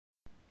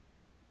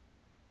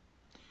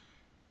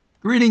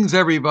Greetings,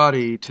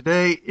 everybody.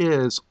 Today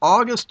is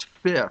August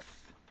 5th,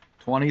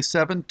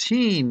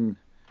 2017.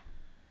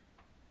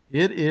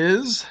 It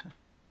is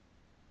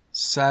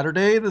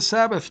Saturday, the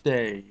Sabbath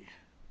day.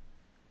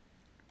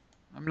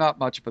 I'm not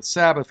much of a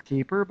Sabbath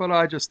keeper, but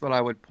I just thought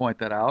I would point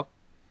that out.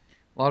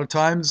 A lot of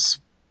times,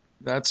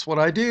 that's what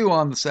I do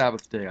on the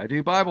Sabbath day. I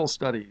do Bible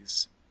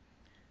studies.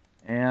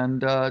 And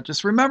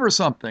just remember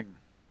something.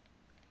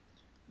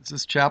 This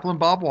is Chaplain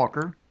Bob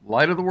Walker,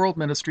 Light of the World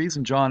Ministries.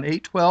 In John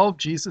 8:12,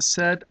 Jesus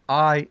said,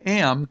 I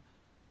am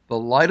the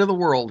light of the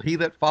world. He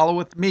that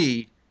followeth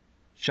me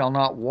shall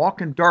not walk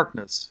in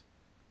darkness,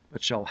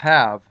 but shall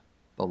have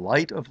the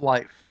light of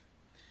life.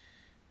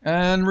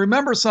 And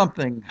remember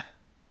something.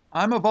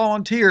 I'm a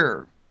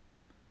volunteer.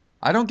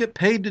 I don't get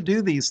paid to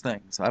do these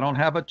things. I don't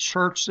have a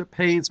church that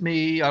pays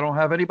me. I don't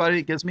have anybody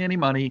that gives me any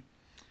money.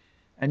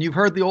 And you've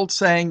heard the old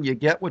saying, you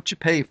get what you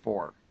pay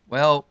for.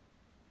 Well,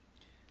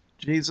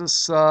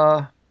 Jesus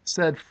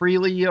said,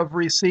 freely you have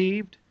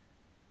received,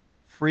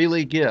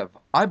 freely give.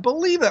 I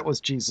believe that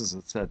was Jesus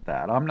that said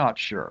that. I'm not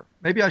sure.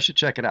 Maybe I should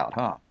check it out,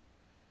 huh?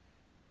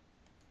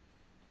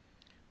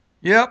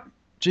 Yep,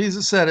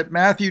 Jesus said it.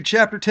 Matthew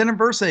chapter 10 and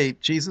verse 8.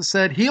 Jesus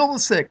said, heal the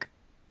sick,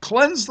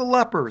 cleanse the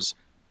lepers,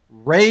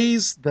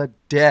 raise the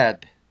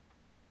dead,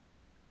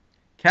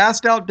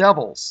 cast out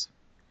devils.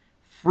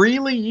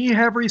 Freely ye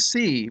have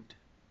received,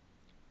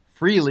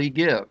 freely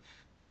give.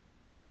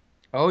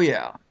 Oh,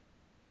 yeah.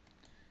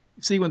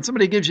 See, when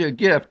somebody gives you a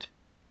gift,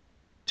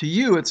 to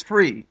you it's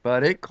free,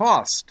 but it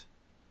costs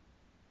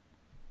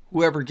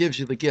whoever gives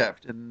you the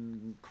gift.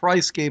 And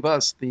Christ gave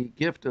us the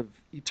gift of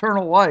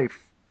eternal life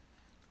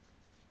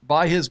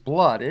by his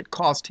blood. It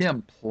cost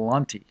him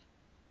plenty.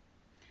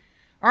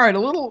 All right,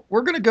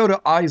 we're going to go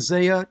to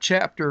Isaiah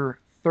chapter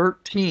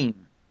 13.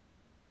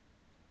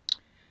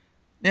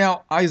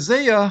 Now,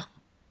 Isaiah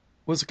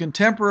was a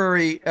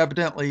contemporary,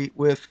 evidently,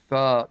 with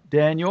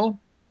Daniel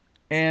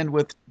and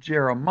with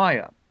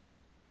Jeremiah.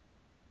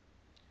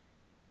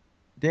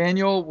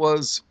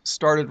 Daniel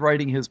started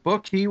writing his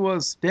book.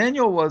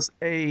 Daniel was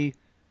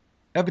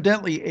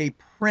evidently a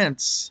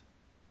prince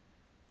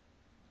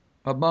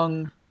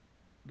among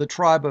the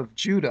tribe of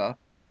Judah.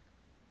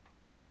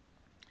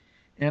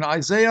 And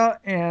Isaiah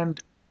and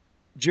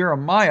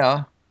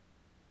Jeremiah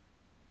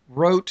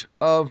wrote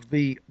of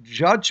the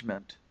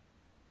judgment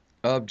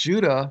of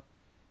Judah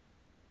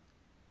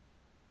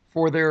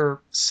for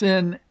their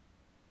sin,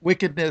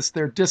 wickedness,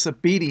 their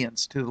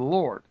disobedience to the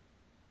Lord.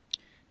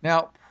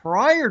 Now,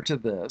 prior to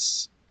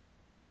this,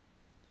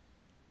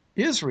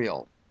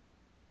 Israel,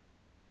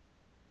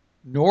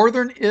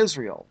 northern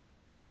Israel,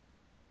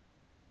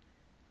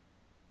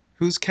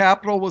 whose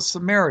capital was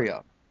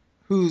Samaria,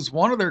 whose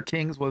one of their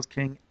kings was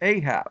King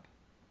Ahab,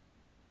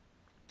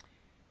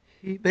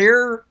 they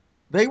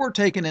were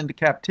taken into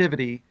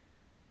captivity,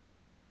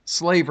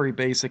 slavery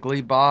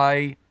basically,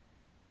 by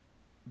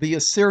the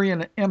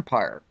Assyrian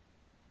Empire.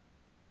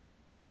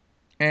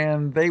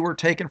 And they were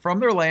taken from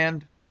their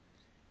land,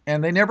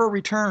 and they never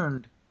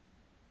returned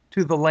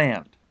to the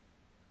land.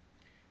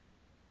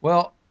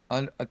 Well,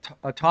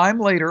 a time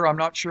later, I'm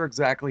not sure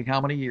exactly how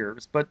many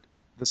years, but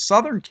the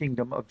southern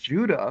kingdom of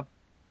Judah,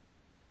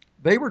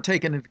 they were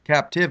taken into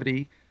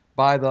captivity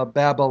by the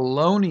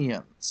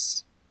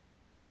Babylonians.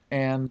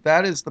 And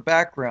that is the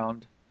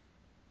background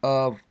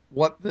of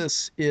what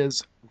this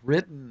is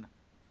written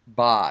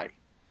by.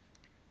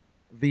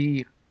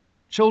 The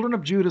children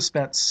of Judah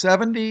spent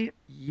 70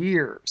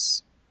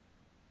 years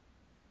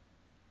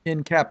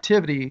in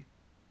captivity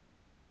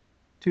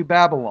to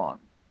Babylon.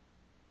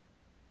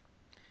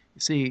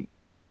 You see,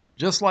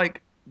 just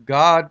like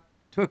God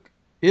took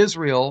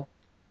Israel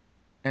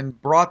and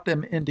brought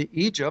them into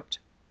Egypt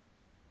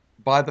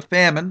by the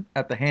famine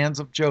at the hands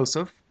of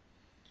Joseph,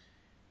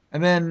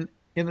 and then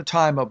in the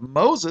time of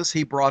Moses,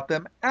 he brought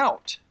them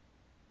out.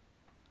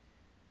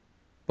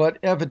 But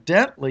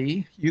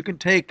evidently,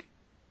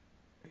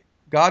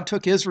 God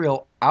took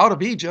Israel out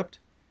of Egypt,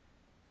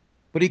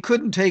 but he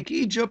couldn't take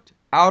Egypt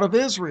out of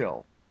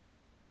Israel.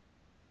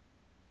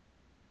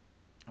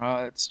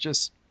 It's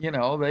just,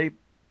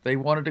 they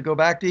wanted to go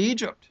back to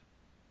Egypt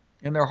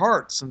in their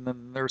hearts and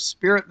in their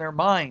spirit and their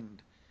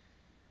mind.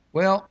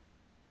 Well,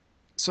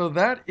 so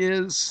that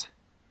is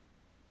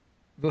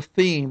the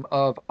theme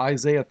of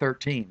Isaiah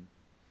 13.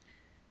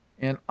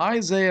 And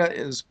Isaiah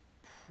is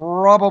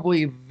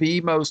probably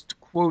the most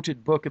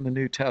quoted book in the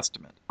New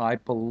Testament. I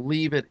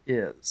believe it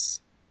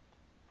is.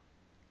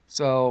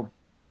 So,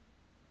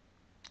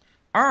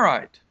 all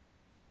right.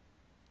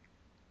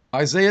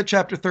 Isaiah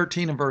chapter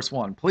 13 and verse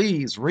 1.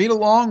 Please read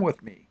along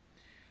with me.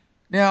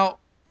 Now,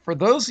 for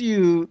those of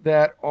you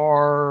that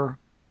are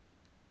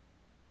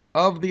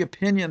of the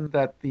opinion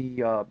that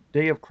the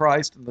day of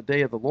Christ and the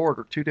day of the Lord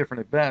are two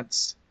different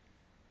events,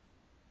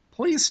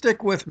 please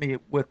stick with me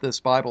with this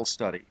Bible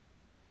study.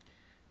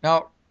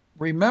 Now,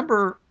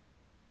 remember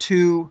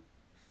two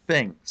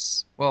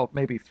things. Well,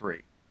 maybe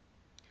three.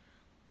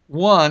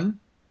 One,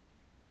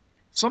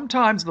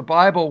 sometimes the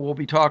Bible will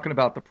be talking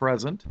about the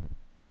present.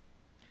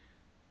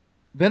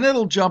 Then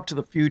it'll jump to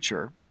the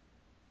future.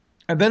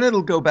 And then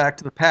it'll go back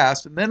to the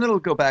past, and then it'll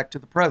go back to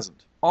the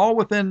present, all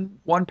within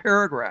one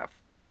paragraph.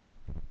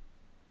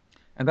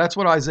 And that's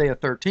what Isaiah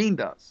 13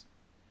 does.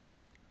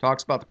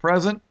 Talks about the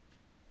present,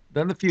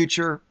 then the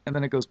future, and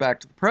then it goes back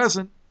to the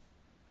present.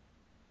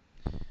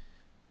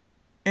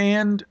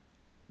 And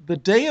the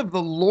day of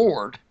the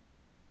Lord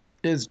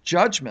is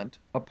judgment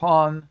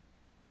upon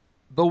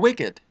the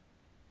wicked.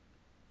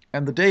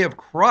 And the day of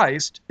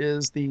Christ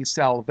is the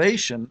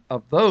salvation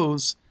of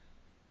those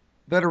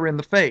that are in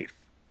the faith.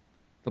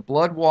 The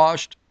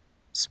blood-washed,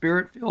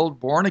 spirit-filled,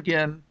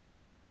 born-again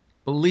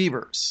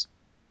believers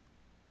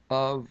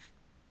of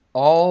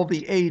all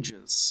the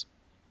ages.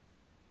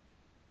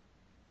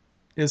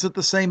 Is it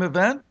the same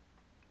event?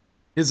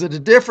 Is it a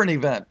different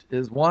event?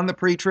 Is one the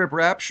pre-trib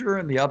rapture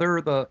and the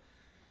other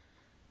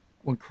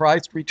when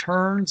Christ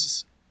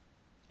returns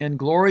in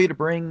glory to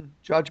bring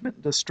judgment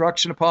and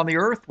destruction upon the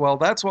earth? Well,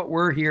 that's what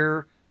we're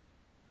here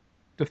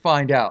to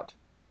find out.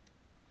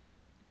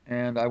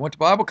 And I went to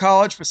Bible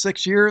college for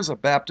 6 years, a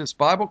Baptist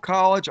Bible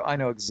college. I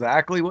know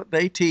exactly what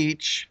they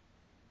teach,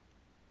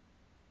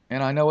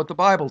 and I know what the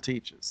Bible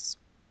teaches.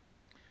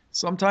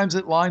 Sometimes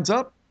it lines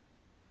up,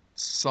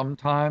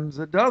 sometimes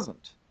it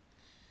doesn't.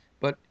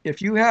 But if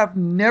you have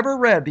never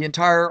read the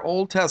entire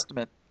Old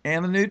Testament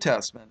and the New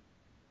Testament,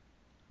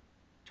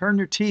 turn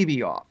your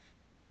TV off.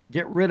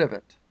 Get rid of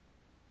it.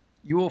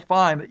 You will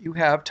find that you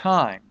have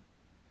time.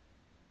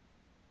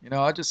 You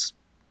know, I just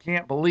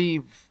can't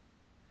believe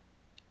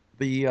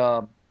the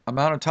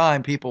amount of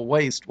time people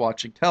waste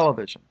watching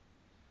television.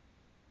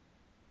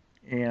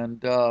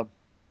 And,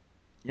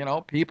 you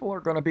know, people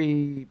are going to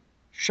be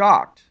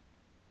shocked.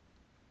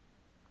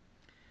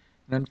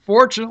 And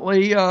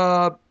unfortunately,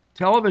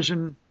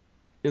 television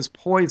is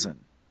poison.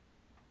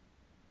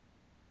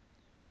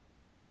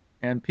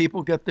 And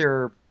people get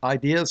their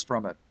ideas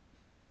from it.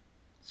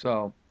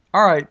 So,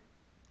 all right.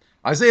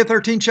 Isaiah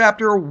 13,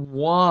 chapter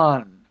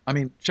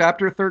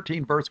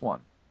 13, verse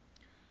 1.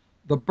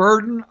 The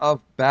burden of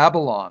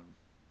Babylon.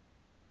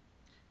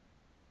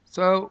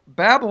 So,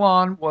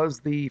 Babylon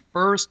was the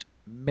first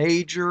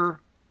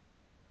major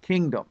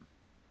kingdom.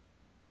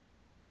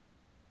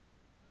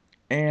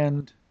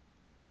 And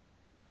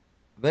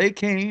they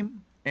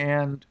came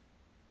and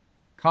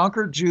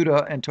conquered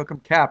Judah and took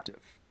them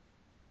captive.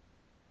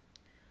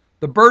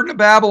 The burden of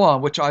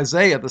Babylon, which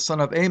Isaiah, the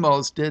son of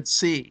Amoz, did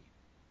see.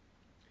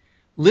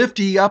 Lift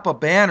ye up a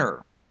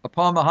banner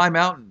upon the high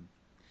mountain.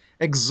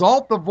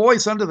 Exalt the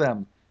voice unto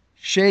them.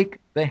 Shake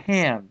the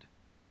hand,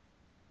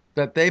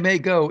 that they may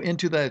go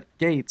into the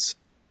gates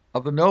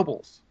of the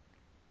nobles.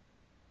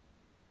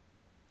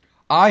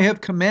 I have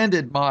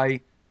commanded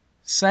my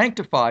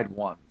sanctified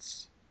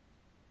ones.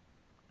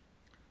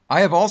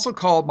 I have also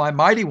called my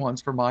mighty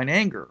ones for mine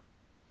anger,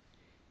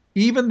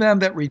 even them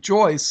that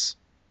rejoice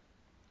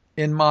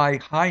in my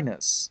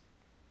highness.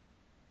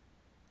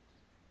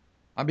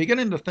 I'm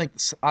beginning to think,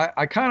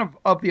 I kind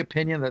of the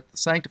opinion that the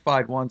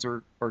sanctified ones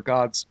are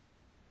God's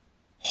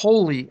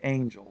holy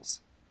angels.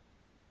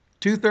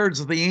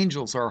 2/3 of the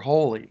angels are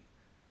holy.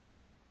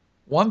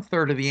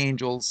 1/3 of the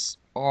angels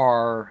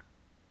are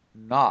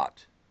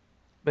not.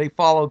 They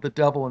followed the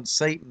devil and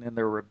Satan in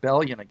their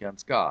rebellion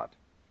against God.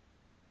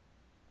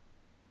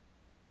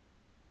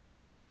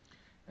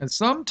 And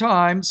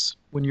sometimes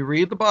when you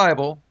read the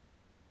Bible,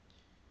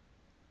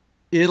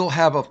 it'll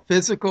have a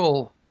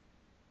physical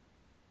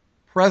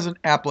present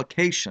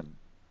application,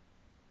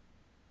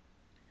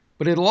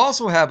 but it'll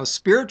also have a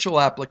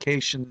spiritual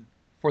application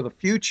for the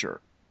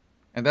future.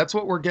 And that's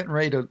what we're getting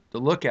ready to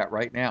look at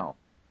right now.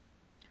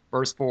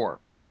 Verse 4.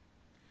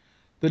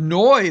 The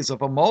noise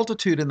of a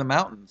multitude in the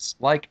mountains,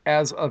 like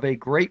as of a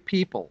great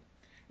people,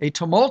 a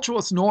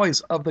tumultuous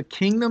noise of the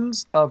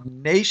kingdoms of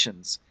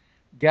nations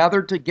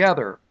gathered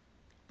together.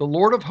 The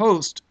Lord of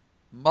hosts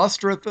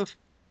mustereth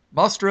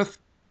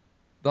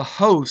the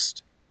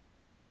host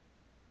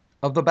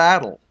of the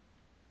battle.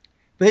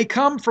 They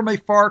come from a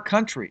far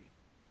country.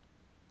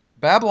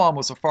 Babylon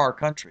was a far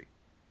country.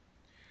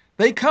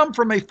 They come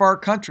from a far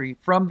country,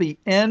 from the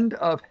end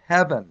of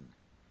heaven.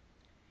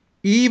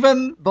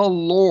 Even the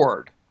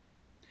Lord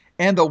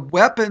and the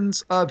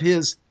weapons of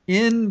his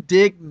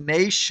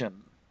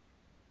indignation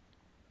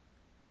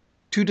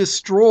to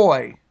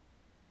destroy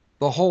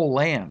the whole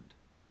land.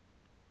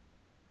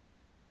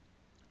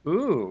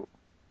 Ooh.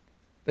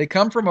 They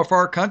come from a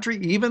far country,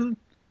 even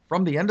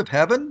from the end of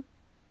heaven?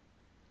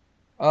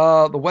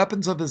 The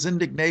weapons of his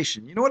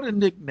indignation. You know what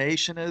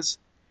indignation is?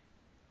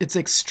 It's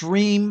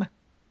extreme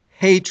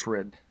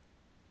hatred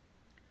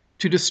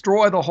to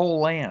destroy the whole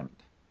land.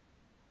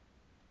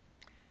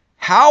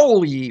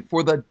 Howl ye,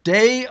 for the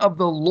day of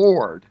the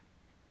Lord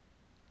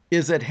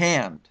is at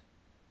hand.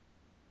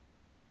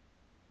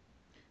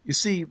 You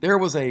see, there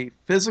was a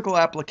physical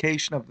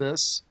application of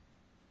this,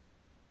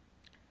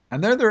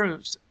 and then there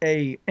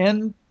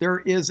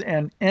is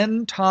an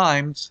end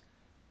times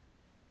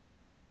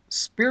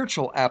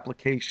spiritual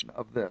application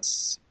of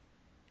this.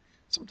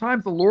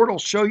 Sometimes the Lord will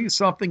show you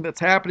something that's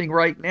happening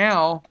right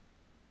now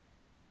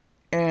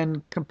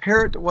and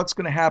compare it to what's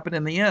going to happen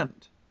in the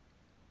end.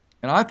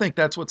 And I think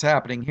that's what's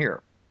happening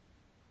here.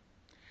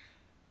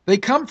 They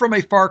come from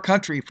a far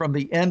country, from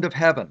the end of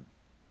heaven.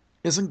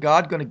 Isn't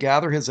God going to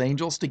gather his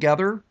angels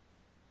together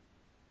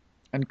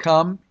and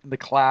come in the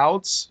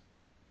clouds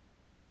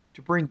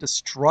to bring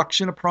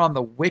destruction upon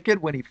the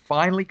wicked when he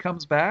finally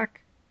comes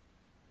back?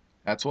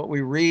 That's what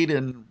we read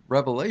in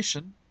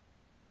Revelation.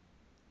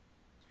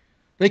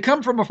 They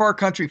come from a far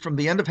country, from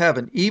the end of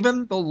heaven,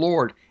 even the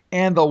Lord,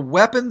 and the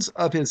weapons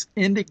of his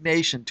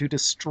indignation to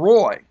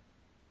destroy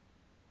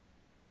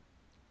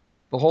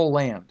the whole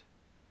land.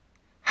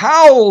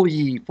 Howl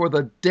ye, for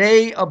the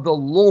day of the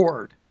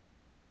Lord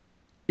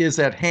is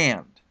at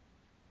hand.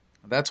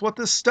 That's what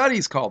this study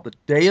is called, the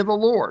day of the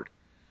Lord.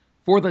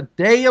 For the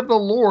day of the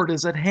Lord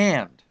is at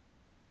hand.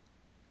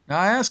 Now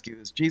I ask you,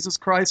 is Jesus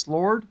Christ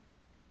Lord?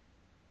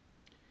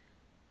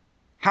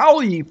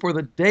 Howl ye, for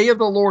the day of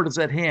the Lord is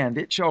at hand.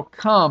 It shall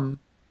come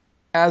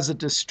as a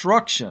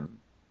destruction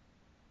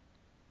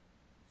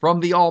from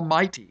the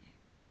Almighty.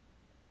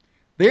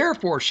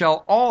 Therefore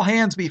shall all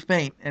hands be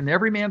faint, and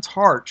every man's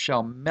heart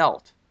shall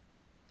melt,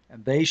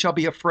 and they shall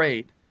be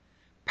afraid.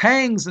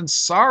 Pangs and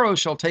sorrow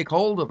shall take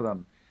hold of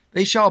them.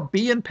 They shall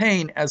be in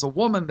pain as a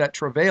woman that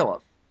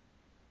travaileth.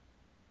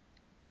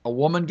 A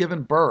woman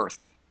given birth.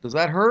 Does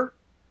that hurt?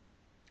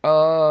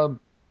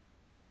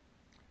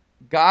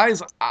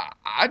 Guys,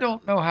 I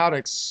don't know how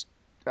to.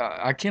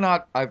 I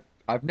cannot.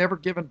 I've never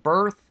given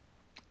birth.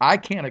 I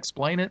can't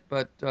explain it,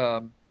 but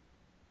can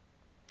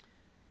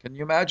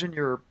you imagine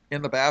you're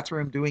in the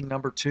bathroom doing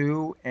number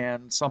 2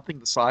 and something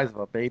the size of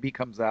a baby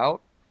comes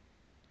out?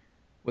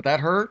 Would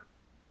that hurt?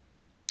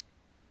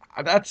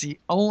 That's the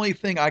only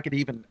thing I could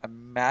even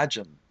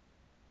imagine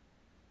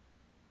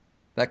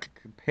that could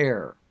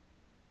compare.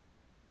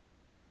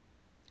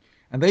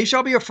 And they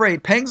shall be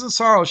afraid. Pangs and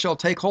sorrow shall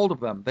take hold of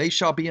them. They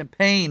shall be in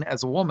pain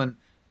as a woman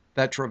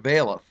that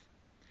travaileth.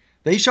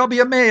 They shall be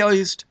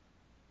amazed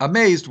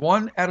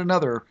one at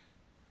another.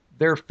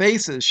 Their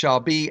faces shall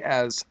be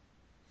as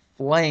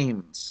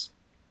flames.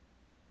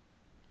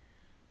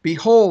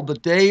 Behold, the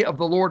day of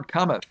the Lord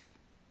cometh.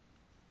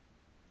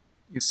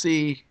 You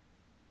see,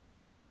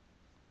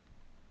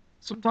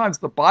 sometimes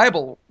the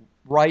Bible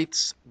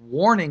writes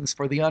warnings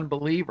for the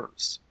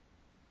unbelievers.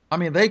 I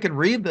mean, they can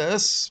read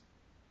this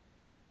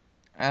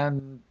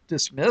and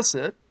dismiss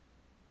it,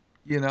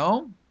 you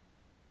know.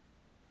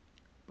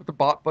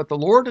 But the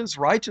Lord is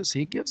righteous.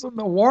 He gives them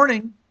the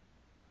warning.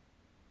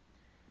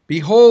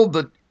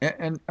 Behold,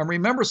 and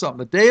remember something.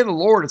 The day of the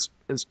Lord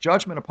is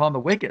judgment upon the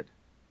wicked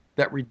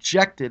that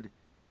rejected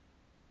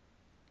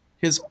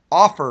his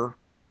offer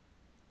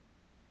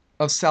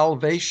of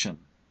salvation.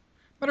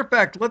 Matter of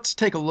fact, let's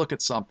take a look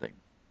at something.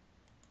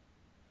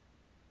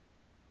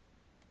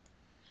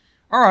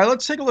 All right,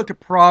 let's take a look at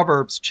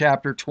Proverbs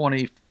chapter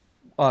 20.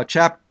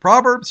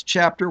 Proverbs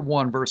chapter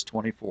 1, verse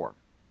 24.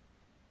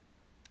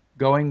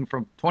 Going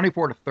from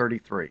 24 to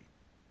 33.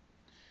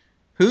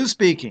 Who's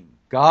speaking?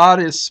 God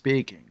is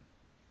speaking.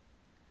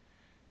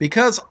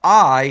 Because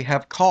I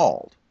have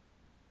called,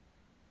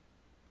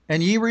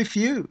 and ye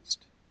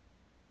refused.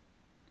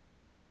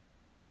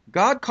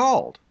 God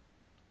called.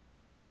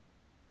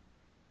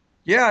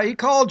 Yeah, he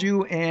called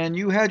you and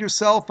you had your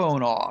cell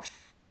phone off.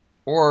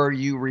 Or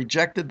you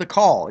rejected the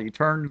call. You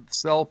turned the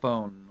cell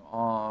phone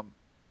on.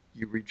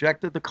 You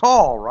rejected the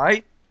call,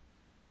 right?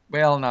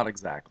 Well, not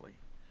exactly.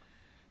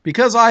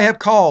 Because I have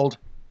called,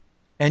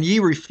 and ye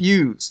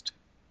refused.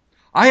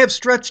 I have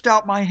stretched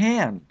out my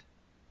hand.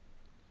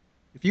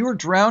 If you were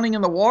drowning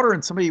in the water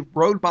and somebody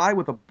rode by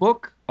with a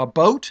boat,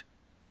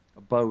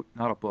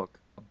 not a book,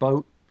 a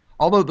boat,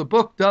 although the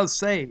book does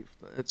save,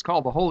 it's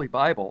called the Holy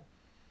Bible.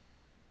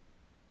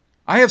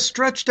 I have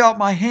stretched out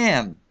my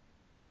hand,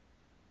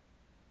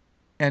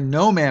 and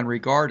no man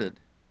regarded.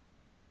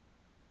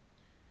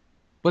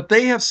 But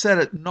they have set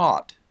at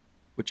naught,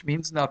 which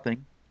means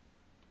nothing.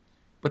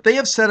 But they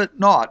have set at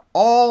naught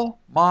all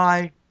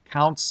my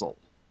counsel,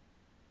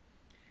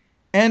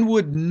 and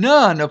would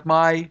none of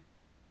my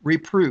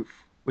reproof,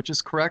 which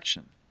is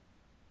correction.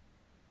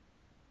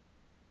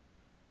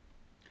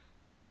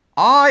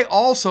 I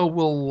also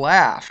will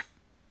laugh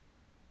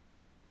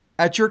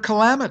at your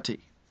calamity.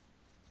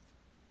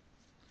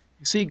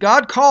 You see,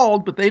 God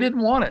called, but they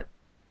didn't want it.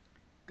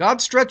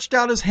 God stretched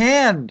out his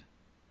hand.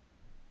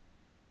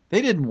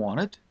 They didn't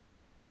want it.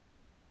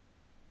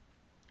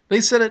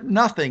 They said it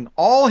nothing.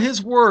 All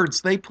his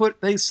words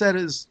they said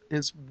is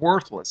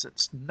worthless.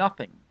 It's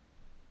nothing.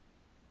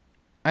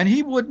 And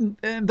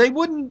they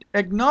wouldn't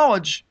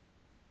acknowledge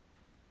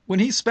when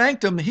he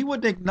spanked them, they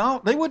wouldn't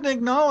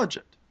acknowledge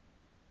it.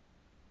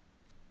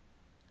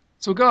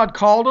 So God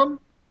called them,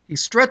 he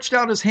stretched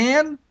out his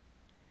hand,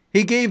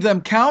 he gave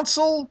them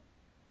counsel,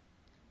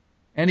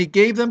 and he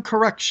gave them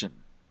correction.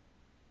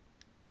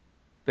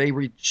 They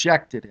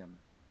rejected him.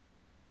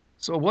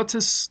 So what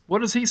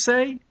does he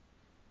say?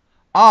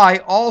 I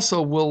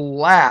also will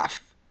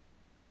laugh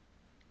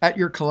at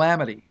your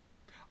calamity.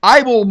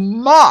 I will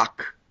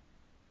mock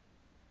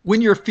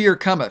when your fear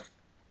cometh.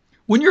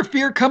 When your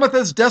fear cometh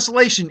as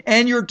desolation,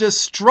 and your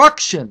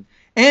destruction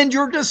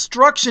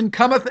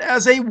cometh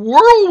as a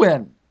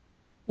whirlwind.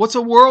 What's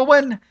a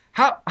whirlwind?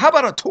 How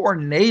about a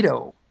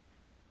tornado?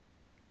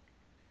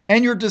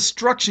 and your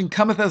destruction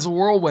cometh as a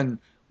whirlwind,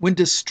 when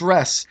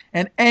distress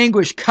and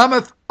anguish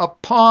cometh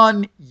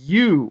upon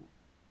you.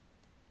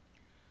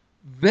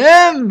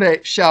 Then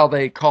shall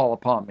they call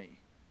upon me,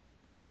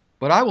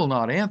 but I will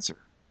not answer.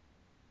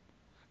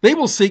 They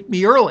will seek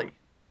me early,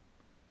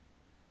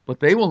 but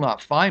they will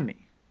not find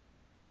me.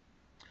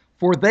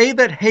 For they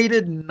that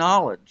hated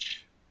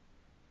knowledge,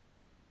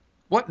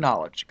 what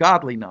knowledge?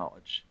 Godly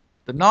knowledge.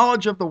 The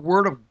knowledge of the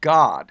Word of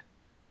God.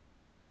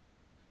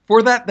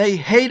 For that they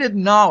hated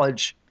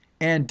knowledge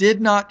and did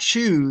not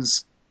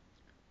choose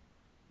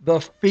the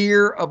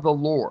fear of the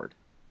Lord.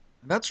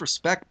 And that's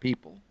respect,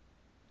 people.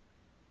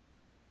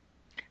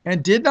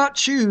 And did not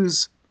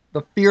choose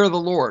the fear of the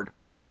Lord.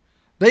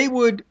 They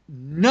would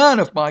none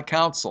of my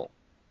counsel.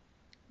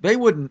 They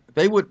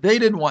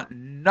didn't want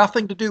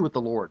nothing to do with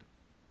the Lord.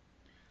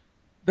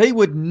 They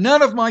would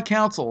none of my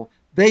counsel.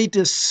 They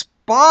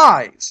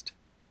despised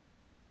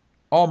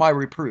all my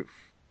reproof.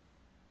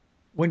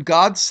 When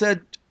God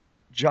said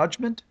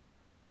judgment,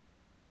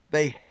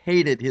 they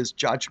hated his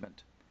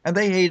judgment. And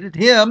they hated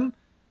him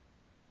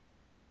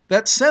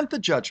that sent the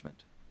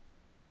judgment.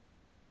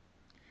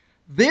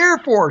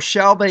 Therefore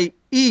shall they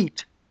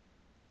eat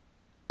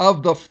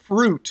of the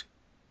fruit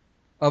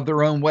of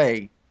their own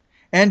way,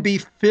 and be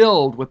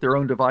filled with their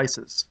own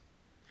devices.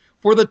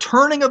 For the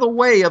turning of the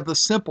way of the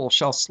simple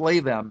shall slay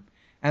them,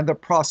 and the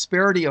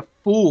prosperity of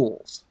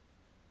fools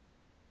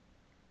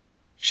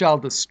shall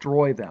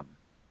destroy them.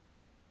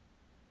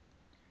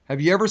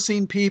 Have you ever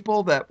seen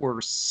people that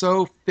were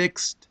so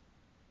fixed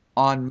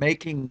on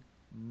making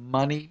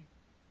money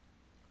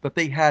that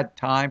they had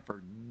time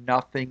for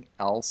nothing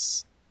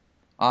else?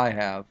 I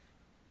have.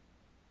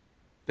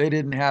 They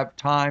didn't have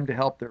time to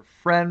help their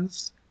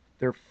friends,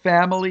 their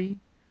family.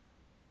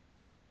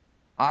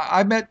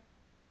 I met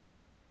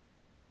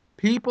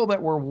people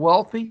that were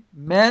wealthy,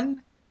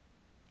 men.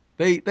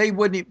 They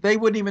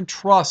wouldn't even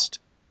trust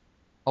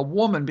a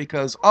woman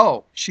because,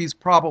 oh, she's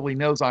probably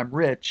knows I'm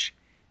rich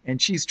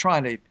and she's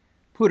trying to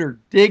put her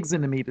digs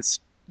into me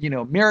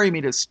to, marry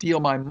me to steal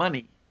my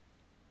money.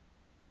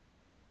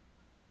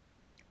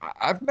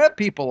 I've met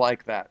people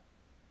like that.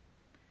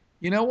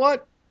 You know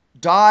what?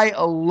 Die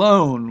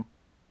alone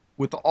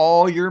with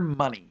all your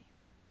money.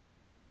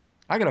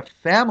 I got a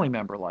family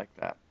member like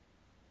that.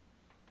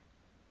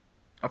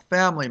 A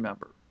family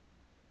member.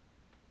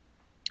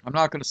 I'm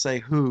not going to say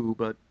who,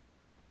 but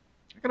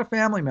I got a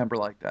family member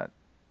like that.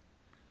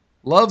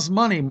 Loves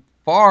money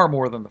far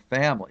more than the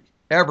family.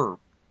 Ever.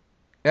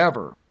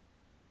 Ever.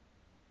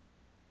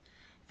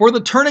 For the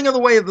turning of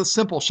the way of the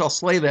simple shall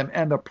slay them,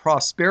 and the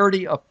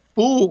prosperity of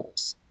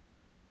fools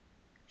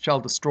shall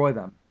destroy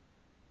them.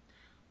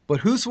 But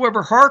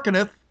whosoever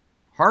hearkeneth,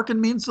 hearken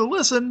means to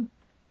listen,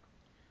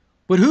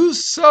 but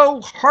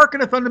whoso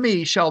hearkeneth unto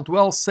me shall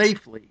dwell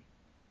safely,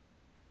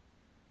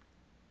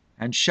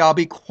 and shall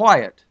be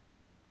quiet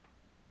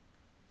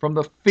from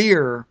the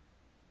fear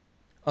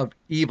of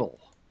evil.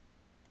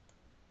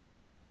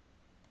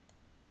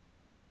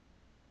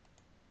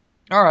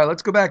 All right,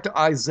 let's go back to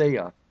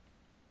Isaiah.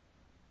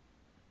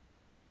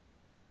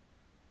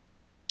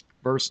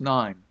 Verse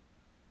 9.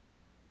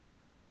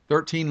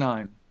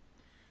 13:9.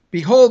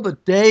 Behold, the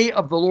day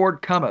of the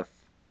Lord cometh.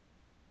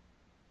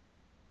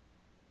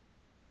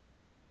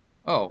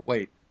 Oh,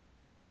 wait.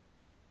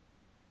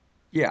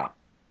 Yeah.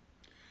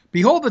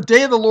 Behold, the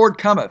day of the Lord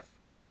cometh,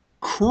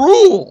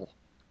 cruel,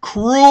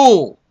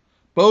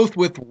 both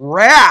with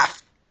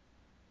wrath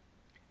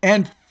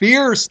and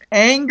fierce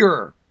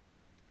anger,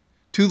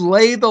 to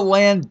lay the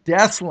land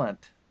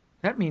desolate.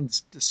 That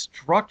means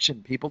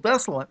destruction, people.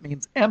 Desolate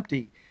means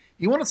empty.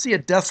 You want to see a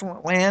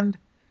desolate land?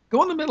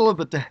 Go in the middle of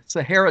the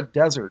Sahara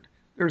Desert.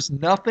 There's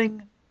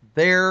nothing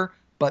there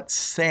but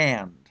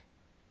sand.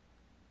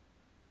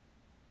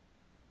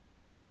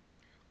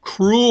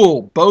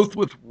 Cruel, both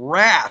with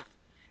wrath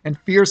and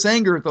fierce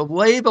anger, to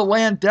lay the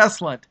land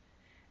desolate,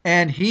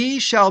 and he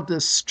shall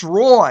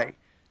destroy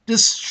the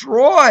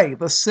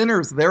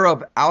sinners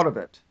thereof out of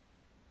it.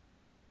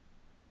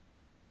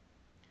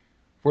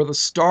 For the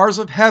stars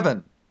of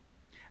heaven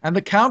and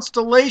the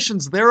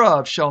constellations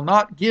thereof shall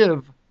not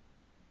give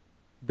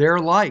their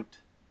light.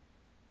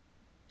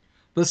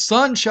 The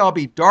sun shall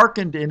be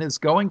darkened in his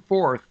going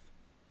forth,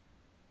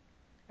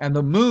 and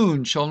the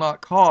moon shall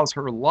not cause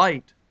her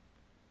light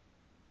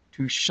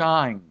to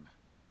shine.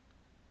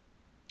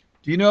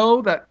 Do you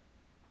know that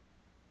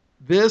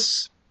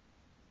this?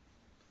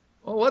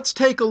 Well, let's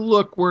take a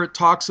look where it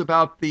talks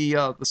about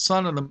the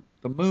sun and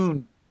the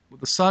moon, with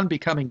the sun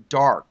becoming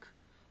dark.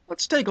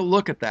 Let's take a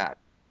look at that.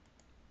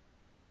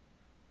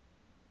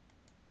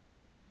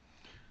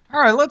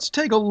 All right, let's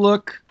take a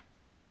look.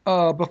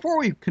 Before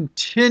we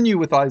continue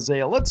with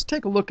Isaiah, let's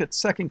take a look at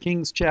 2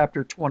 Kings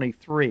chapter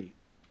 23.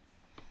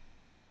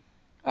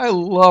 I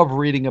love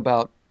reading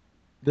about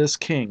this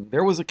king.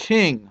 There was a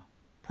king,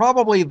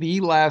 probably the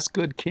last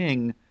good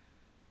king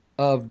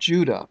of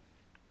Judah.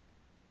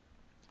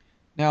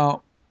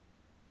 Now,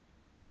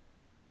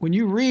 when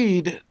you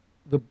read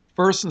the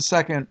first and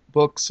second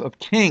books of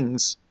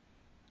Kings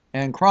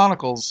and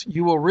Chronicles,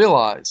 you will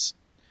realize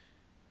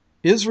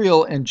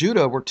Israel and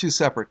Judah were two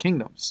separate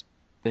kingdoms.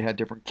 They had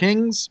different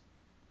kings,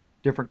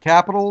 different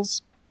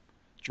capitals.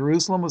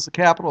 Jerusalem was the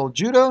capital of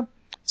Judah.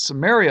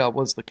 Samaria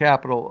was the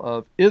capital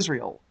of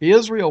Israel.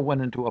 Israel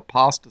went into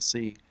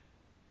apostasy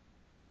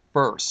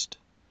first.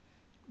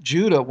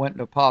 Judah went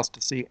into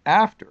apostasy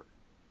after.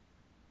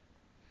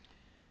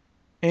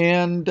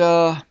 And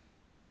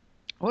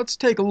let's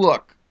take a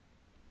look.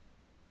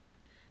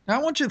 Now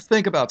I want you to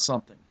think about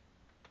something.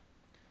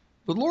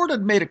 The Lord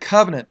had made a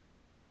covenant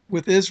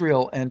with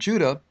Israel and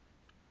Judah,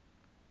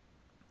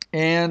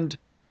 and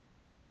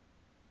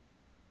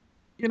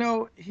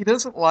he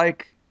doesn't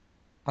like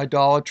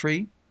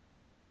idolatry,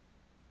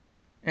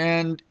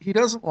 and he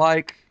doesn't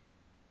like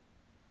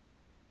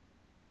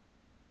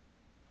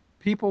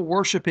people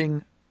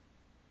worshiping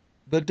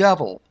the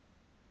devil.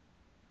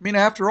 I mean,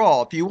 after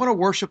all, if you want to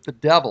worship the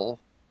devil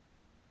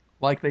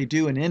like they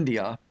do in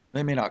India,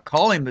 they may not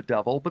call him the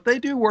devil, but they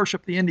do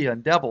worship the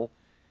Indian devil.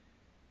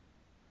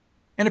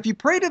 And if you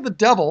pray to the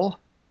devil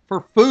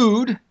for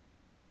food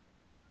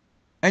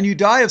and you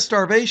die of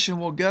starvation,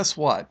 well, guess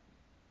what?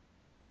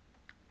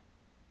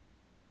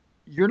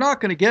 You're not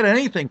going to get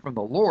anything from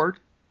the Lord.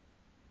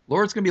 The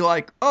Lord's going to be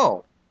like,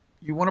 oh,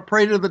 you want to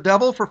pray to the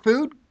devil for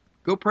food?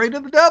 Go pray to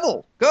the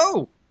devil.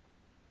 Go.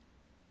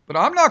 But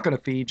I'm not going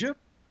to feed you.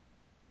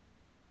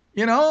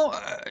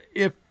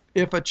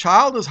 If a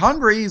child is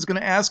hungry, he's going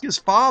to ask his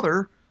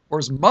father or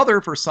his mother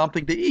for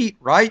something to eat,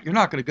 right? You're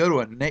not going to go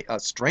to a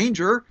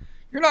stranger.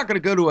 You're not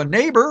going to go to a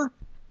neighbor.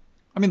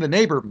 I mean, the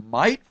neighbor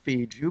might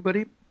feed you, but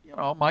he,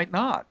 might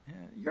not.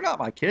 You're not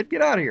my kid.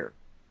 Get out of here.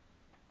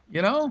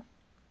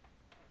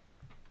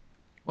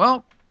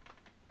 Well,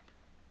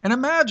 and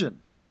imagine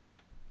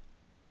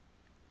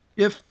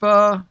if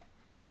you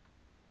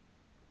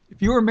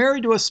were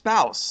married to a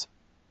spouse,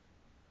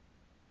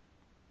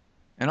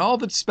 and all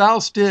the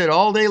spouse did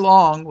all day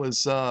long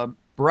was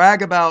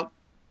brag about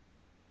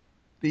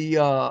the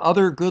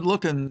other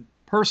good-looking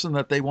person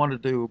that they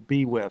wanted to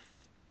be with.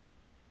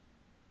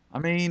 I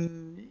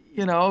mean,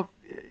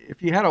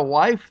 if you had a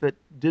wife that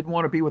didn't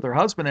want to be with her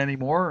husband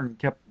anymore and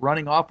kept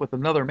running off with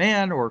another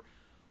man, or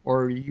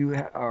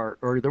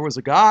there was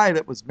a guy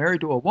that was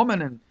married to a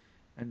woman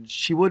and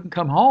she wouldn't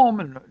come home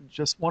and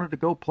just wanted to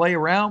go play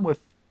around with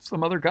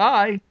some other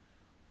guy,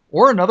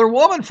 or another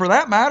woman for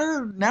that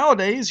matter.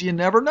 Nowadays, you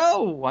never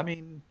know. I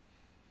mean,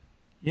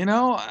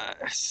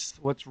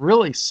 what's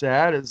really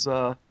sad is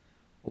a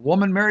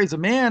woman marries a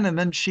man and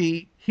then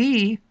he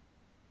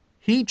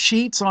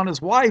cheats on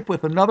his wife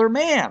with another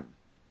man.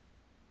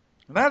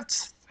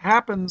 That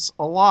happens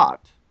a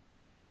lot.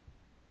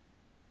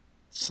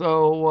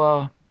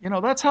 So,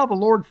 that's how the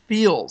Lord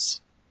feels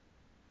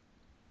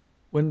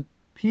when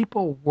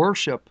people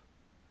worship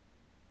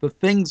the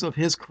things of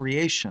his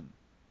creation.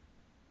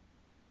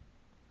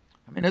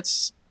 I mean,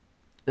 it's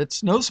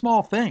no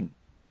small thing.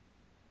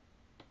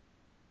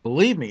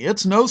 Believe me,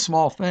 it's no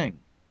small thing.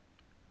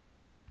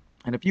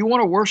 And if you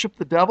want to worship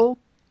the devil,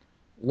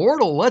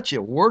 Lord will let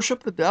you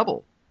worship the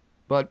devil.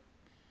 But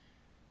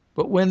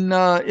when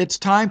it's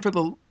time for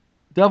the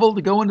devil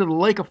to go into the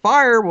lake of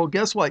fire, well,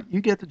 guess what?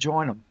 You get to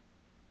join him.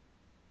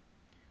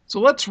 So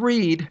let's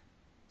read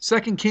 2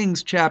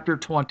 Kings chapter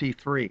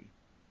 23.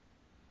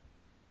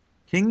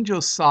 King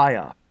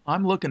Josiah.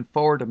 I'm looking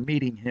forward to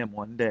meeting him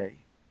one day.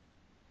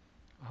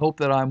 I hope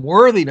that I'm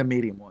worthy to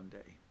meet him one day.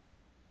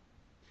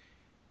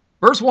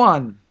 Verse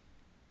 1.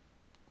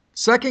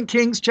 2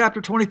 Kings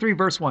chapter 23,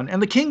 verse 1.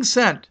 And the king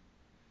sent,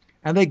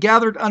 and they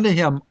gathered unto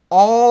him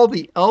all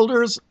the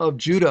elders of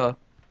Judah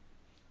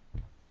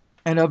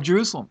and of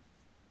Jerusalem.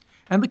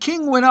 And the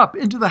king went up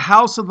into the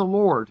house of the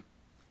Lord,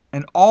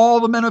 and all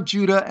the men of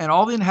Judah and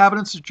all the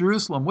inhabitants of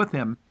Jerusalem with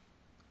him,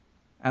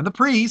 and the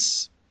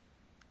priests,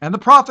 and the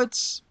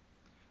prophets,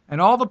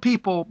 and all the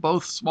people,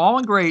 both small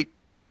and great.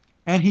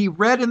 And he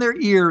read in their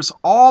ears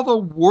all the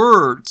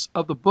words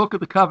of the book of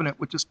the covenant,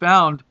 which is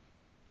found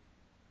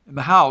in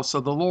the house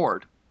of the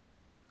Lord.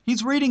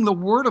 He's reading the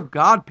word of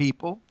God,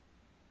 people.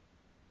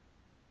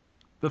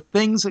 The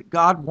things that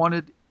God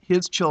wanted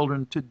his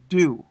children to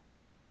do.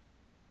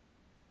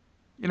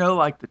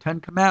 Like the Ten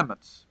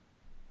Commandments.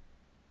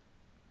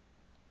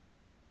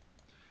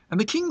 And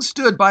the king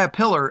stood by a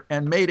pillar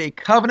and made a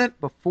covenant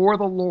before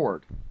the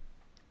Lord.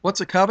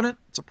 What's a covenant?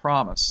 It's a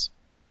promise.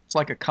 It's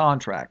like a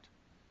contract.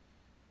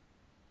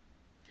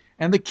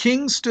 And the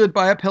king stood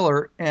by a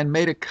pillar and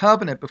made a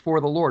covenant before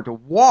the Lord to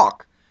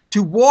walk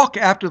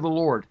after the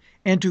Lord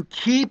and to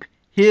keep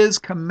his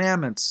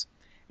commandments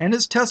and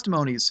his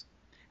testimonies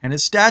and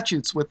his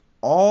statutes with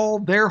all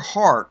their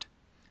heart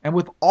and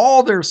with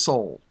all their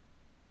soul,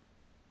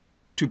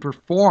 to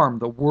perform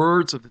the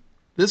words of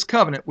this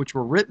covenant which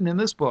were written in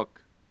this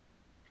book.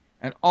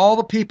 And all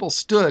the people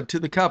stood to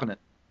the covenant.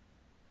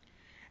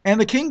 And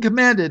the king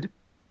commanded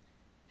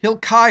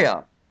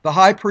Hilkiah, the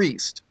high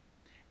priest,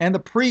 and the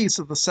priests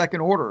of the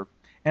second order,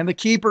 and the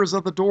keepers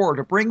of the door,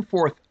 to bring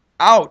forth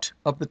out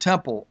of the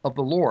temple of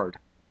the Lord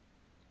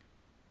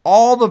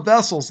all the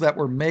vessels that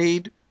were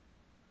made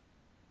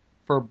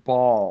for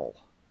Baal,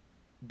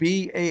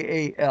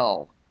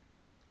 B-A-A-L,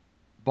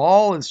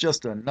 Baal is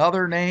just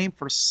another name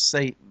for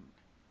Satan.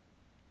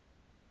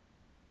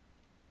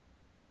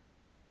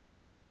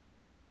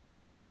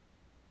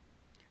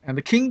 And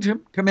the king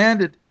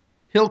commanded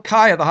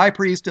Hilkiah the high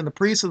priest and the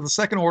priests of the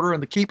second order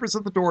and the keepers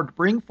of the door to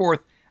bring forth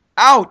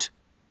out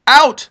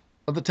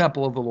of the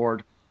temple of the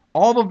Lord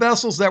all the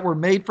vessels that were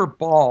made for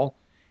Baal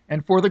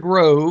and for the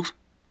grove,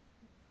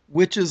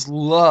 witches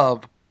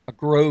love a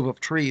grove of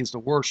trees to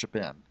worship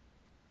in,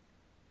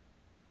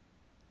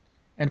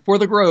 and for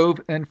the grove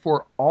and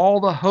for all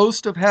the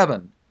host of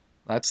heaven,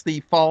 that's the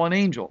fallen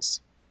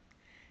angels.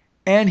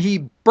 And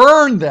he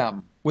burned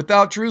them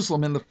without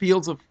Jerusalem in the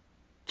fields of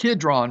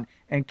Kidron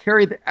and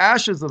carried the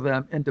ashes of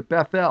them into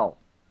Bethel.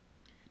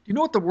 Do you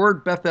know what the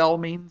word Bethel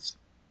means?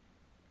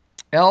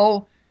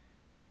 El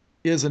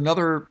is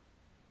another,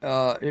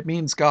 it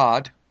means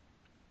God,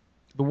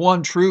 the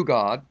one true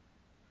God.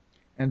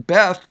 And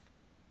Beth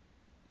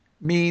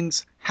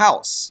means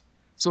house.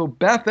 So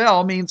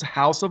Bethel means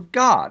house of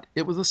God.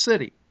 It was a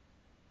city.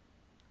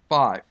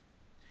 5.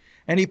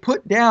 And he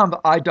put down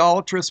the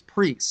idolatrous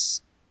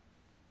priests.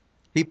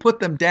 He put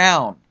them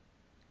down.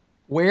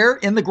 Where?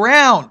 In the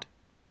ground.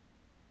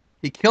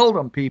 He killed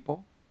them,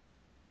 people.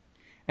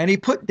 And he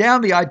put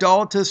down the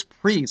idolatrous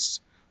priests,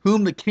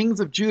 whom the kings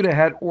of Judah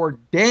had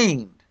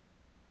ordained.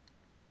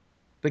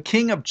 The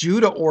king of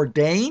Judah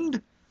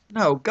ordained?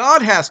 No,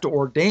 God has to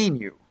ordain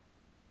you.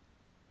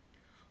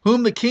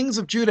 Whom the kings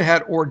of Judah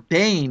had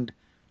ordained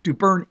to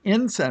burn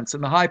incense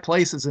in the high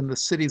places in the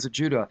cities of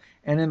Judah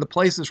and in the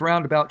places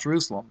round about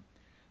Jerusalem.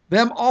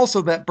 Them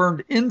also that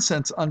burned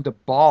incense unto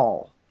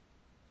Baal,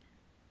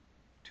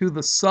 to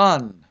the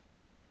sun,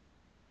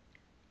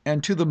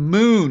 and to the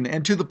moon,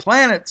 and to the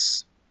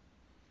planets,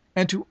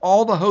 and to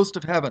all the host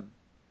of heaven.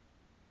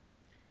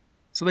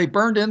 So they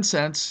burned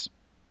incense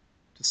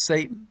to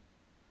Satan.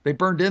 They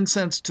burned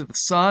incense to the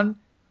sun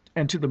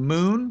and to the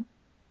moon.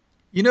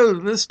 You know, to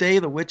this day,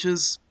 the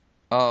witches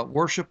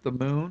worship the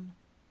moon.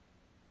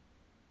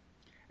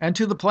 And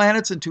to the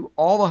planets and to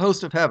all the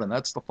host of heaven.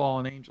 That's the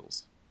fallen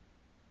angels.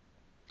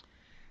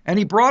 And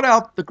he brought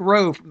out the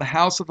grove from the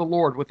house of the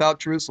Lord without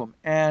Jerusalem,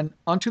 and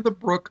unto the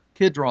brook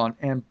Kidron,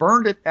 and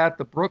burned it at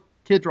the brook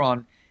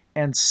Kidron,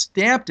 and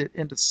stamped it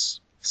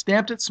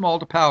small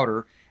to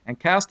powder, and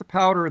cast the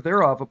powder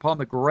thereof upon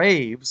the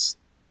graves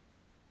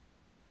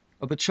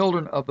of the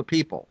children of the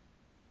people.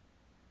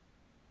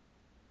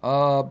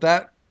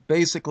 That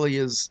basically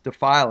is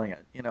defiling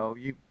it. You know,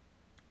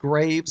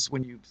 graves,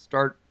 when you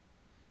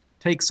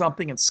take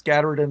something and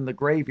scatter it in the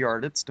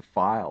graveyard, it's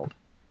defiled.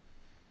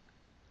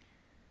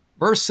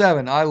 Verse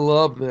 7, I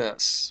love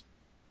this.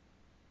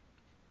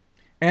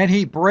 And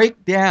he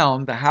brake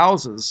down the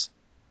houses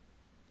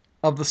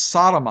of the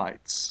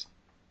Sodomites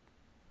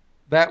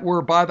that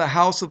were by the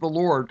house of the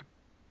Lord,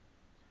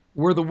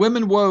 where the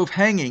women wove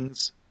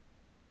hangings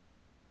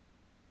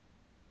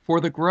for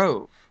the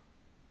grove.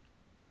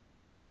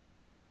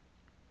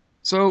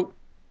 So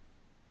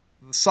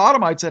the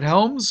Sodomites had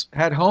homes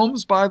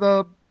by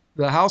the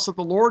house of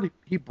the Lord.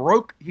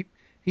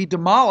 He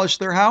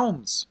demolished their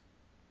homes.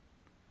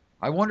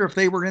 I wonder if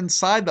they were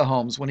inside the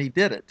homes when he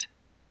did it.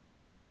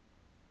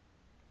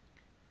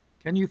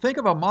 Can you think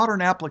of a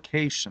modern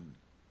application?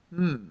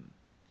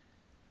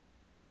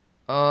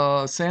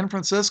 San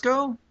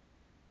Francisco?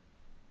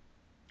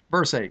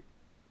 Verse 8.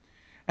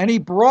 And he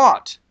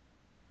brought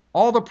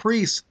all the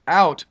priests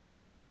out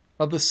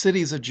of the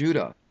cities of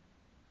Judah.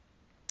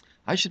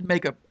 I should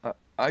make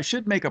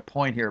a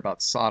point here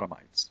about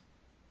Sodomites.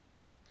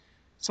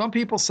 Some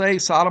people say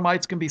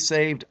Sodomites can be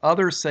saved.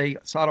 Others say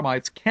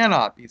Sodomites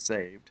cannot be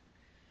saved.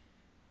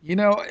 You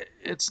know,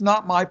 it's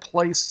not my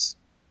place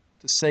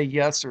to say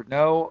yes or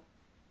no,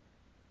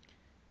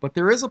 but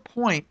there is a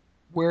point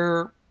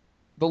where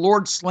the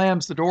Lord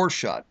slams the door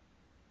shut.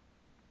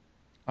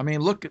 I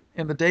mean, look,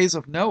 in the days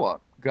of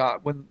Noah, God,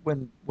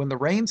 when the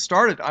rain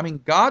started, I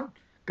mean, God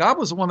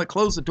was the one that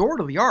closed the door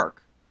to the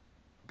ark.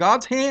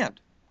 God's hand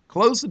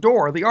closed the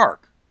door of the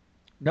ark.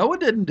 Noah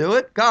didn't do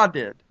it, God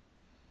did.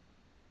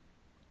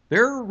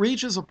 There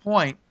reaches a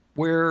point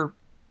where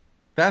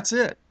that's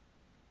it.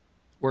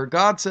 Where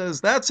God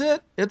says, that's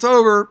it, it's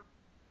over.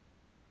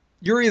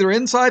 You're either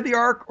inside the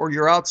ark or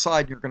you're outside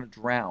and you're going to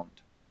drown.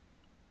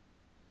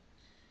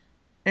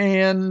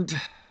 And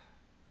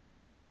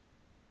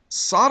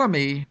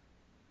sodomy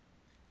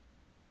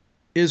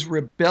is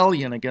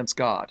rebellion against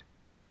God.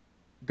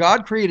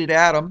 God created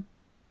Adam,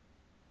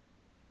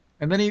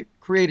 and then he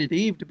created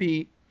Eve to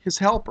be his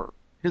helper,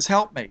 his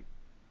helpmate.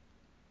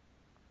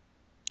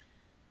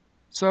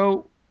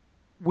 So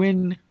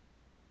when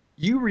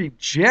you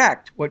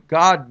reject what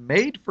God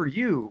made for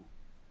you,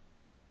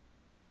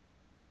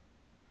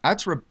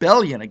 that's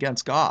rebellion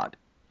against God.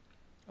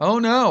 Oh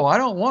no, I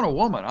don't want a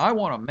woman, I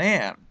want a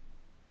man,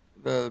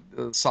 the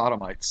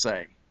Sodomites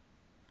say.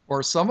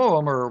 Or some of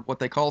them are what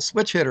they call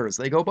switch hitters.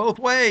 They go both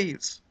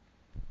ways.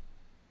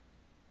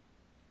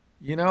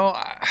 You know,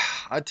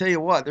 I tell you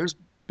what, there's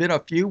been a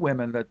few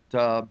women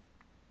that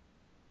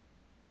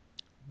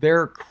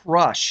they're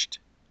crushed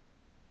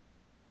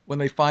when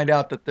they find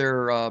out that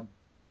their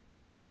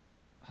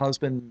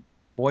husband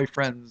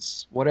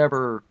boyfriends,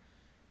 whatever,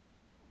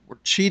 were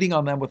cheating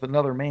on them with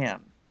another man.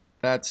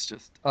 That's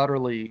just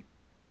utterly,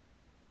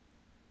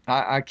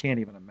 I can't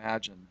even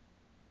imagine.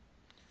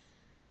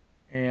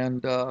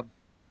 And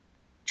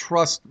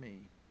trust me,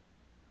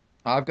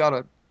 I've got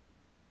a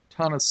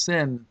ton of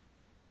sin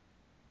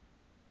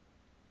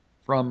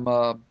from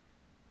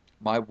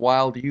my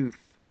wild youth,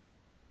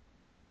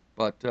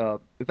 but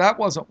that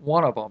wasn't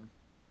one of them.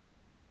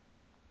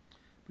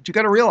 But you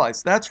got to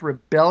realize that's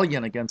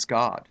rebellion against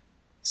God.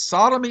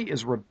 Sodomy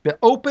is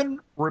open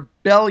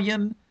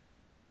rebellion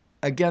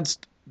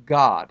against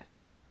God.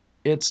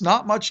 It's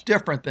not much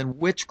different than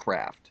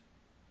witchcraft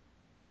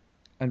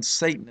and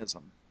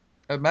Satanism.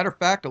 As a matter of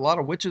fact, a lot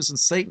of witches and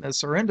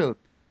Satanists are into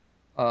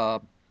uh,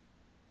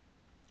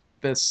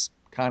 this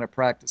kind of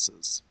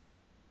practices.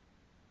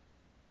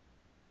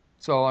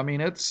 So I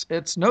mean,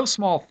 it's no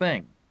small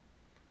thing.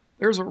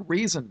 There's a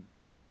reason,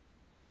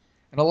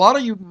 and a lot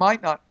of you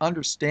might not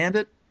understand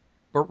it,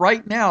 but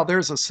right now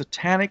there's a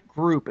satanic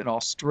group in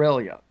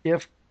Australia.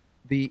 If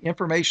the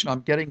information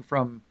I'm getting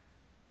from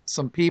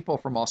some people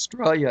from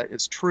Australia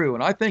is true,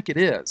 and I think it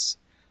is,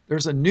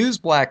 there's a news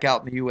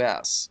blackout in the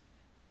U.S.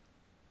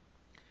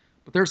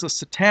 But there's a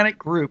satanic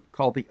group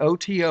called the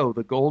OTO,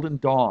 the Golden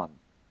Dawn.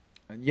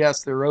 And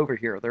yes, they're over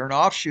here. They're an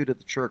offshoot of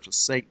the Church of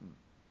Satan.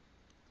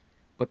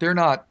 But they're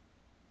not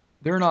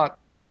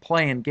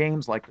playing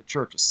games like the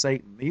Church of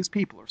Satan. These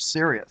people are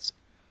serious.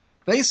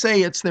 They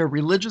say it's their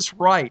religious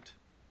right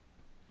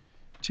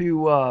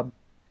to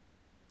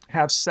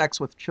have sex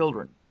with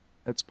children.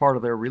 It's part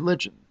of their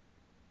religion.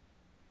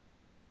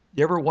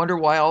 You ever wonder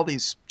why all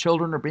these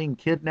children are being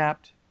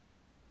kidnapped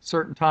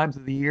certain times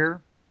of the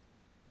year?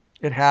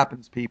 It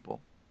happens, people.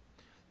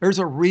 There's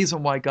a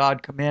reason why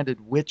God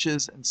commanded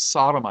witches and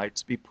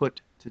sodomites be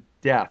put to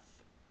death.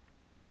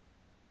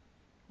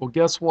 Well,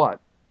 guess what?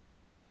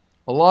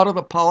 A lot of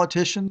the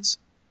politicians,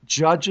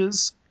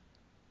 judges,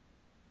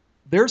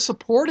 they're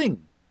supporting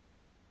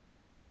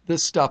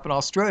this stuff in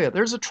Australia.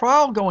 There's a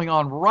trial going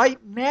on right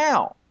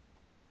now.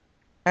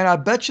 And I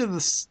bet you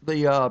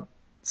the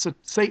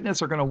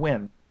Satanists are going to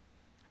win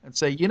and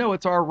say, you know,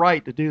 it's our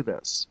right to do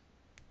this.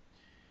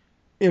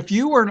 If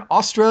you were an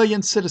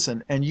Australian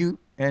citizen and you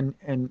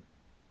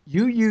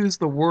use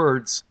the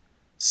words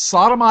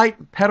sodomite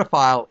and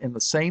pedophile in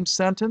the same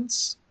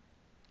sentence,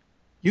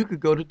 you could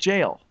go to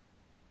jail.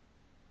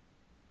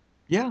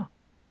 Yeah.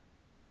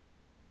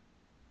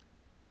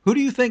 Who do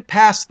you think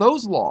passed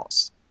those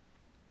laws?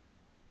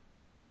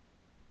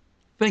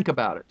 Think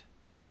about it.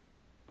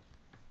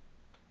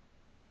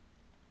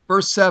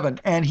 Verse 7,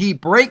 and he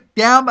brake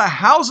down the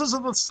houses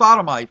of the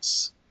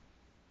sodomites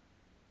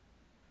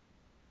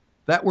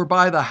that were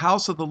by the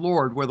house of the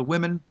Lord, where the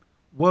women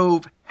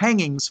wove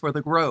hangings for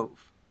the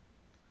grove.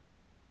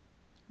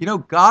 You know,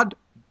 God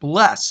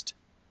blessed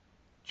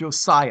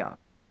Josiah.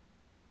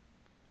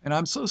 And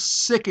I'm so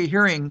sick of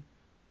hearing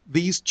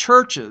these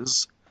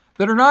churches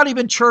that are not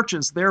even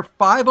churches, they're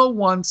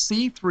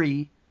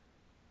 501c3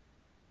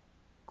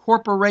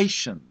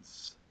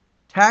 corporations,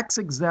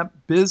 tax-exempt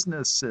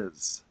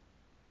businesses.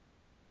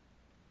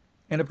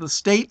 And if the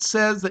state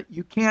says that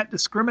you can't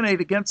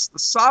discriminate against the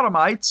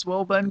sodomites,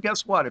 well then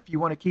guess what? If you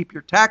want to keep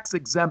your tax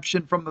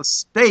exemption from the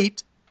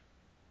state,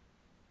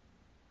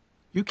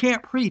 you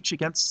can't preach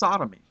against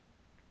sodomy.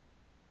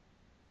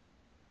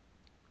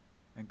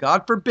 And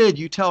God forbid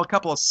you tell a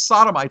couple of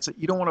sodomites that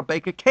you don't want to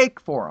bake a cake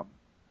for them.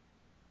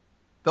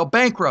 They'll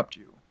bankrupt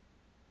you.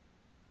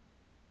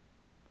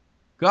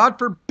 God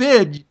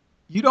forbid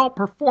you don't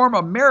perform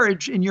a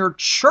marriage in your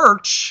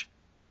church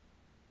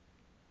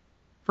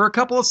for a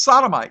couple of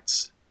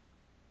sodomites.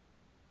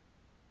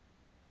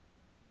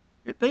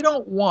 They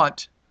don't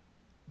want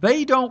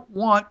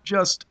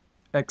just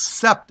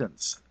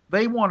acceptance.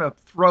 They want to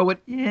throw it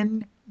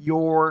in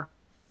your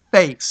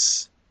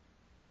face.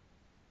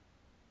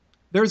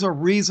 There's a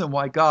reason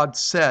why God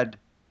said,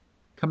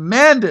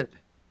 commanded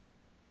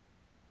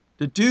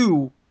to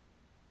do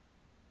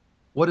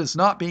what is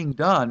not being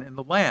done in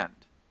the land.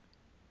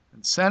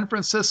 And San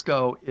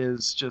Francisco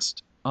is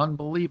just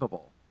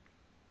unbelievable.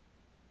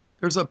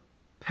 There's a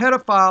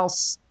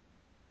pedophile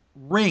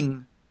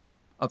ring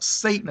of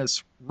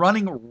Satanists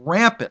running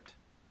rampant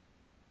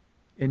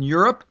in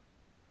Europe,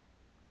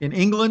 in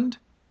England,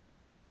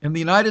 in the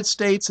United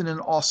States, and in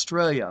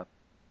Australia.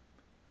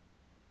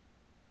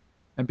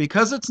 And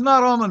because it's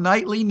not on the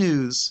nightly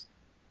news,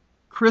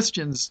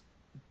 Christians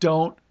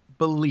don't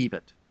believe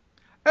it.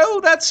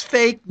 Oh, that's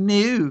fake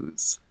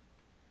news.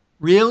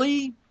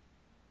 Really?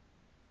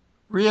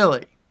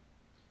 Really?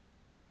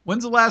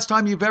 When's the last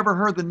time you've ever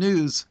heard the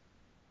news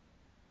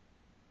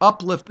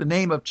uplift the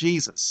name of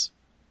Jesus?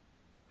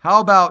 How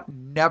about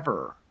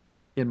never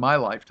in my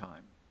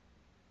lifetime?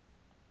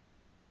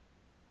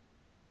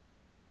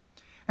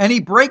 And he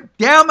brake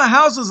down the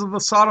houses of the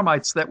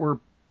sodomites that were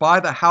by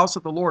the house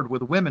of the Lord, where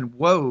the women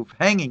wove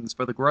hangings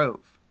for the grove.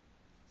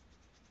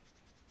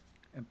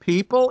 And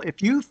people,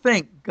 if you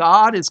think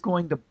God is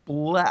going to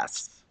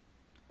bless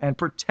and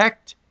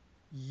protect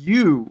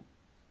you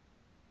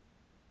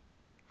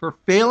for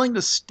failing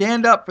to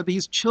stand up for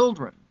these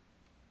children,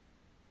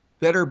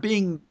 that are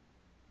being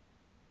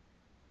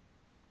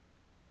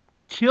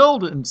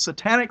killed in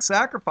satanic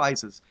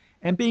sacrifices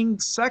and being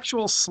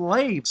sexual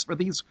slaves for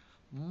these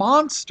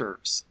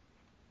monsters.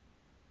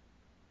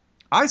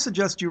 I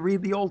suggest you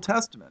read the Old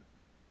Testament.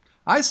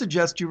 I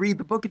suggest you read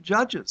the book of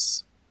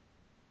Judges.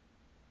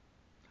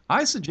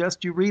 I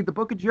suggest you read the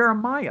book of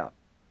Jeremiah.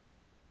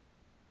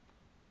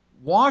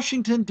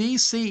 Washington,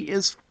 D.C.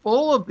 is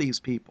full of these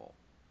people.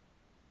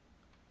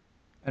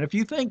 And if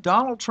you think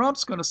Donald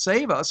Trump's going to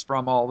save us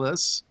from all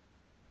this,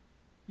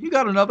 you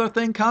got another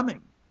thing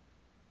coming.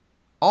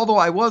 Although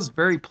I was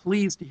very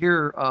pleased to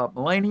hear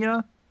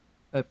Melania,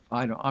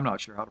 I'm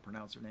not sure how to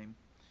pronounce her name,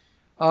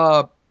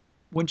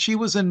 when she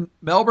was in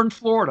Melbourne,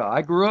 Florida.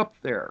 I grew up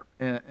there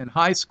in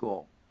high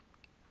school.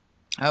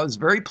 I was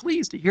very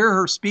pleased to hear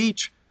her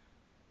speech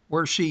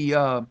where she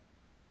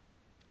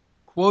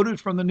quoted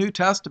from the New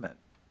Testament.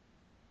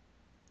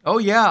 Oh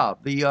yeah,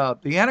 the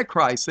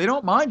Antichrist, they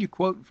don't mind you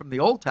quoting from the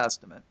Old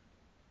Testament.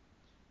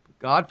 But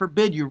God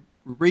forbid you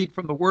read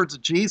from the words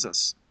of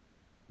Jesus.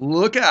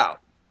 Look out.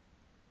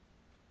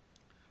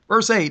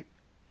 Verse 8.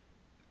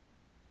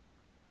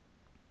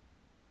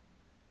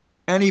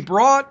 And he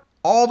brought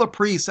all the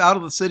priests out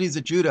of the cities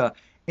of Judah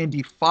and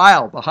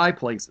defiled the high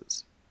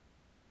places,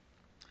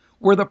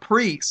 where the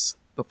priests,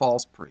 the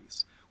false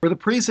priests, where the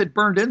priests had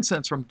burned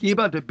incense from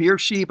Geba to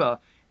Beersheba,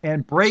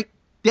 and break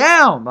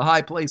down the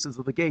high places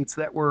of the gates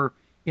that were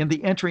in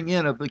the entering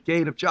in of the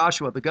gate of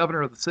Joshua, the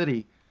governor of the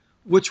city,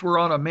 which were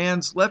on a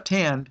man's left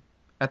hand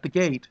at the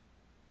gate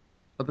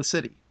of the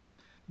city.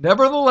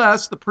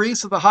 Nevertheless, the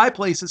priests of the high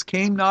places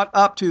came not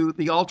up to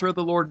the altar of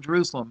the Lord in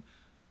Jerusalem,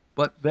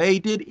 but they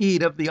did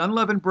eat of the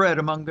unleavened bread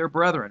among their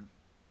brethren.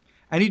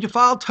 And he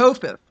defiled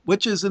Topheth,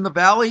 which is in the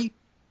valley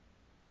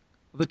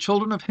of the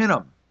children of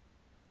Hinnom,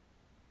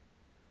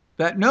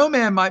 that no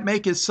man might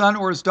make his son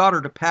or his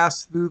daughter to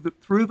pass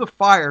through the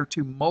fire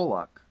to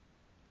Moloch.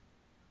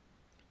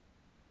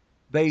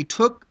 They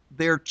took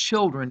their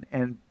children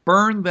and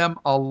burned them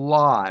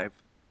alive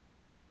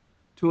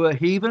to a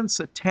heathen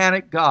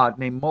satanic god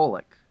named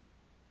Moloch.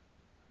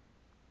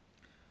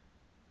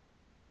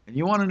 And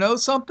you want to know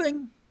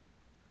something?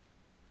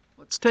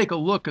 Let's take a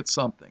look at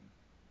something.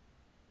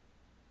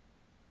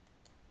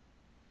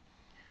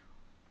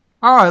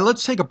 All right,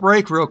 let's take a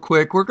break real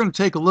quick. We're going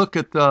to take a look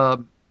at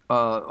the,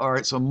 all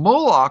right, so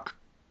Moloch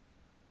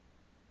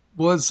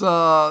was,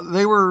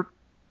 they were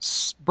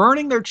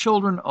burning their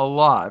children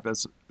alive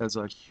as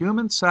a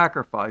human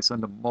sacrifice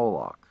unto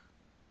Moloch.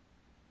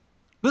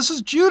 This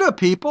is Judah,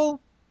 people.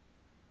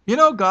 You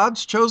know,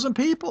 God's chosen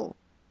people.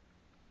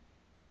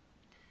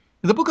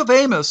 In the book of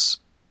Amos,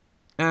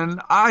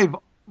 and I've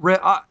read,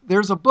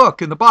 there's a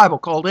book in the Bible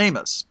called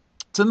Amos.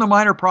 It's in the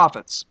Minor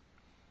Prophets.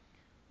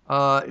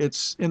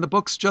 It's in the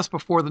books just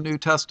before the New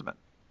Testament.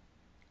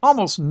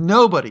 Almost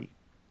nobody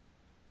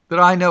that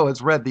I know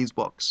has read these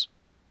books.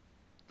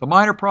 The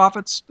Minor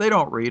Prophets, they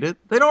don't read it.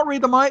 They don't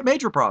read the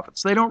Major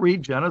Prophets. They don't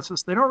read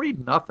Genesis. They don't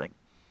read nothing.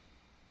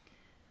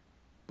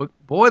 But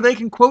boy, they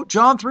can quote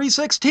John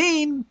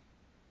 3:16.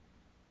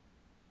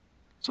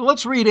 So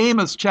let's read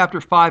Amos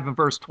chapter 5 and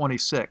verse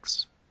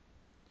 26.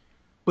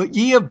 But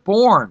ye have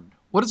borne.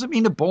 What does it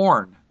mean to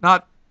born?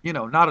 Not,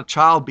 not a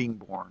child being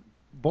born.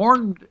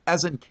 Born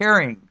as in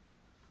carrying,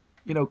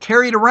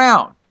 carried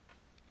around.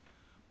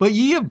 But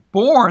ye have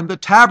borne the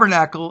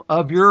tabernacle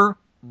of your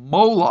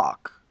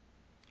Moloch,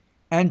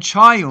 and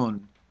Chiun,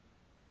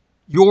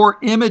 your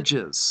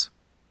images,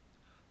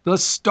 the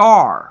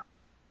star,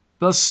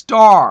 the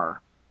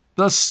star,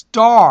 the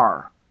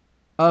star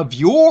of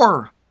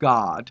your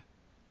God,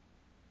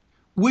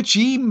 which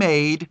ye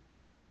made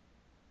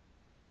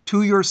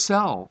to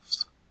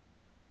yourselves.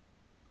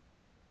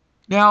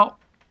 Now,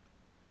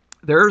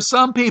 there are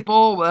some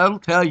people that'll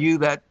tell you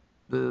that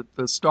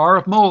the star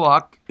of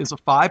Moloch is a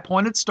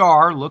 5-pointed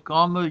star. Look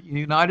on the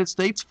United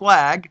States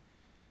flag.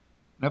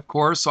 And of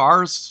course,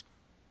 our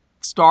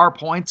star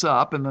points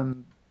up, and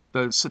then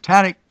the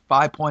satanic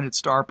 5-pointed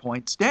star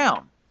points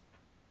down.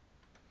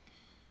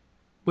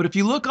 But if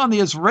you look on the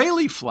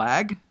Israeli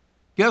flag,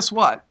 guess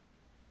what?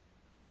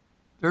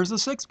 There's a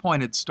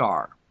 6-pointed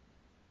star.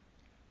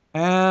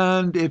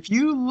 And if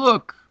you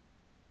look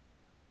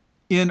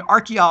in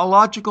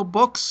archaeological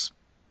books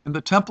in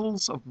the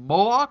temples of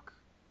Moloch,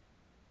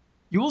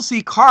 you will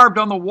see carved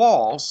on the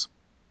walls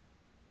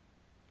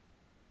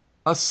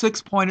a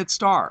 6-pointed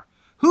star.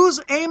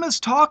 Who's Amos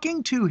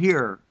talking to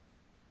here?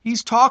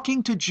 He's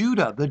talking to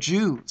Judah, the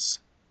Jews.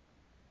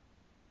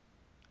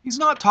 He's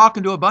not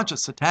talking to a bunch of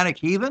satanic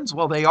heathens.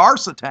 Well, they are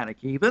satanic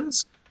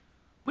heathens.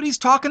 But he's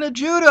talking to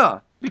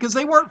Judah because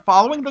they weren't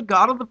following the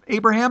God of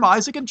Abraham,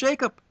 Isaac, and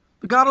Jacob,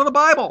 the God of the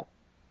Bible.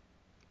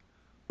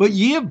 But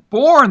ye have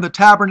borne the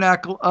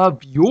tabernacle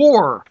of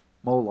your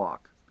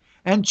Moloch,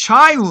 and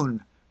Chiun,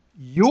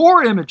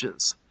 your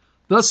images,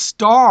 the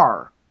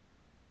star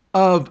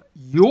of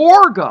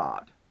your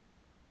God,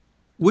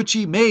 which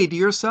ye made to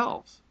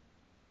yourselves.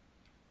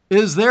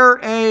 Is there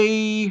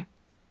a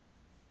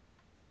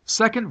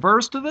second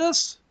verse to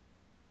this?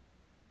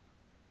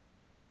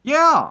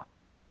 Yeah.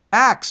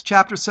 Acts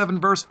chapter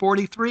 7 verse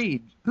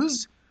 43.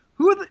 Who's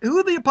Who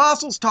are the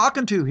apostles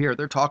talking to here?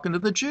 They're talking to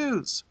the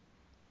Jews.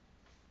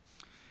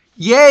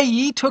 Yea,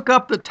 ye took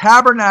up the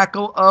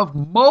tabernacle of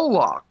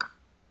Moloch,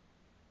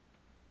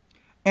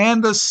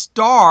 and the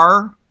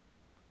star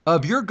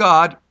of your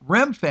god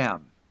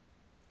Remphan.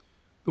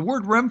 The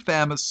word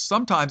Remphan is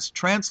sometimes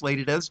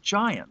translated as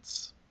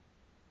giants.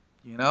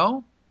 You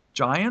know,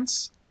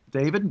 giants,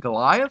 David and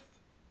Goliath.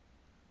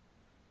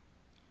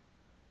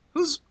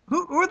 Who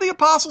are the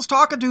apostles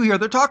talking to here?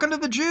 They're talking to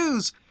the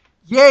Jews.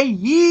 Yea,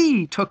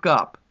 ye took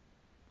up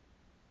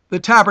the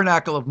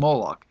tabernacle of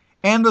Moloch,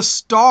 and the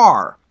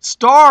star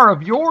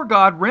of your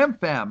god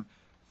Remphan,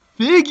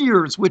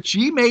 figures which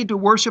ye made to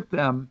worship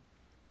them,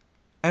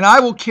 and I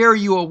will carry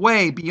you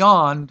away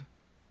beyond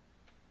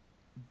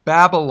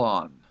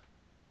Babylon.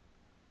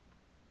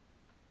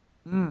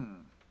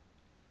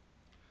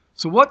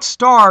 So what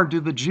star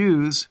do the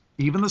Jews,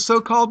 even the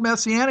so-called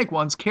Messianic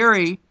ones,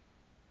 carry?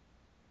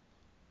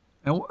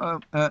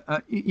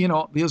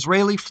 The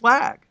Israeli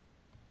flag.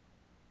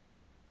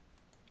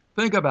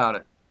 Think about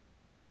it.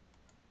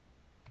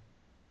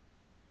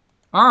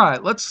 All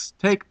right, let's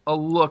take a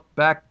look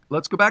back.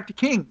 Let's go back to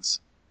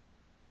Kings.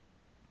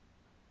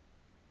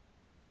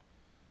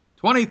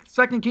 2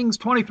 Kings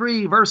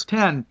 23, verse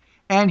 10.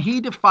 And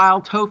he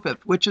defiled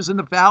Topheth, which is in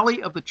the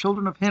valley of the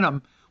children of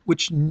Hinnom,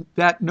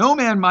 that no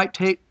man might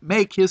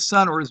make his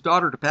son or his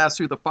daughter to pass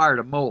through the fire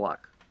to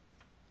Moloch.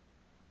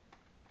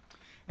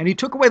 And he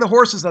took away the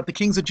horses that the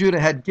kings of Judah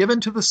had given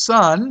to the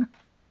sun,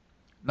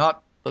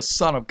 not the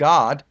Son of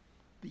God,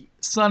 the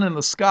sun in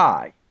the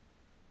sky,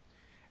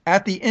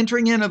 at the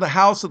entering in of the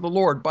house of the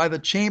Lord by the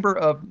chamber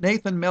of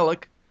Nathan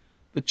Melech,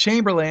 the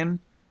chamberlain,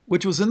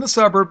 which was in the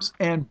suburbs,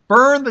 and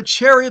burned the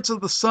chariots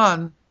of the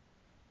sun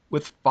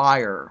with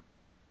fire.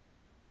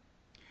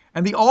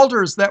 And the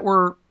altars that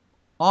were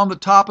on the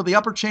top of the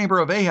upper chamber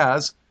of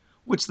Ahaz,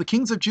 which the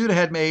kings of Judah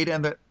had made,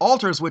 and the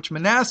altars which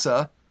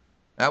Manasseh,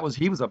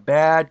 he was a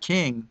bad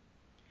king,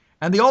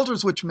 and the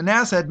altars which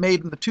Manasseh had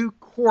made in the two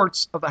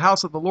courts of the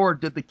house of the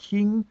Lord did the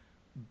king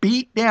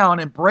beat down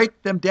and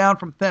break them down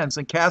from thence,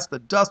 and cast the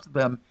dust of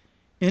them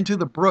into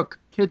the brook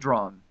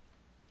Kidron.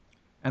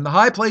 And the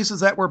high places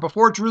that were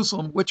before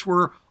Jerusalem, which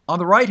were on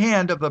the right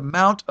hand of the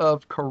Mount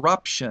of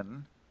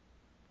Corruption,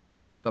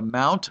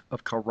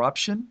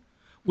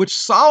 which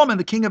Solomon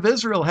the king of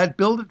Israel had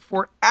builded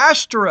for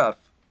Ashtoreth,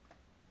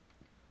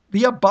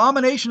 the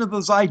abomination of the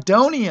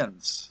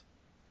Zidonians.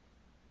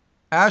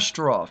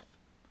 Ashtaroth.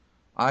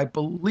 I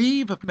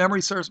believe, if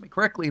memory serves me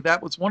correctly,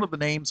 that was one of the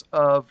names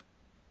of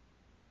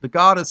the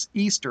goddess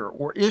Easter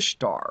or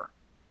Ishtar.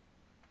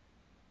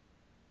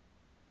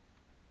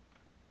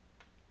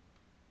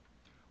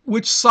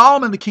 Which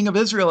Solomon the king of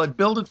Israel had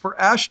builded for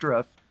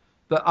Ashtoreth,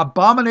 the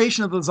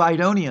abomination of the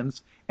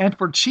Zidonians, and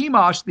for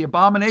Chemosh, the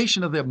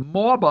abomination of the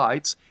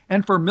Moabites,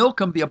 and for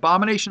Milcom, the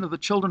abomination of the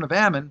children of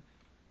Ammon,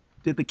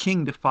 did the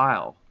king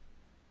defile.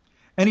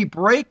 And he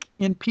brake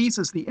in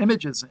pieces the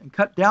images, and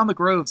cut down the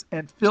groves,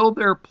 and filled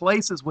their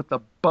places with the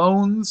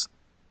bones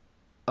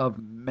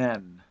of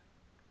men.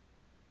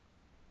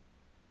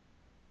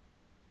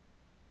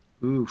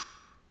 Oof.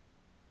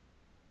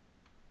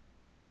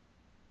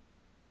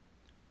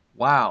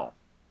 Wow.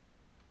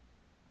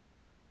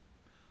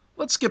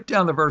 Let's skip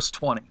down to verse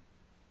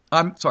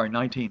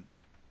 19.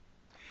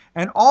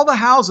 And all the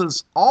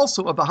houses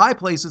also of the high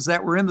places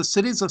that were in the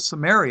cities of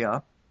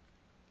Samaria,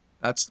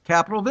 that's the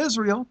capital of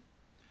Israel,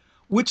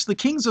 which the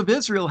kings of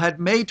Israel had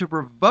made to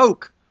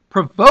provoke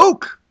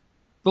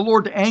the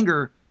Lord to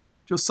anger,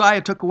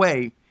 Josiah took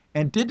away,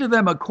 and did to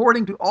them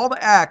according to all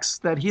the acts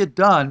that he had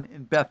done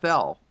in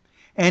Bethel.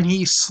 And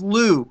he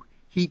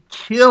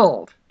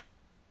killed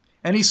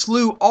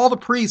all the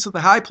priests of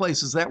the high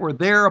places that were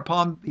there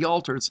upon the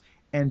altars,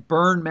 and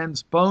burned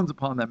men's bones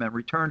upon them, and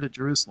returned to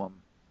Jerusalem.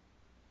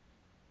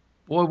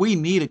 Boy, we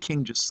need a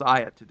King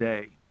Josiah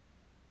today,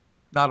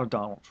 not a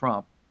Donald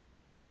Trump.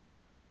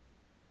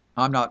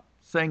 I'm not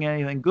saying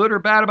anything good or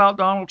bad about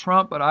Donald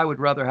Trump, but I would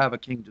rather have a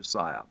King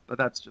Josiah. But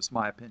that's just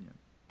my opinion.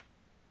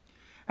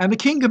 And the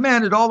king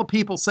commanded all the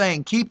people,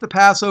 saying, keep the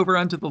Passover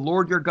unto the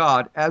Lord your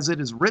God, as it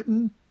is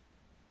written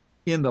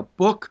in the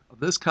book of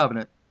this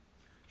covenant.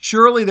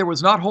 Surely there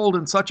was not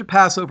holden such a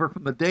Passover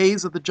from the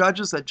days of the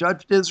judges that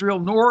judged Israel,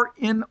 nor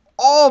in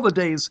all the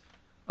days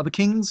of the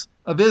kings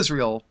of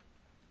Israel,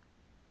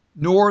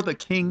 nor the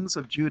kings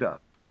of Judah.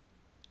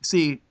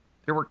 See,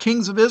 there were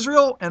kings of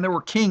Israel and there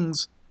were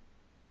kings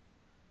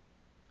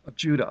of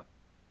Judah.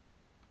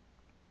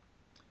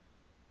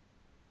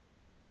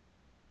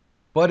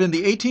 But in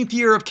the 18th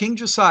year of King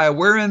Josiah,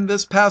 wherein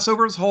this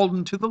Passover is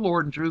holden to the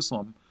Lord in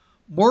Jerusalem,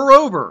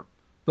 moreover,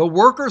 the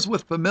workers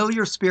with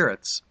familiar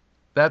spirits,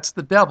 that's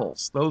the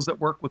devils, those that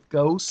work with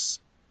ghosts.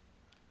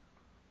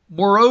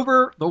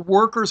 Moreover, the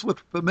workers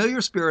with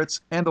familiar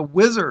spirits and the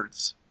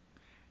wizards,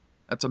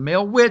 that's a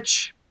male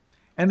witch,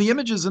 and the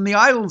images and the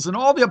idols and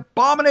all the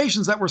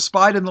abominations that were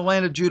spied in the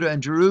land of Judah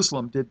and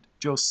Jerusalem did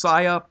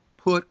Josiah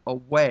put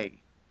away.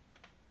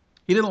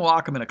 He didn't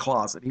lock them in a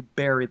closet. He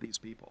buried these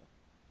people,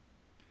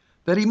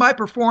 that he might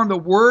perform the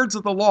words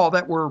of the law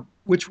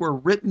which were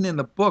written in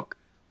the book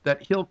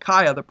that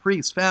Hilkiah the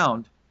priest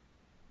found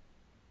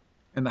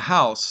in the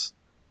house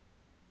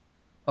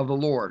of the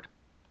Lord.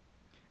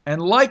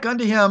 And like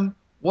unto him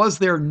was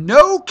there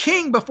no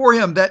king before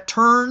him that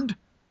turned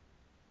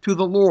to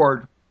the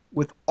Lord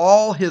with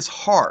all his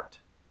heart,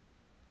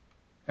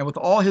 and with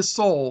all his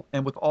soul,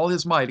 and with all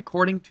his might,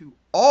 according to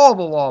all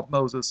the law of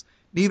Moses,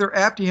 neither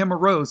after him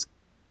arose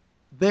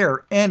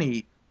there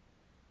any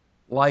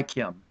like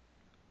him.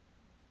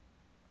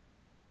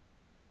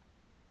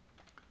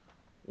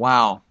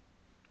 Wow.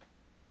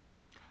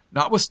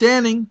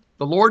 Notwithstanding,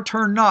 the Lord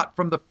turned not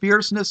from the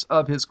fierceness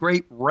of his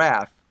great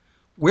wrath,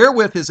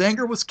 wherewith his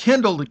anger was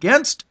kindled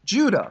against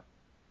Judah.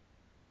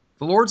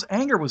 The Lord's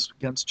anger was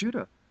against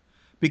Judah,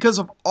 because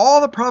of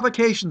all the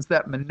provocations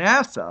that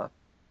Manasseh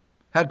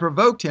had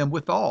provoked him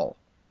withal.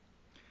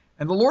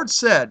 And the Lord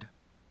said,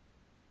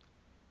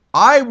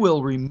 I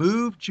will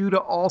remove Judah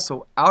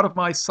also out of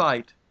my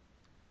sight,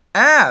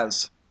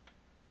 as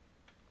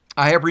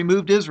I have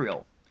removed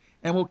Israel,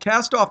 and will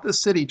cast off this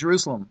city,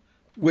 Jerusalem,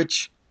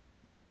 which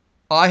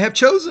I have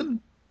chosen,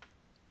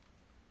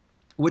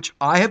 and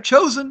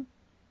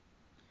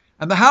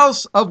the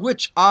house of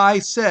which I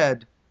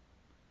said,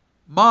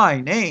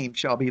 my name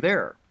shall be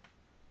there.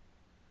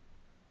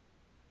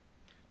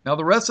 Now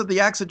the rest of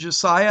the acts of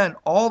Josiah and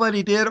all that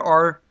he did,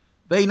 are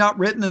they not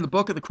written in the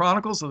book of the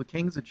Chronicles of the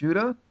kings of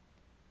Judah?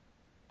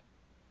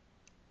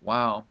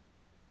 Wow.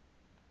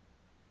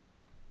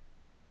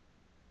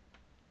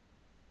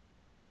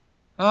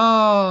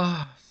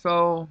 And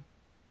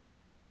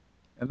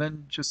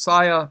then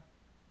Josiah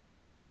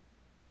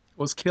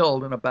was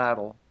killed in a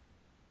battle.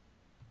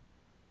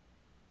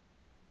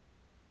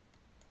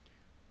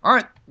 All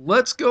right,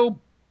 let's go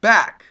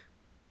back.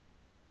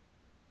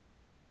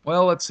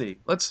 Well, let's see.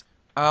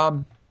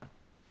 I'm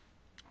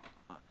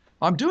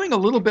doing a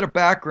little bit of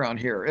background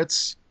here.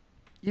 It's,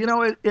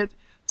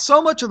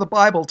 so much of the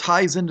Bible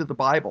ties into the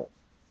Bible.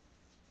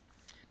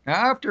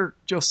 Now, after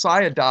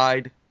Josiah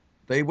died,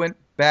 they went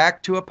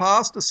back to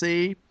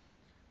apostasy.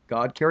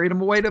 God carried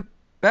them away to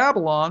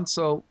Babylon.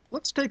 So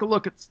let's take a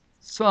look at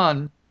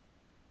son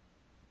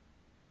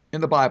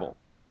in the Bible.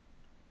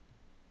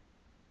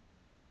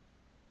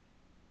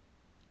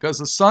 Because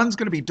the sun's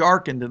going to be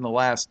darkened in the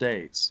last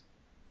days.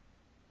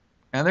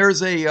 And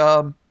there's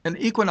an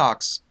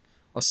equinox,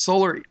 a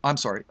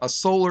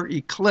solar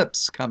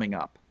eclipse coming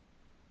up.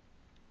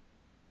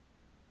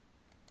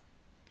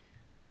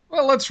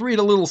 Well, let's read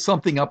a little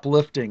something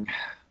uplifting.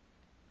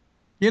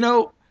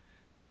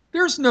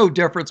 There's no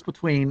difference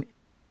between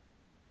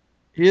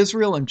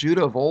Israel and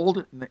Judah of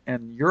old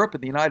and Europe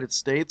and the United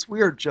States.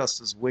 We are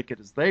just as wicked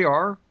as they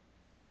are.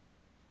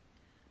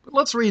 But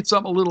let's read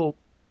something a little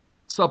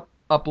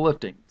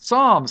uplifting.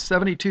 Psalm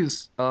 72,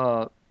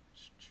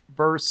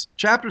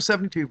 chapter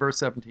 72, verse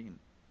 17.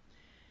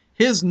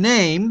 His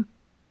name,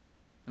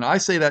 and I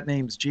say that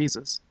name's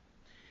Jesus,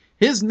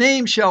 his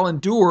name shall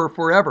endure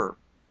forever.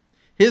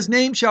 His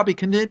name shall be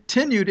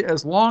continued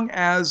as long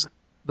as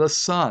the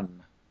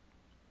sun.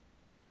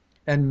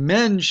 And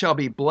men shall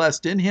be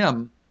blessed in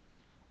him.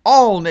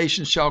 All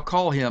nations shall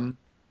call him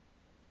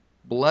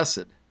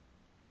blessed.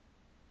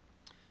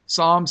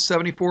 Psalm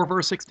 74,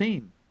 verse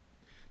 16.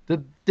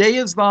 The day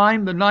is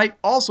thine, the night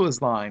also is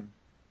thine.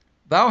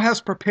 Thou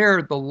hast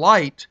prepared the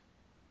light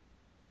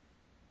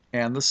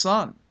and the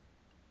sun.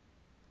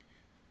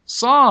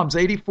 Psalms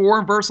 84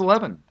 and verse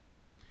 11.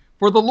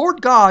 For the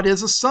Lord God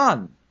is a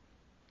sun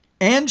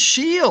and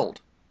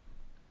shield.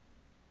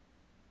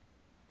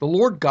 The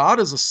Lord God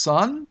is a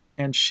sun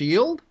and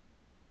shield.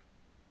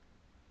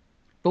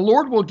 The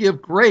Lord will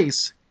give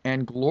grace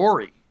and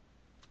glory.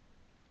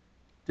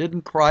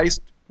 Didn't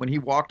Christ, when he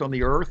walked on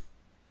the earth,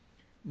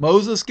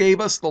 Moses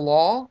gave us the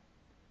law,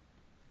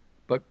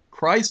 but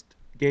Christ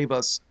gave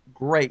us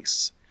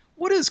grace.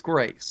 What is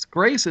grace?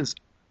 Grace is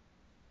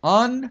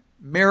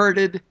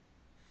unmerited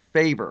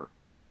favor.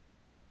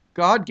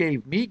 God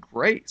gave me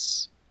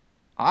grace.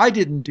 I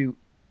didn't do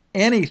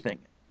anything,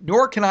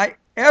 nor can I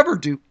ever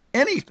do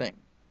anything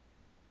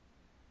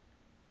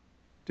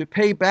to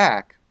pay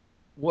back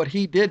what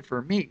he did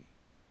for me.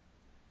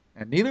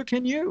 And neither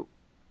can you.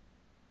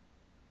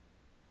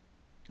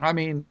 I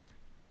mean,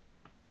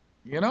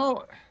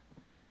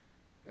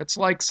 it's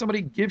like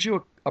somebody gives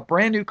you a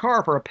brand new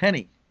car for a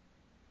penny.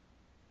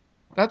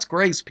 That's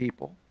grace,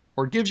 people.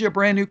 Or gives you a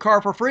brand new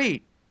car for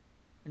free,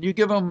 and you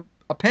give them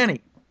a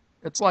penny.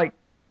 It's like,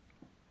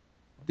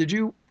 did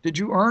you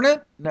earn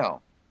it?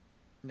 No.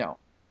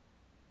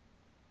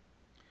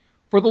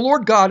 For the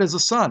Lord God is a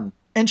sun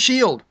and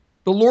shield.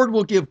 The Lord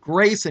will give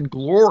grace and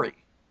glory.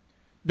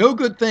 No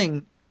good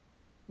thing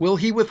will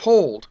he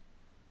withhold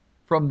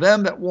from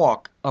them that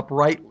walk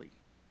uprightly.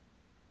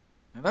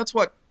 And that's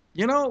what,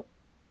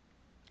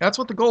 that's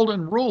what the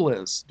golden rule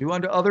is. Do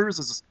unto others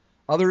as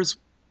others,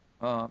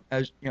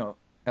 as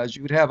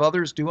you would have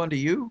others do unto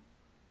you.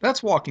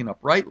 That's walking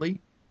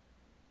uprightly.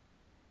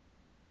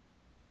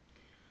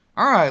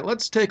 All right,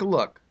 let's take a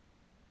look.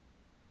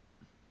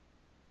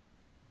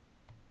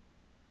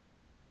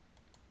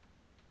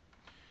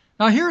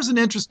 Now here's an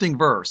interesting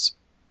verse.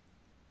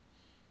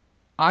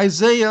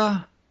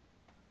 Isaiah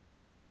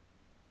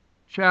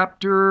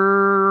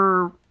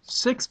chapter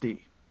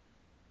 60.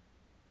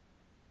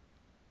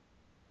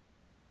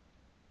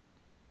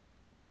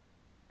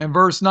 And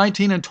verse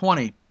 19 and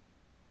 20.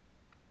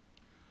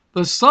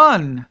 The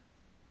sun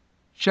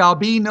shall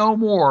be no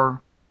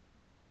more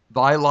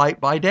thy light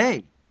by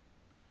day,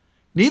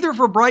 neither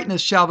for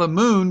brightness shall the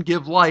moon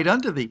give light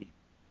unto thee.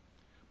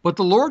 But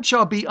the Lord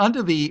shall be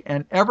unto thee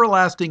an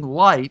everlasting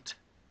light,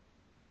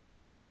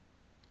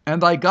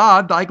 and thy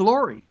God thy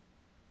glory.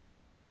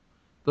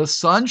 The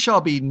sun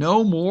shall be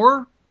no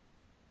more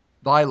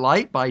thy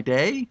light by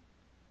day,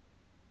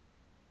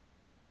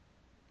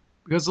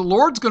 because the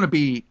Lord's going to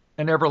be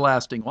an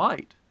everlasting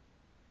light.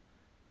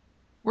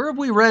 Where have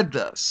we read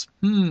this?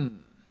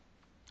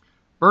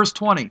 Verse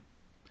 20.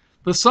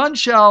 The sun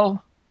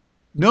shall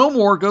no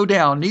more go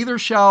down, neither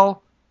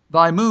shall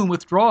thy moon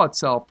withdraw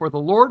itself, for the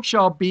Lord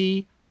shall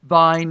be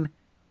thine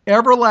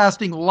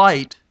everlasting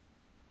light,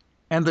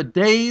 and the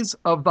days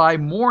of thy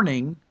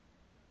mourning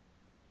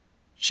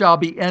shall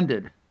be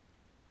ended.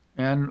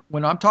 And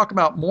when I'm talking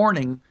about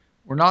morning,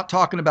 we're not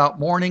talking about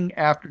morning,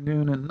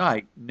 afternoon, and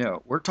night.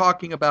 No, we're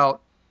talking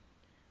about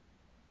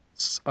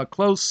a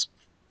close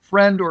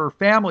friend or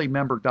family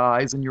member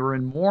dies and you're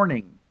in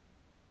mourning,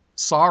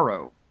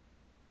 sorrow.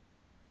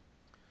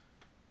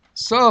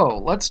 So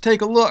let's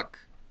take a look.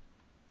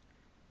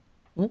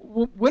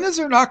 When is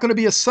there not going to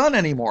be a sun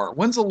anymore?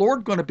 When's the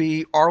Lord going to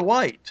be our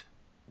light?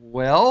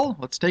 Well,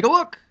 let's take a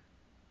look.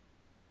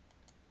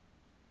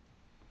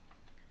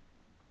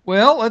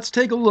 Well, let's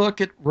take a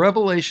look at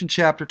Revelation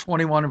chapter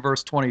 21 and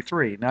verse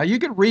 23. Now, you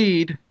could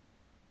read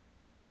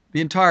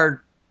the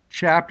entire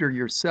chapter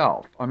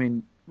yourself. I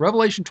mean,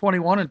 Revelation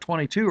 21 and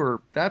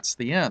 22 that's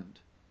the end.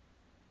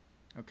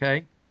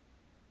 Okay?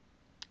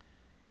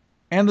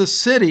 And the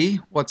city,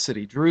 what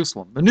city?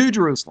 Jerusalem, the New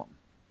Jerusalem.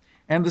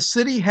 And the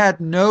city had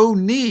no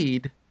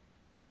need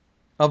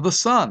of the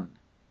sun,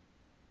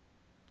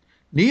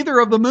 neither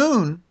of the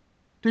moon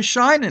to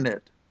shine in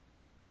it.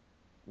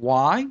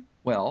 Why?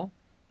 Well,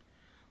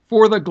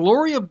 for the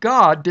glory of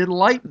God did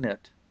lighten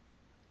it,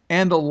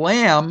 and the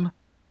Lamb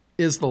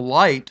is the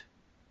light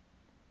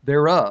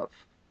thereof.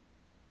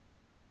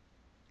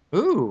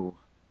 Ooh,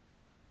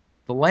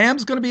 the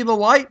Lamb's going to be the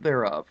light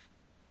thereof.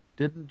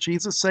 Didn't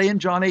Jesus say in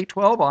John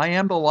 8:12, I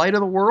am the light of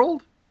the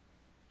world?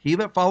 He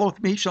that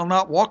followeth me shall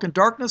not walk in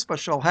darkness, but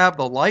shall have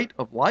the light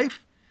of life.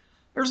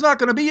 There's not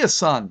going to be a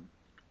sun.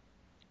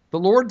 The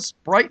Lord's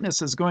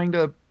brightness is going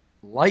to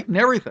lighten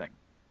everything.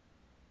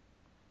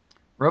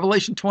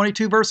 Revelation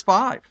 22, verse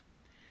 5.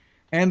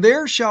 And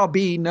there shall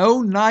be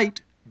no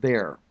night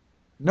there.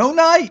 No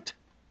night.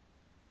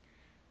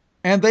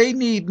 And they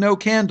need no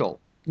candle,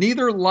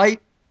 neither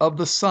light of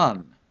the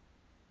sun.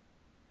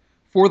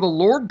 For the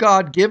Lord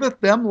God giveth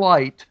them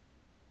light,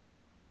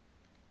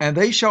 and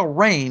they shall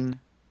reign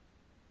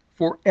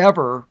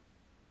forever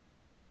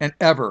and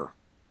ever.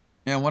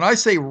 And when I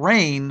say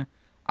reign,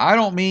 I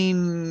don't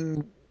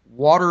mean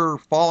water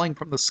falling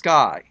from the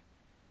sky.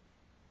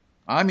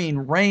 I mean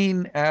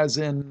reign as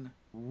in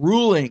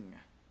ruling.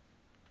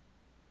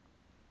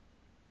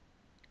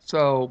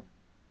 So,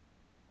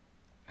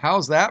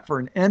 how's that for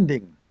an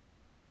ending?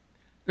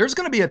 There's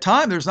going to be a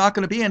time there's not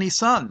going to be any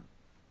sun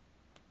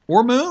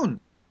or moon.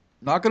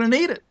 Not going to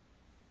need it.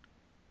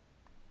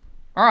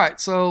 All right,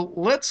 so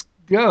let's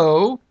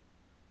go.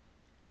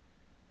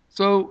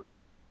 So,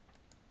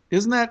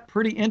 isn't that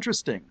pretty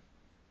interesting?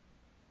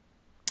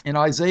 In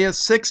Isaiah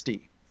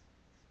 60,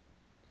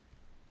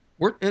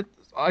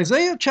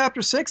 Isaiah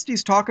chapter 60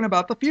 is talking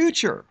about the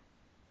future.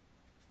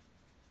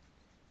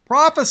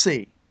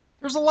 Prophecy.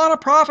 There's a lot of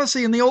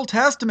prophecy in the Old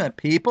Testament.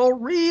 People,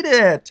 read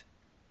it.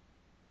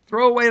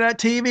 Throw away that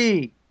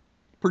TV.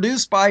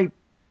 Produced by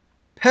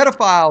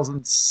pedophiles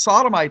and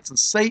sodomites and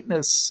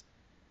Satanists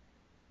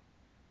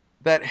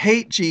that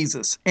hate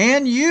Jesus.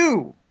 And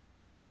you.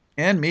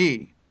 And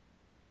me.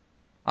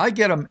 I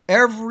get them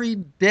every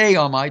day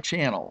on my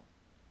channel.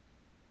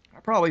 I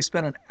probably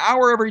spend an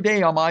hour every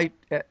day on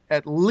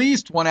at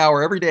least 1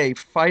 hour every day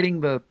fighting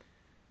the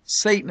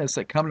Satanists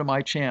that come to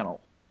my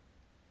channel.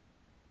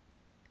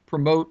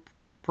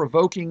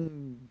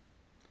 Provoking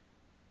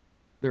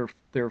their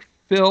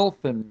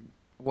filth and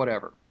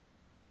whatever.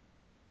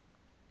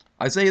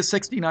 Isaiah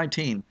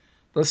 60:19.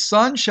 The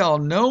sun shall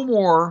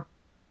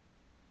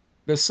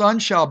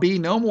be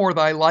no more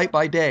thy light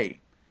by day,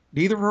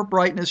 neither for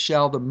brightness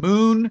shall the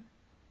moon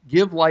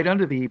give light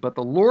unto thee, but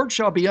the Lord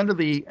shall be unto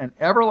thee an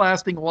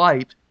everlasting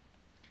light,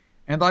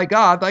 and thy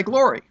God thy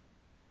glory.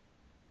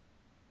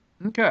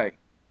 Okay.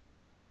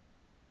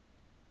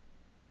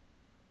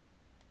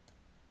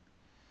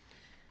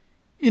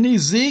 In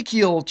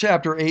Ezekiel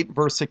chapter 8,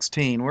 verse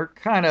 16, we'll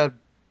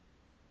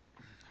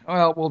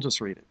just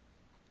read it.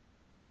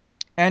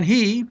 And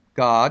he,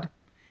 God,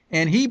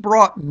 and he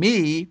brought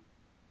me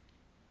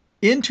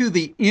into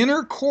the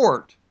inner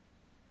court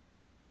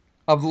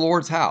of the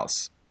Lord's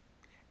house.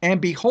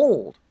 And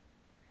behold,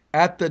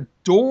 at the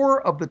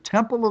door of the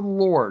temple of the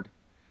Lord,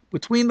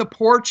 between the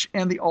porch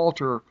and the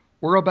altar,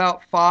 were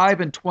about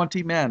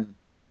 25 men,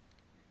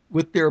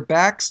 with their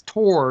backs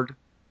toward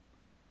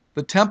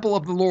the temple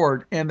of the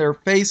Lord, and their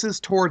faces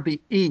toward the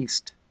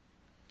east.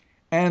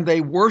 And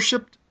they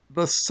worshiped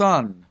the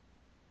sun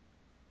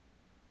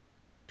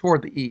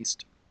toward the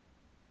east.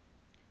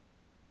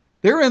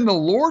 They're in the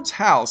Lord's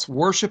house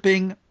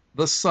worshiping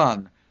the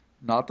sun.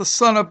 Not the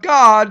Son of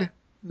God.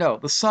 No,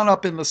 the sun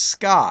up in the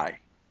sky.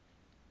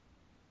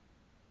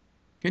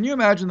 Can you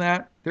imagine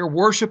that? They're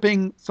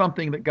worshiping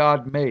something that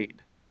God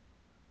made,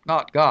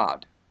 not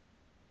God.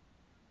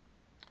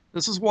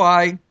 This is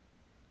why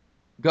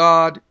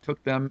God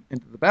took them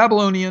into the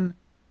Babylonian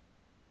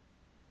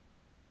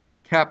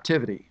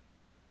captivity.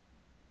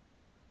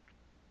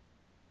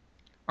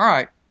 All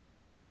right.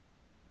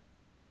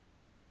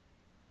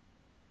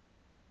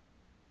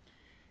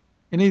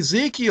 In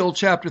Ezekiel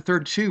chapter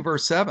 32,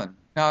 verse 7.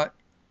 Now,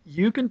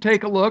 you can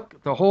take a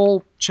look. The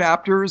whole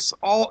chapters,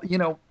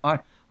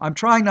 I'm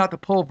trying not to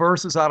pull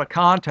verses out of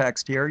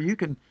context here. You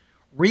can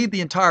read the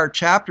entire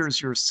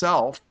chapters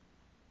yourself.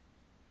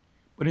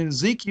 But in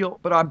Ezekiel,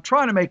 I'm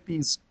trying to make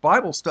these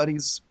Bible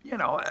studies,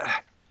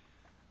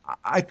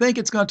 I think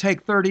it's going to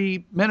take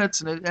 30 minutes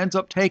and it ends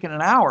up taking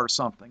an hour or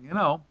something,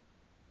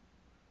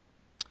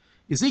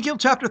 Ezekiel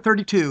chapter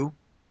 32,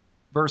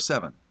 verse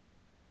 7.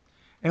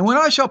 And when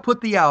I shall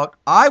put thee out,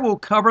 I will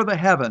cover the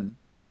heaven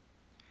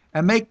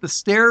and make the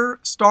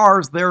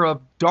stars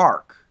thereof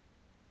dark.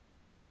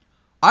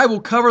 I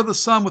will cover the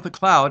sun with a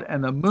cloud,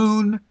 and the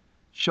moon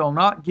shall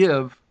not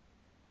give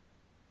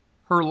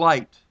her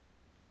light.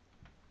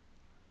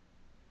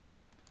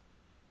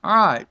 All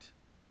right.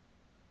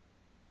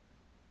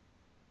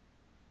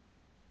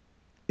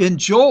 In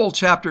Joel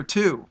chapter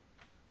 2,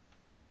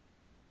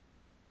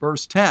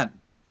 verse 10.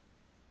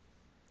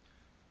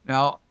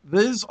 Now,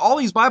 all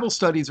these Bible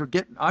studies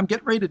I'm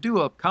getting ready to do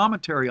a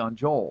commentary on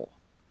Joel.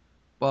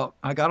 Well,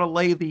 I got to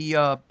lay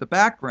the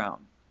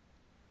background.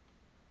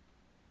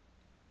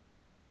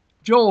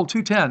 Joel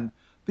 2:10,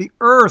 the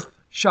earth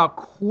shall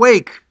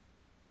quake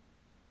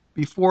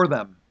before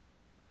them.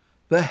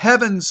 The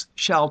heavens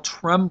shall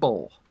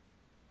tremble.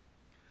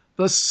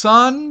 The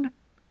sun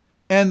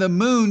and the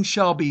moon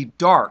shall be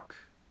dark,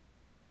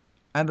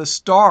 and the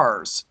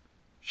stars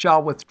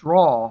shall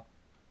withdraw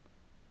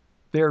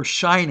their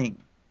shining.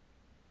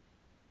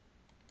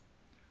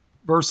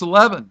 Verse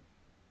 11,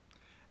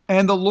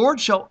 and the Lord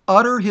shall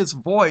utter his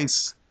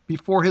voice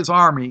before his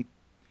army,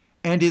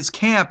 and his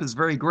camp is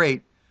very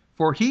great,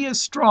 for he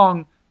is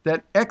strong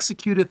that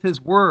executeth his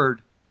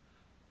word.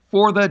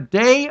 For the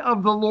day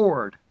of the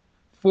Lord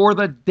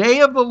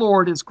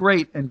is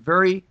great and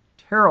very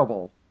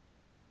terrible,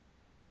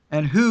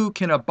 and who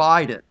can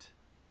abide it?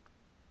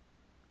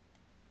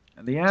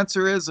 And the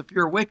answer is, if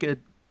you're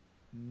wicked,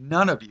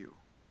 none of you.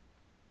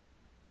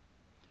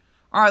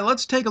 All right,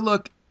 let's take a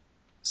look.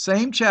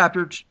 Same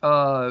chapter,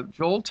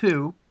 Joel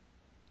 2,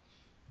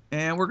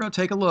 and we're going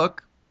to take a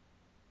look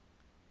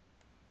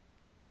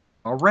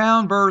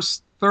around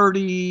verse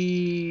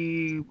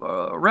 30.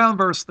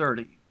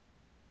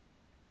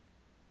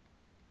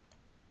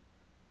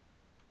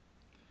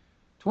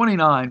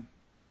 29.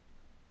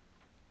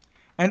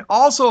 And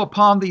also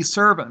upon these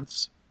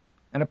servants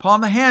and upon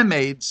the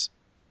handmaids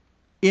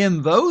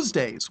in those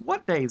days.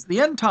 What days?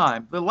 The end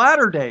time, the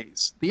latter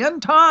days, the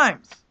end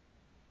times.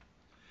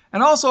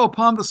 And also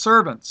upon the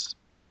servants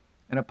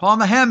and upon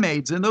the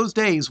handmaids in those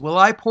days will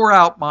I pour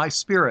out my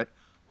spirit.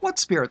 What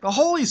spirit? The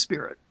Holy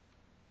Spirit.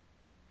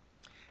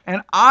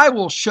 And I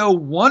will show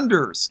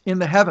wonders in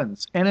the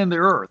heavens and in the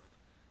earth,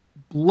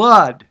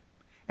 blood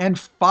and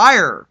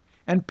fire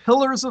and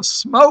pillars of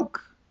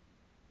smoke.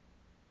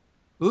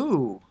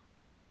 Ooh.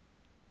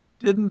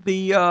 Didn't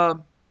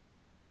the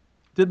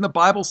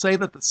Bible say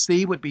that the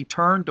sea would be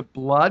turned to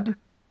blood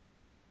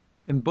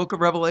in the book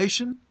of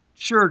Revelation?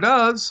 Sure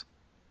does.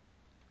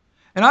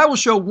 And I will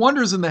show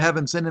wonders in the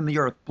heavens and in the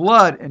earth,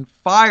 blood and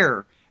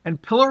fire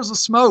and pillars of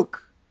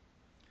smoke.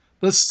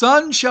 The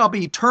sun shall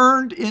be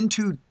turned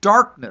into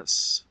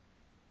darkness,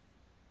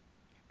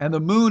 and the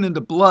moon into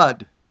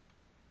blood,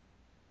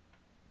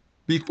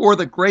 before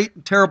the great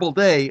and terrible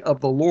day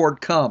of the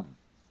Lord come.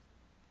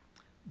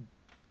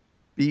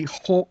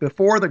 Behold,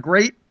 before the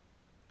great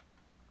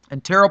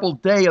and terrible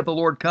day of the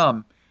Lord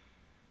come.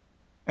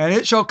 And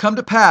it shall come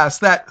to pass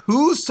that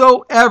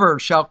whosoever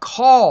shall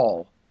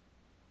call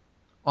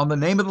on the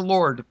name of the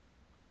Lord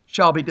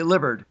shall be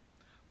delivered.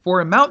 For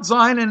in Mount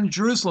Zion and in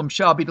Jerusalem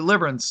shall be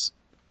deliverance,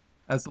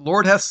 as the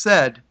Lord hath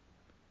said,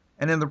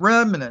 and in the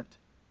remnant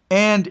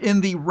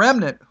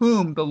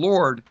whom the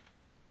Lord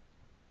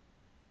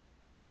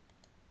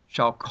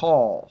shall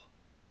call.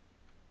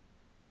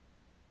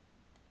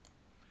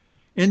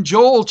 In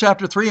Joel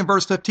chapter 3 and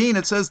verse 15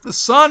 it says, the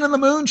sun and the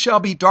moon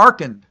shall be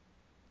darkened,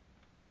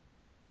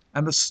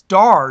 and the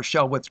stars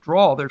shall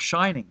withdraw their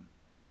shining.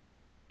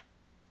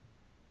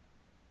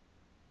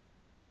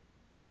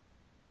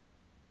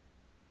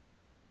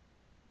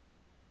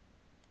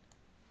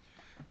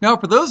 Now,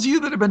 for those of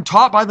you that have been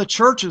taught by the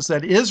churches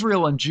that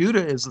Israel and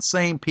Judah is the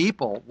same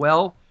people,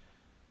 well,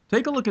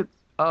 take a look at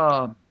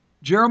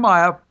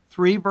Jeremiah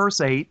 3,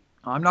 verse 8.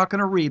 I'm not going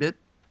to read it,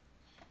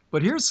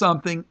 but here's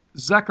something.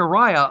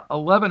 Zechariah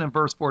 11 and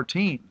verse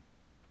 14.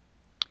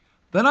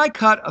 Then I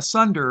cut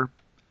asunder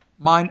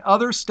mine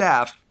other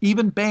staff,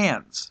 even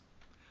bands,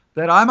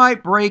 that I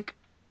might break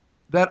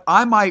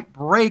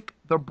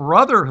the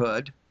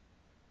brotherhood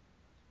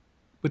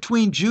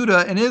between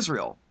Judah and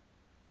Israel.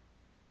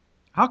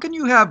 How can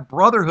you have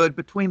brotherhood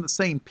between the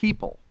same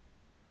people?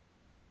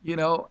 You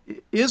know,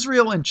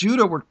 Israel and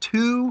Judah were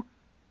two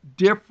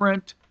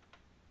different,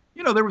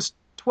 there was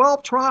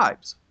 12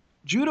 tribes.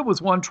 Judah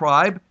was one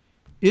tribe.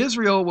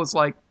 Israel was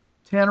like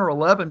 10 or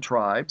 11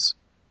 tribes.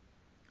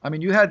 I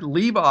mean, you had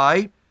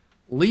Levi.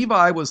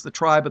 Levi was the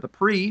tribe of the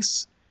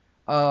priests.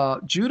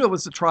 Judah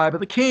was the tribe of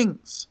the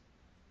kings.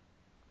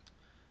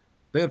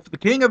 If the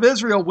king of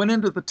Israel went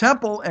into the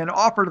temple and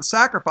offered a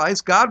sacrifice,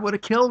 God would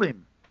have killed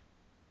him.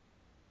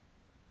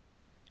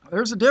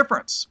 There's a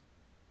difference.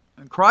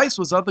 And Christ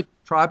was of the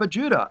tribe of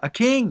Judah, a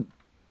king.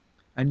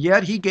 And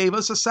yet he gave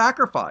us a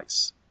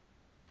sacrifice.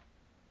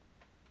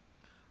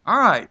 All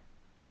right.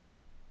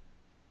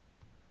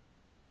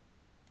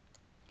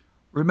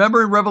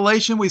 Remember in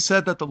Revelation we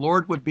said that the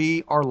Lord would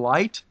be our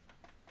light?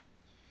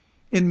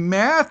 In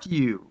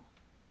Matthew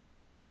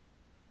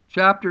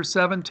chapter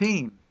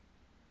 17,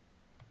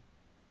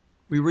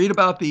 we read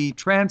about the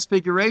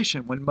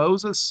transfiguration when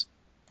Moses,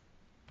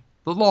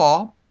 the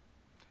law,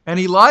 and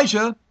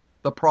Elijah,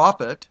 the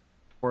prophet,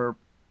 or,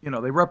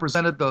 they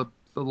represented the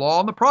law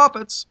and the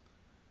prophets.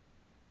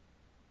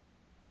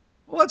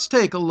 Well, let's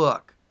take a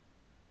look.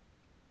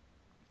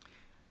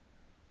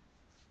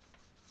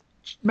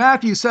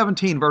 Matthew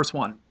 17, verse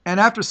 1. And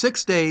after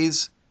 6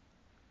 days,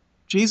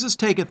 Jesus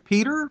taketh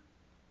Peter,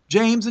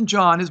 James, and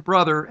John, his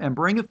brother, and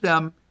bringeth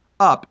them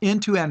up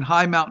into an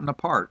high mountain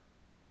apart,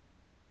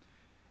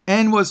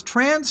 and was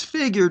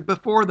transfigured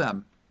before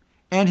them,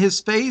 and his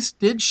face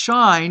did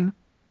shine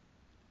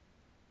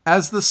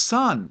as the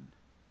sun,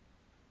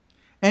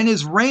 and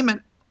his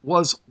raiment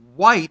was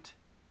white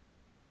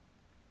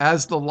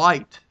as the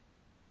light.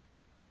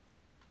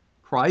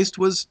 Christ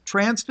was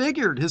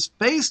transfigured. His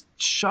face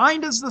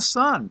shined as the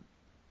sun.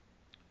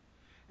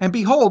 And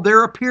behold,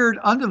 there appeared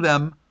unto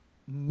them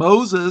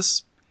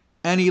Moses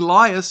and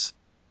Elias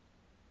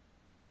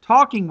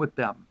talking with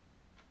them.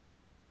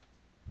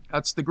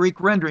 That's the Greek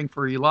rendering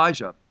for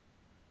Elijah.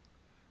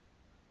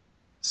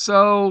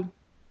 So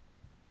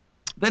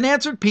then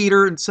answered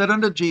Peter and said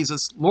unto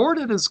Jesus, Lord,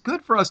 it is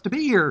good for us to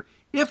be here.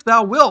 If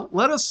thou wilt,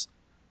 let us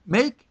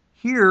make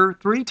here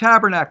 3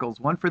 tabernacles,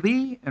 one for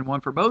thee, and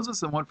one for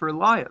Moses, and one for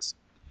Elias.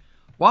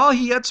 While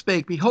he yet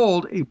spake,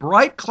 behold, a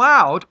bright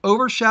cloud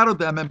overshadowed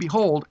them, and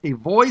behold, a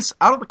voice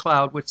out of the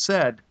cloud which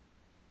said,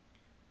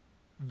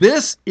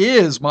 This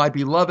is my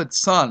beloved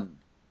Son,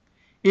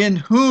 in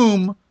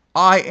whom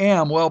I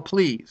am well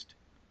pleased.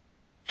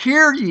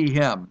 Hear ye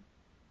him.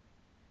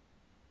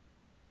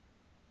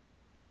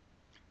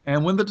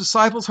 And when the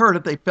disciples heard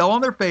it, they fell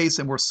on their face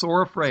and were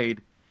sore afraid.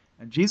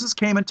 And Jesus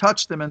came and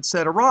touched them and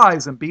said,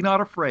 Arise, and be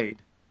not afraid.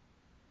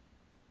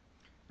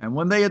 And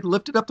when they had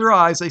lifted up their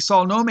eyes, they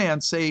saw no man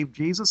save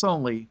Jesus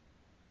only.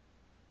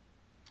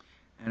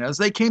 And as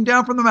they came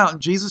down from the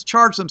mountain, Jesus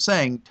charged them,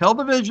 saying, Tell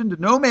the vision to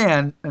no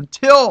man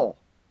until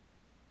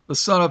the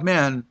Son of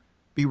Man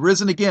be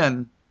risen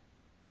again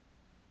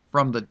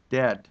from the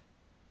dead.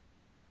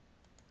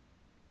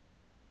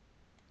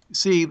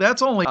 See,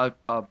 that's only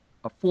a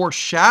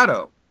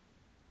foreshadow.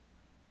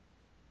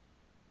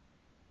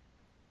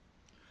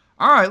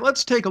 All right,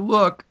 let's take a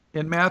look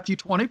in Matthew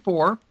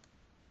 24.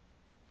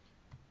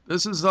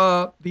 This is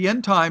the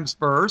end times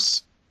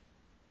verse.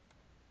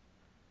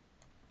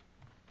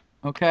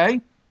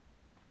 Okay.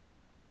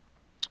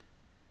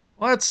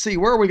 Let's see,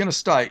 where are we going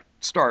to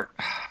start?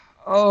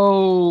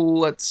 Oh,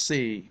 let's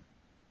see.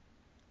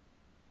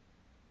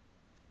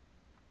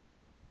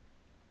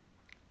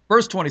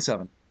 Verse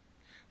 27.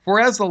 For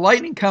as the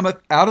lightning cometh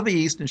out of the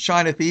east and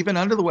shineth even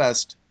unto the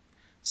west,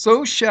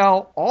 so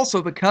shall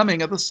also the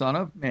coming of the Son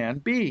of Man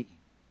be.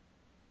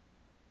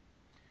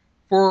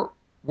 For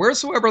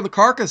wheresoever the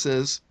carcass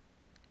is,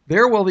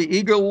 there will the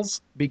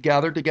eagles be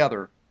gathered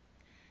together.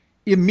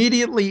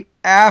 Immediately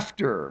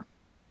after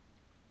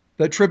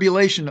the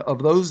tribulation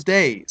of those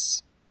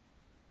days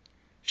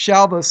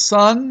shall the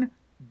sun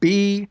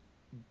be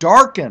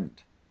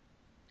darkened,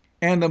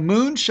 and the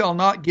moon shall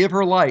not give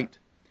her light,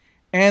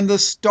 and the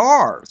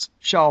stars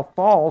shall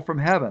fall from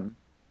heaven,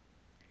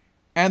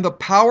 and the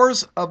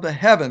powers of the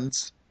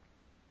heavens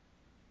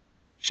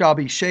shall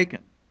be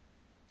shaken.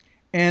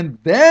 And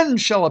then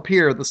shall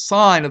appear the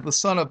sign of the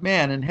Son of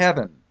Man in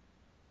heaven.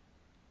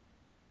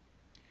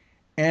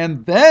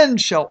 And then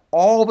shall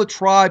all the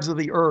tribes of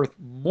the earth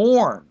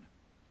mourn,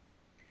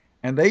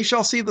 and they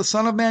shall see the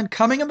Son of Man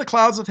coming in the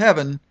clouds of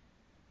heaven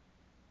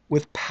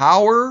with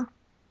power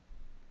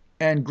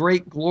and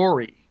great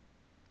glory.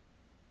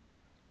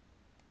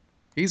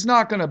 He's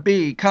not going to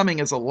be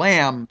coming as a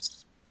lamb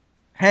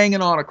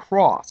hanging on a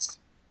cross.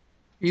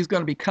 He's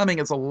going to be coming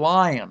as a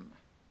lion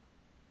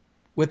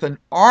with an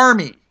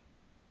army.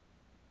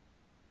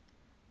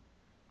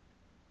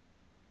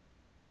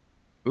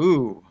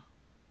 Ooh.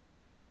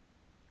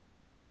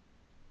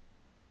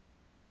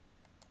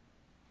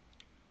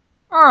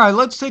 All right,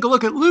 let's take a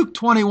look at Luke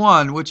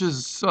 21, which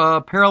is a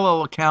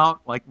parallel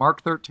account like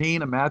Mark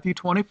 13 and Matthew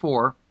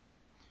 24.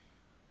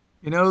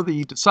 You know,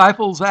 the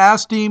disciples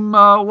asked him,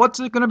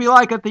 what's it going to be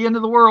like at the end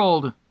of the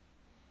world?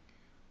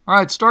 All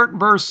right, start in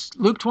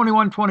Luke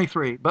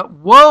 21:23. But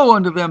woe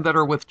unto them that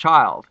are with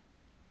child,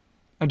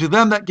 and to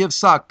them that give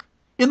suck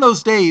in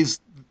those days,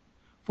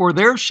 for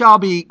there shall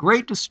be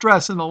great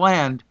distress in the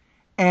land,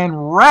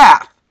 and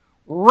wrath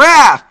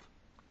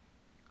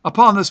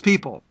upon this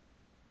people.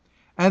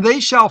 And they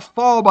shall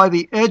fall by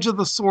the edge of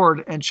the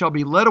sword, and shall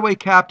be led away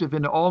captive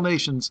into all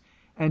nations,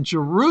 and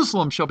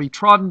Jerusalem shall be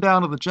trodden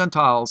down of the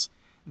Gentiles,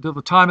 until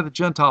the time of the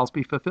Gentiles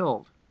be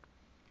fulfilled.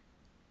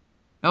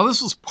 Now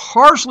this was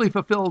partially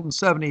fulfilled in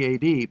 70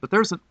 AD, but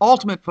there's an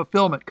ultimate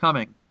fulfillment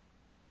coming.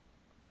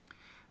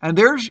 And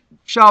there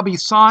shall be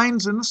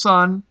signs in the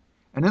sun,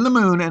 and in the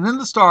moon, and in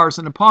the stars,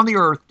 and upon the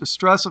earth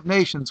distress of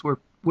nations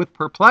with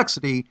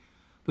perplexity,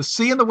 the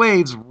sea and the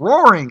waves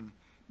roaring,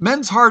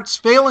 men's hearts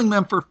failing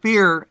them for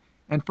fear,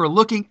 and for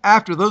looking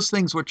after those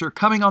things which are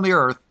coming on the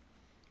earth.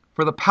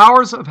 For the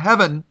powers of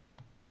heaven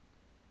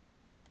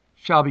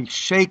shall be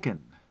shaken.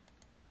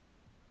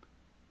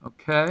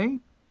 Okay?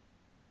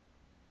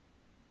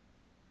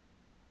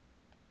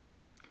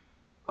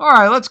 All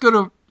right, let's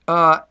go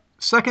to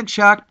second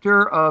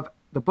chapter of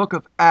the book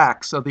of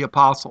Acts of the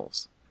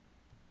Apostles.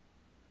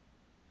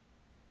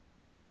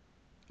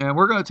 And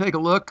we're going to take a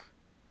look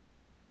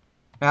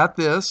at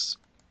this.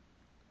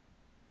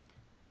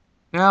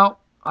 Now,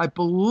 I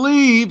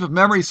believe, if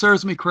memory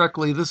serves me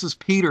correctly, this is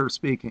Peter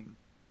speaking.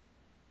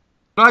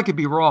 But I could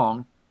be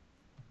wrong.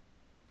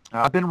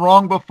 I've been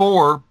wrong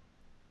before.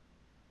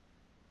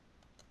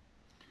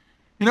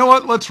 You know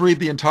what? Let's read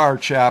the entire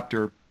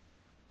chapter.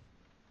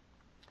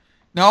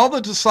 Now all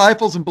the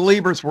disciples and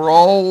believers were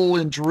all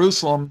in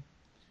Jerusalem.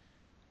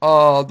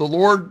 The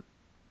Lord,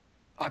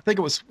 I think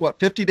it was,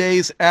 50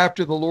 days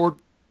after the Lord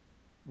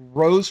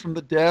rose from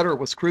the dead or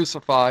was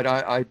crucified.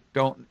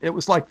 It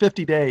was like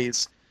 50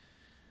 days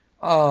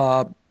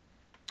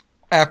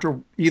after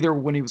either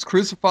when he was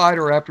crucified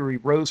or after he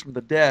rose from the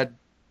dead.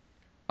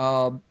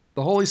 The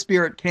Holy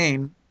Spirit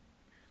came.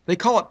 They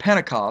call it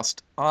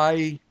Pentecost.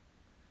 I'd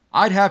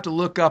have to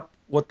look up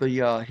what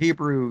the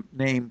Hebrew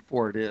name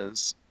for it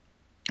is.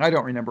 I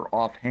don't remember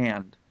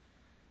offhand.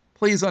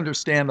 Please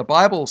understand, the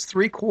Bible is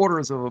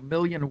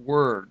 750,000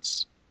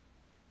 words.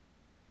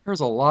 There's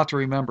a lot to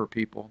remember,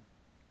 people.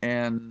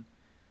 And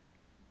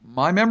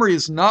my memory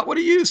is not what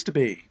it used to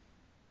be.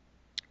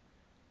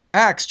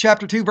 Acts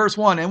chapter 2, verse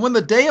 1. And when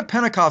the day of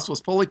Pentecost was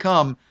fully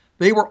come,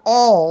 they were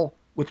all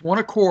with one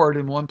accord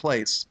in one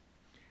place.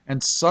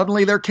 And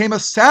suddenly there came a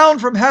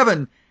sound from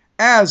heaven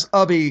as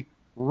of a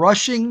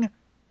rushing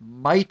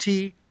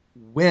mighty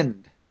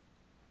wind.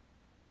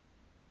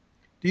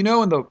 Do you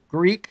know in the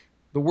Greek,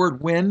 the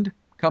word wind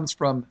comes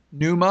from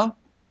pneuma,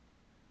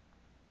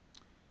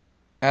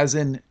 as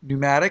in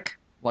pneumatic,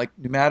 like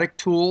pneumatic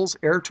tools,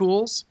 air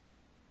tools?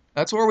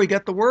 That's where we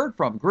get the word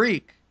from,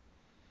 Greek.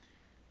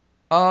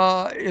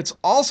 It's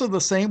also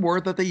the same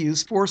word that they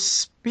use for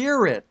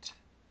spirit.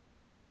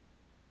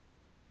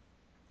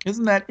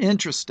 Isn't that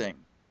interesting?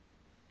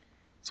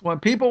 So when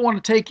people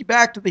want to take you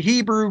back to the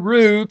Hebrew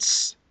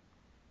roots,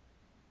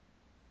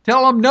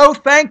 tell them, no,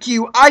 thank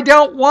you. I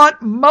don't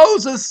want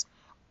Moses,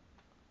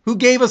 who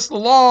gave us the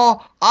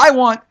law. I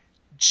want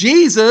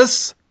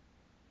Jesus,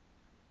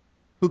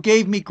 who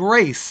gave me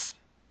grace.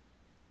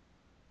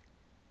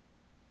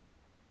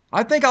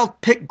 I think I'll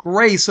pick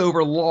grace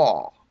over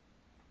law.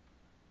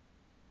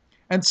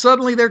 And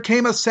suddenly there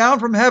came a sound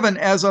from heaven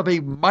as of a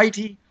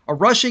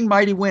rushing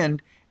mighty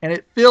wind, and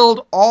it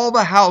filled all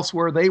the house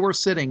where they were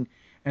sitting.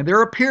 And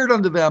there appeared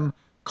unto them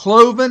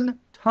cloven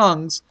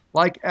tongues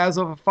like as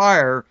of a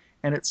fire,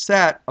 and it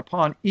sat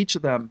upon each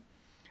of them.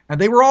 And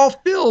they were all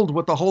filled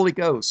with the Holy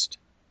Ghost.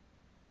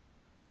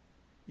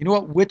 You know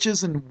what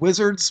witches and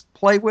wizards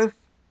play with?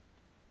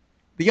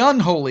 The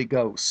unholy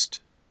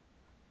ghost.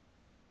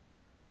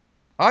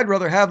 I'd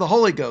rather have the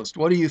Holy Ghost.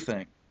 What do you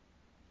think?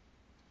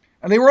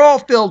 And they were all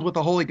filled with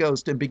the Holy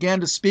Ghost and began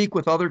to speak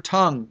with other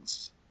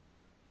tongues,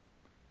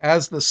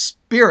 as the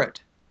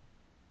Spirit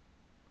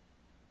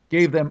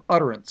gave them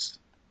utterance.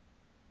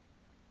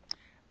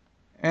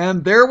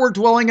 And there were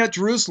dwelling at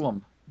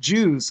Jerusalem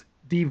Jews,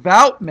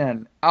 devout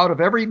men out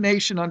of every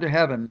nation under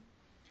heaven.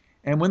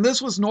 And when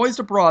this was noised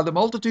abroad, the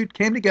multitude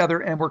came together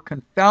and were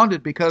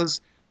confounded,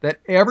 because that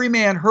every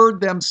man heard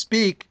them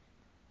speak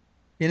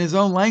in his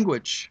own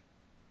language.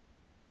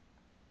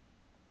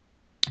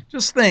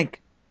 Just think,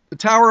 the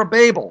Tower of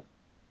Babel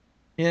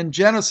in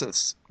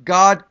Genesis,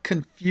 God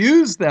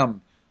confused them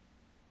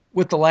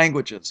with the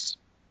languages.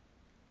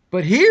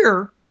 But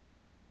here,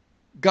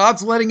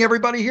 God's letting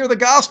everybody hear the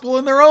gospel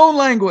in their own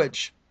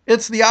language.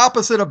 It's the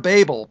opposite of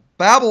Babel.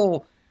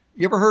 Babel,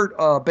 you ever heard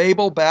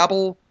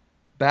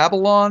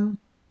Babylon?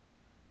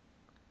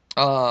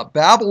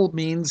 Babel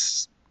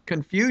means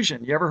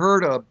confusion. You ever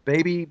heard a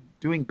baby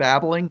doing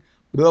babbling?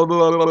 Blah,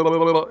 blah, blah,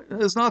 blah, blah.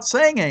 It's not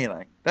saying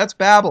anything. That's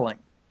babbling.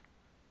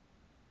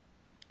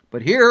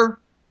 But here,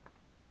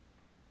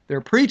 they're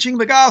preaching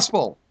the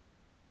gospel.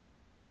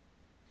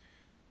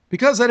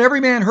 Because that every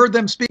man heard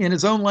them speak in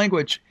his own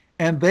language,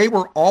 and they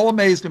were all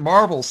amazed and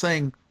marveled,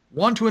 saying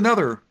one to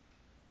another,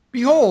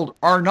 Behold,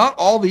 are not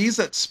all these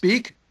that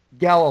speak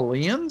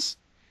Galileans?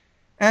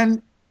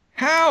 And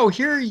how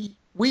hear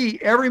we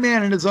every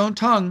man in his own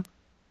tongue,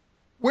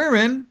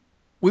 wherein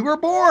we were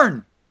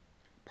born?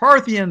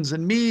 Parthians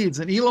and Medes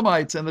and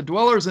Elamites and the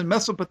dwellers in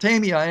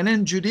Mesopotamia and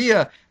in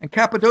Judea and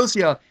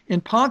Cappadocia,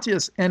 in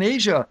Pontus and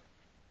Asia,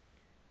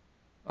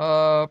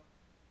 Pargia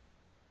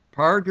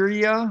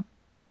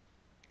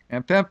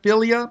and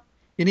Pamphylia,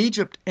 in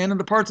Egypt and in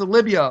the parts of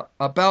Libya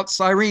about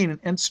Cyrene,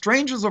 and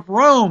strangers of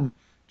Rome,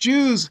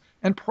 Jews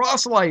and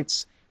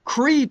proselytes,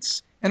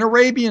 Cretes and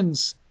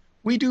Arabians,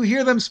 we do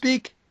hear them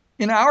speak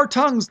in our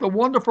tongues the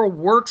wonderful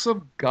works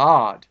of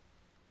God.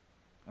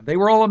 And they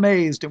were all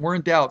amazed and were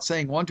in doubt,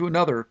 saying one to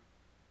another,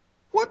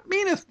 What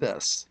meaneth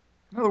this?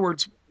 In other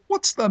words,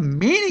 what's the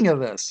meaning of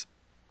this?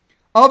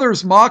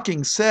 Others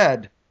mocking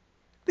said,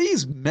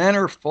 These men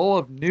are full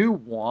of new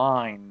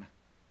wine.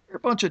 They're a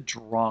bunch of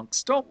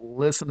drunks. Don't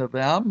listen to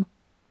them.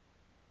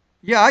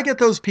 Yeah, I get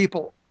those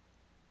people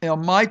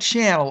on my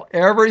channel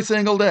every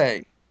single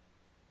day.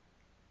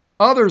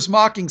 Others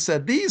mocking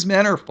said, These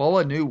men are full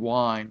of new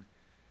wine.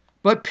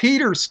 But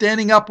Peter,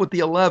 standing up with the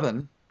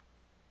 11,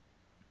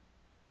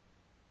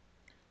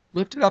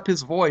 lifted up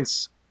his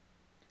voice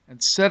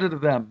and said unto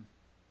them,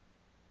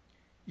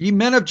 Ye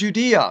men of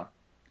Judea,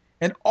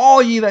 and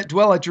all ye that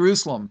dwell at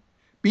Jerusalem,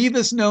 be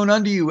this known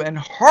unto you, and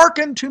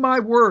hearken to my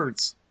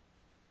words.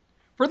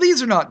 For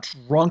these are not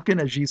drunken,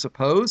 as ye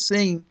suppose,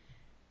 seeing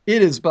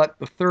it is but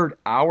the 3rd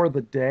hour of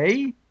the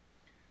day.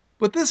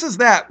 But this is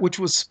that which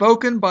was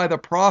spoken by the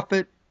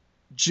prophet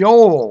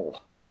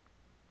Joel.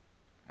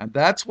 And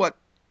that's what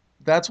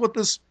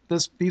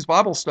these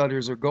Bible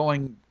studies are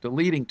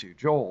leading to,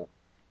 Joel.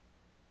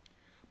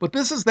 But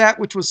this is that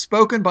which was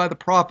spoken by the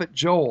prophet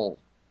Joel,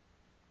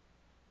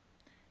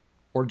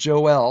 or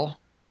Joel.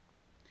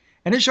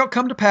 And it shall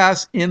come to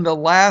pass in the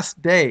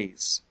last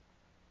days,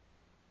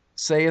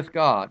 saith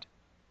God,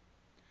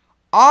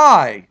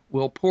 I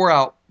will pour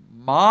out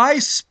my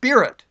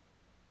spirit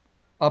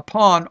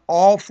upon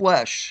all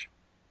flesh.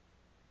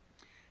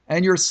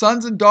 And your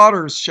sons and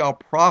daughters shall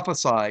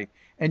prophesy,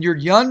 and your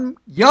young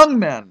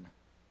men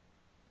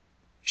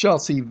shall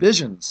see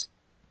visions,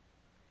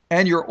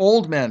 and your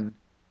old men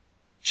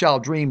shall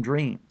dream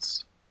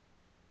dreams.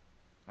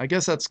 I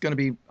guess I'm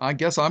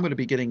going to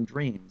be getting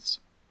dreams.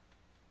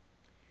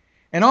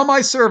 And on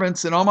my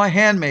servants and on my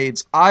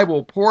handmaids I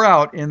will pour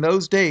out in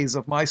those days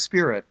of my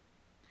spirit,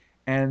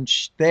 and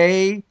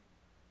they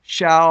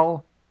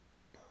shall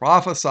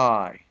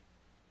prophesy.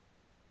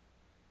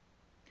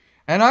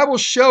 And I will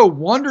show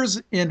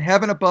wonders in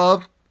heaven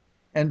above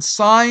and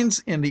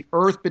signs in the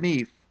earth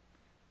beneath,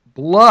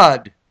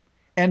 blood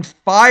and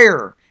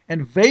fire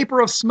and vapor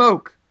of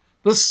smoke.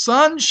 The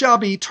sun shall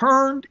be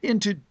turned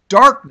into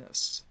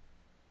darkness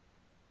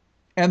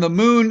and the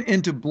moon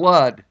into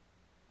blood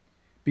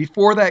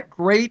before that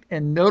great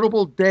and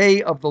notable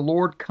day of the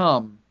Lord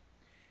come.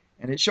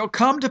 And it shall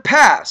come to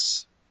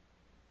pass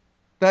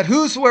that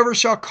whosoever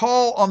shall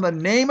call on the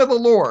name of the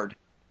Lord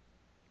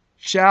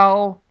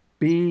shall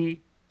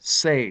be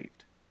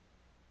saved.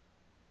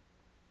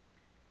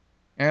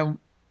 And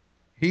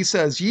he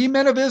says, Ye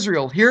men of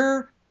Israel,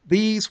 hear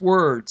these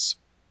words.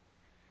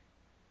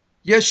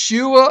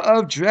 Yeshua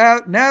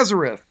of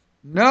Nazareth.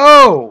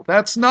 No,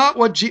 that's not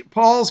what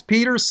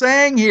Peter's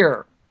saying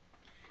here.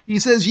 He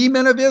says, Ye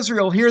men of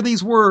Israel, hear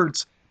these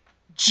words.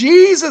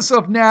 Jesus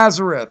of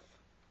Nazareth,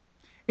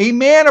 a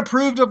man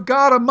approved of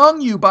God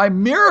among you by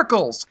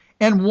miracles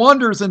and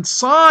wonders and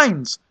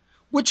signs,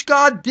 which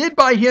God did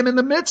by him in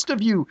the midst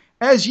of you,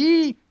 as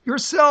ye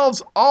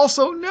yourselves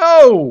also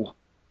know.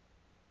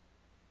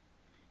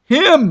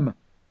 Him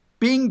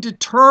being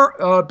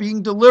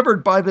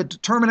delivered by the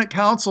determinate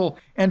counsel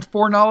and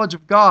foreknowledge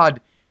of God,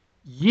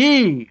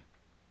 ye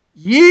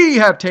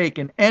have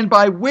taken, and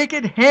by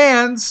wicked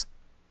hands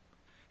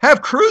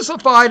have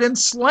crucified and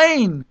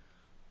slain,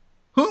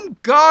 whom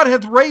God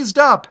hath raised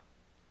up,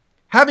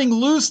 having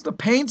loosed the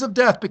pains of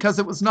death, because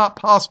it was not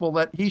possible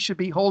that he should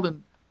be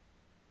holden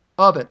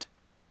of it.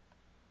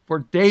 For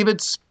David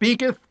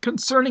speaketh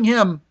concerning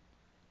him,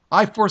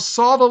 I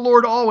foresaw the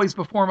Lord always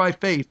before my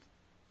face,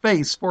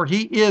 for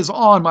he is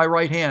on my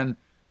right hand,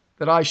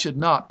 that I should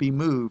not be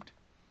moved.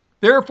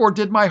 Therefore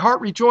did my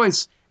heart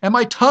rejoice, and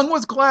my tongue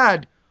was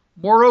glad.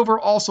 Moreover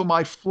also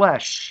my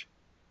flesh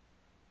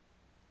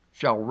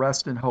shall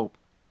rest in hope,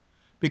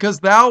 because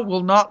thou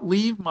wilt not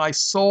leave my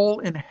soul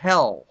in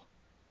hell.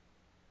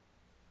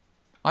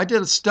 I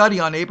did a study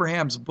on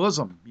Abraham's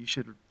bosom. You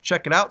should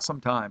check it out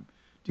sometime.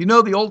 Do you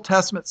know the Old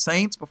Testament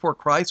saints before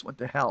Christ went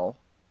to hell?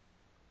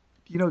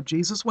 Do you know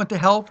Jesus went to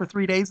hell for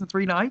 3 days and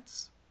 3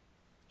 nights?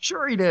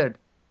 Sure he did.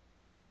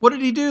 What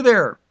did he do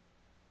there?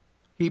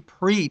 He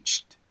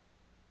preached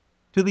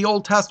to the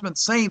Old Testament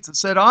saints and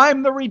said,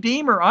 I'm the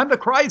Redeemer, I'm the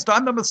Christ,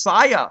 I'm the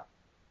Messiah.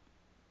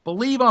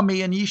 Believe on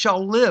me and ye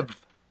shall live.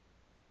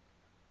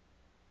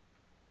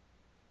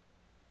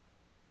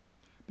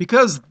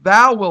 Because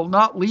thou wilt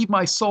not leave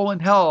my soul in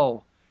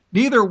hell,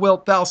 neither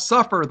wilt thou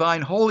suffer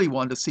thine Holy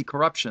One to see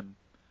corruption.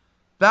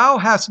 Thou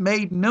hast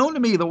made known to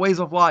me the ways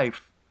of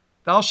life.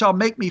 Thou shalt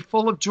make me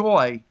full of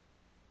joy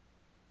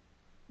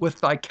with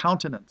thy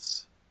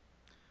countenance.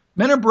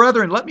 Men and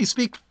brethren, let me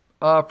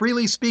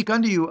freely speak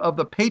unto you of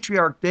the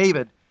patriarch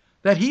David,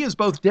 that he is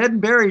both dead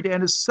and buried,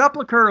 and his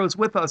sepulchre is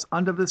with us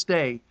unto this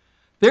day.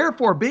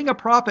 Therefore, being a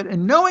prophet,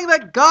 and knowing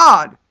that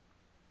God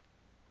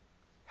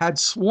had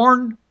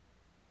sworn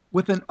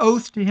with an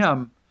oath to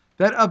him,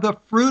 that of the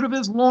fruit of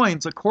his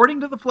loins,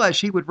 according to the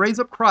flesh, he would raise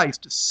up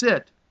Christ to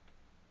sit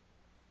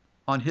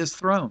on his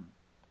throne.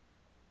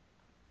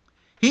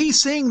 He,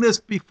 seeing this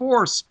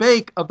before,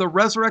 spake of the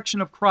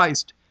resurrection of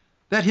Christ,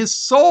 that his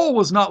soul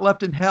was not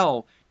left in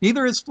hell,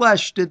 neither his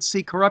flesh did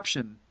see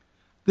corruption.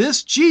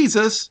 This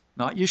Jesus,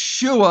 not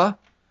Yeshua,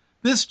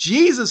 this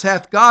Jesus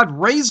hath God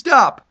raised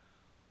up,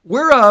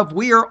 whereof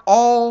we are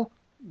all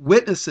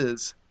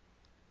witnesses.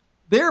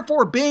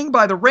 Therefore, being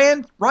by the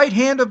right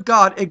hand of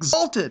God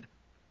exalted,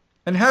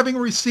 and having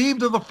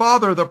received of the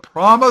Father the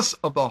promise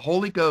of the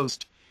Holy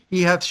Ghost,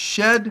 he hath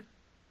shed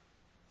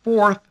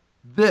forth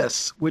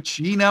this which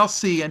ye now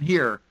see and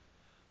hear.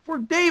 For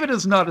David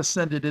is not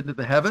ascended into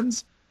the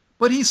heavens,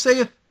 but he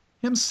saith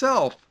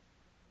himself,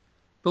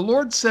 the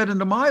Lord said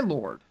unto my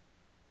Lord,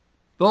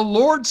 the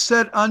Lord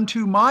said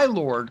unto my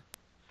Lord,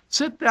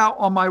 sit thou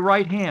on my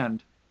right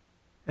hand,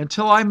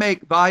 until I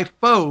make thy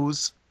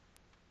foes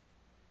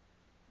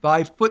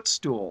thy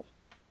footstool.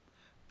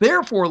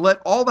 Therefore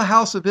let all the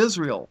house of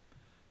Israel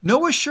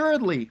know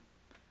assuredly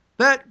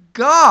that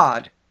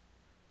God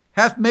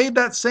hath made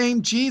that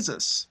same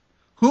Jesus,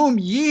 whom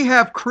ye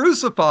have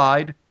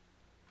crucified,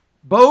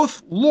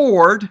 both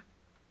Lord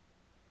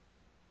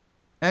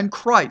and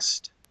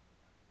Christ.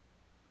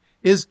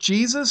 Is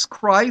Jesus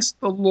Christ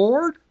the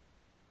Lord?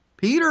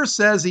 Peter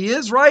says he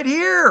is right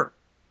here.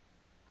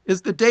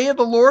 Is the day of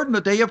the Lord and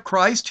the day of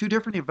Christ two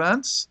different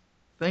events?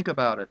 Think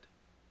about it.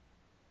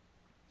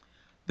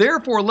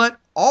 Therefore let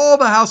all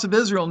the house of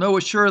Israel know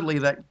assuredly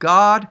that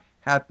God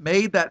hath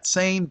made that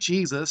same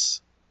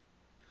Jesus,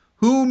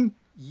 whom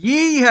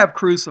ye have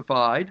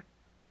crucified,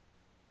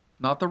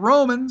 not the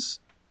Romans,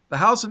 the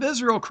house of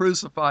Israel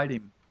crucified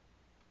him.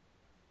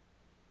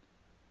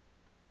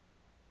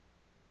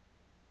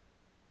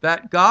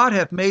 That God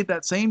hath made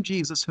that same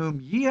Jesus, whom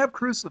ye have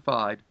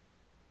crucified,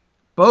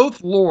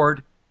 both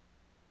Lord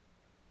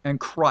and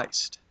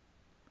Christ.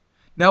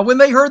 Now when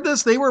they heard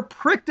this, they were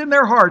pricked in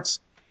their hearts,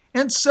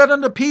 and said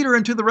unto Peter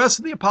and to the rest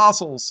of the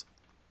apostles,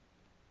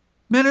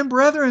 Men and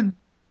brethren,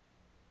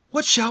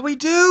 what shall we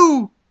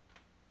do?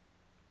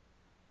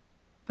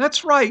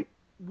 That's right.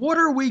 What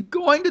are we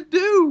going to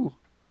do?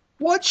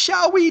 What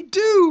shall we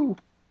do?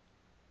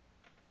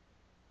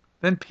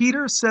 Then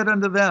Peter said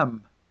unto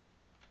them,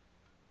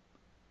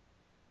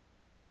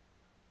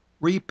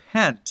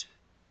 Repent.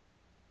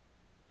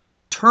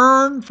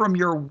 Turn from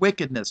your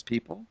wickedness,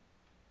 people.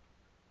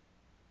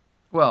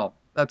 Well,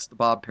 that's the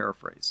Bob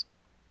paraphrase.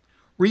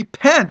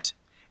 Repent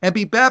and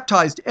be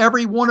baptized,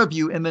 every one of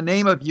you, in the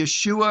name of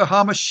Yeshua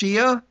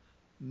HaMashiach?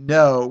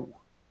 No.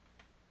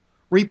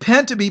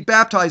 Repent and be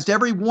baptized,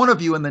 every one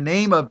of you, in the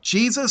name of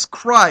Jesus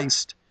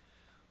Christ,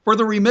 for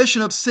the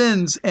remission of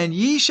sins, and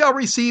ye shall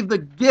receive the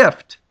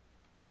gift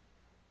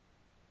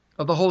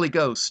of the Holy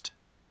Ghost.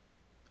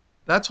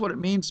 That's what it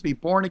means to be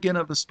born again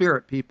of the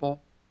Spirit,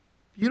 people.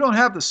 If you don't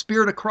have the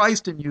Spirit of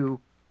Christ in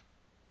you,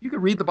 you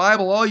can read the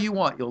Bible all you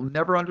want. You'll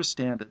never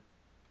understand it.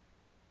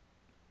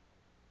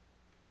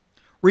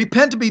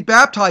 Repent and be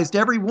baptized,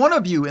 every one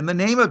of you, in the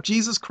name of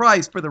Jesus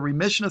Christ, for the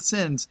remission of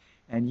sins,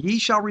 and ye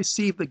shall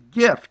receive the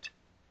gift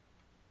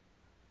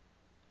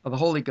of the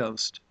Holy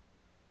Ghost.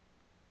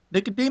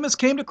 Nicodemus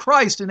came to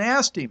Christ and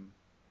asked him.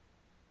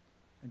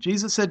 And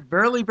Jesus said,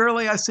 Verily,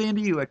 verily, I say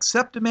unto you,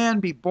 except a man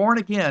be born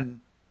again,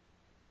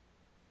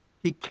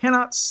 he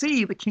cannot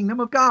see the kingdom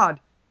of God.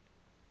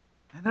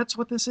 And that's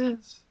what this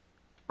is.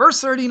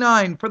 Verse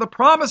 39, For the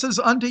promise is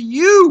unto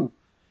you,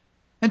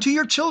 and to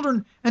your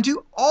children, and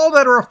to all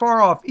that are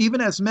afar off,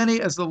 even as many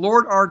as the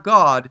Lord our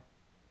God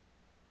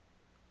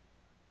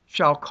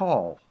shall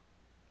call.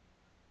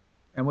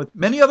 And with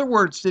many other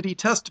words did he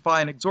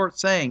testify and exhort,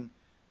 saying,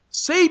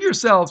 Save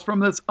yourselves from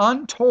this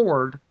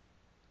untoward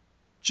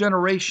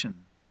generation.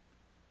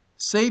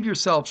 Save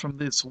yourselves from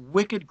this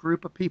wicked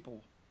group of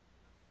people.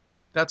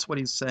 That's what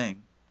he's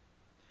saying.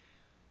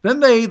 Then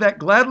they that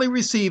gladly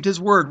received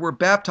his word were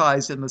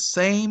baptized, and the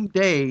same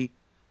day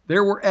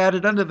there were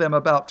added unto them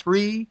about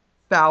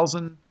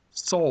 3,000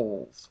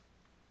 souls.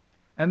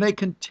 And they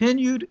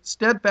continued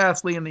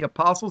steadfastly in the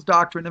apostles'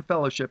 doctrine and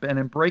fellowship, and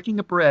in breaking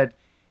of bread,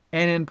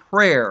 and in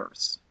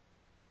prayers.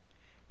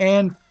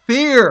 And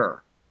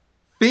fear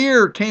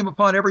came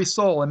upon every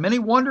soul, and many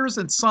wonders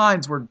and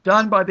signs were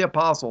done by the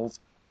apostles.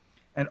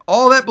 And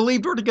all that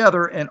believed were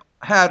together, and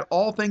had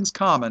all things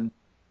common,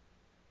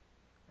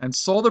 and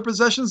sold their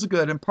possessions of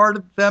good, and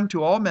parted them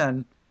to all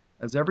men,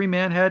 as every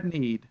man had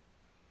need.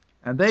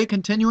 And they,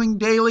 continuing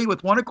daily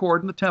with one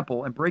accord in the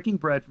temple, and breaking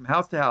bread from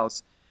house to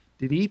house,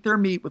 did eat their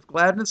meat with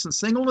gladness and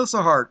singleness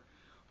of heart,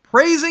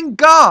 praising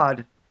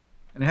God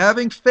and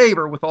having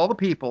favor with all the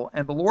people.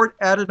 And the Lord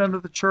added unto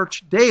the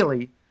church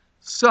daily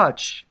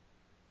such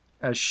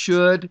as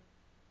should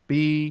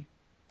be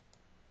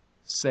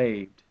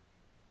saved.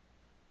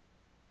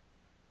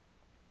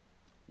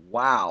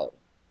 Wow.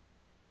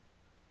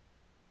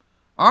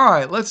 All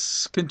right,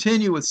 let's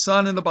continue with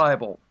Son in the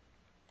Bible.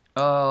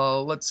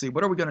 Let's see,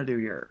 what are we going to do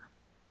here?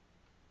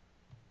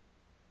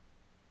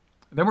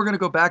 And then we're going to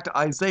go back to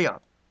Isaiah.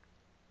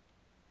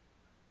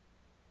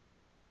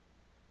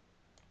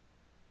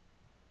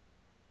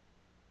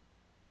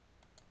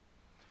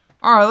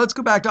 All right, let's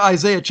go back to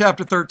Isaiah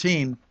chapter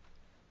 13.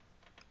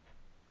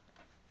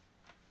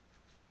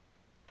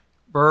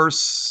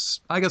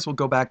 I guess we'll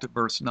go back to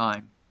verse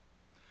 9.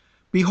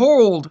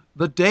 Behold,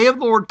 the day of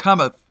the Lord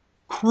cometh,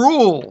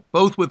 cruel,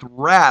 both with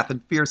wrath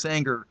and fierce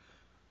anger,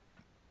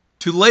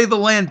 to lay the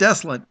land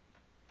desolate,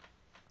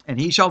 and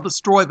he shall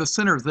destroy the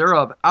sinners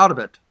thereof out of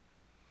it.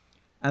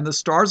 And the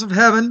stars of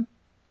heaven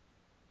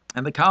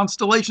and the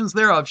constellations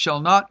thereof shall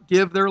not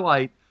give their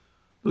light.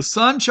 The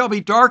sun shall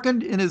be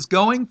darkened in his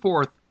going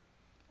forth,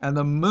 and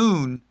the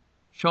moon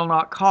shall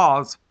not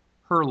cause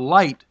her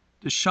light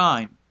to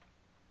shine.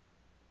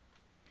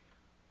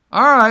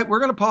 All right, we're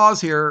going to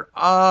pause here.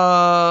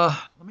 Let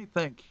me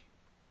think.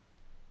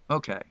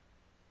 Okay.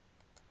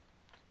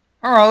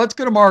 All right, let's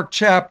go to Mark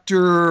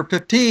chapter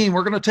 15.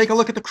 We're going to take a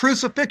look at the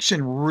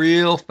crucifixion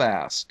real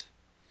fast.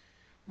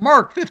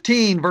 Mark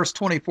 15, verse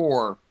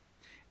 24.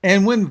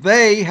 And when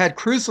they had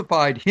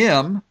crucified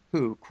him,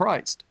 who?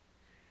 Christ,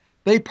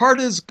 they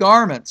parted his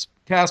garments,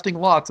 casting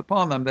lots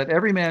upon them, that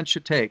every man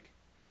should take.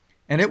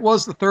 And it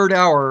was the third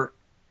hour,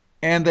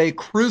 and they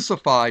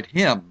crucified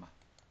him.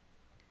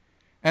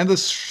 And the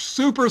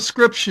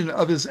superscription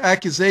of his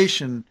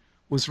accusation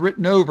was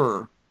written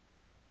over,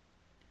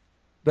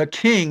 the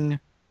King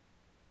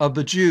of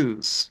the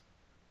Jews.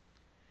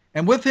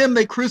 And with him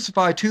they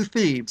crucified two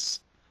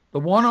thieves,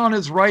 the one on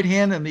his right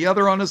hand and the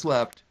other on his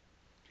left.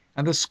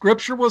 And the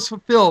scripture was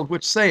fulfilled,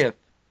 which saith,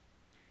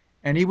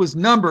 and he was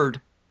numbered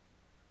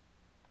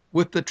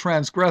with the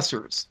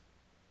transgressors.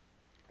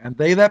 And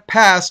they that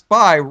passed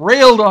by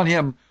railed on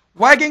him,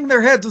 wagging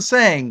their heads and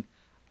saying,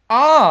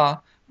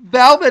 Ah,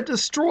 thou that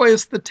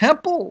destroyest the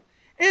temple,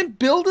 and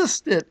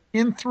buildest it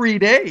in 3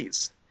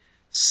 days,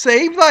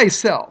 save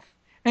thyself,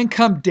 and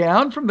come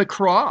down from the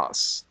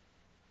cross.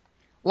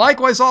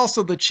 Likewise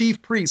also the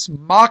chief priests,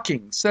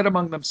 mocking, said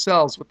among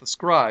themselves with the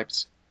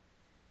scribes,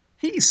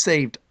 He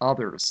saved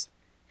others.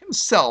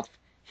 Himself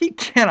he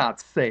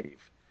cannot save.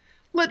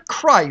 Let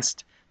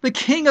Christ, the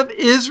King of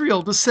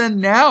Israel,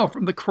 descend now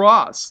from the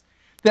cross,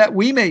 that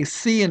we may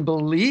see and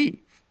believe.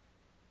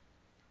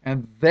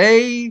 And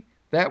they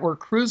that were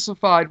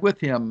crucified with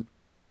him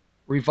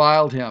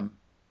reviled him.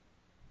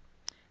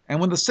 And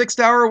when the 6th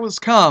hour was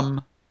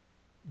come,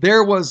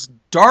 there was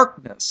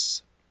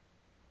darkness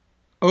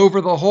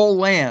over the whole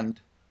land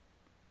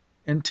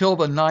until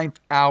the 9th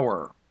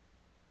hour.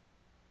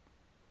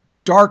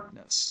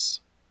 Darkness.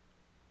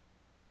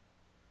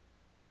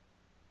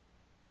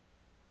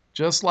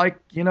 Just like,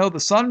 the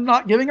sun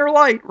not giving her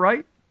light,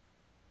 right?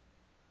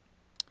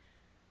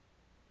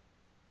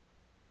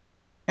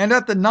 And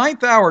at the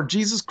 9th hour,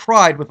 Jesus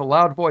cried with a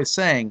loud voice,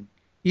 saying,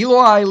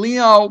 Eloi,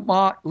 Eloi,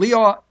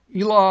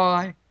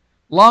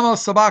 lama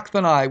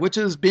sabachthani, which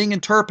is being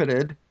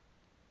interpreted.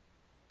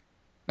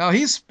 Now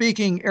he's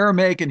speaking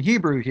Aramaic and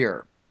Hebrew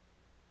here,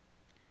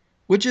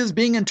 which is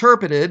being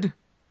interpreted.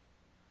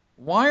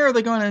 Why are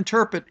they going to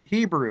interpret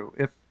Hebrew?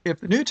 If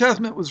the New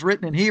Testament was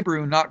written in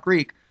Hebrew, not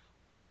Greek,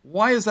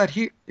 why is that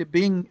it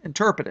being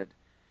interpreted?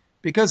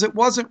 Because it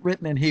wasn't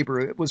written in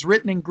Hebrew. It was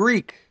written in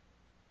Greek.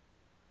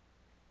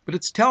 But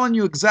it's telling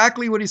you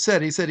exactly what he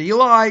said. He said,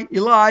 Eli,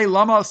 Eli,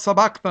 lama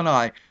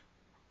sabachthani,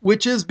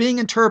 which is being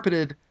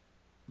interpreted,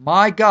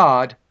 my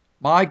God,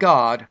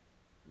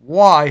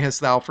 why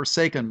hast thou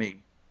forsaken me?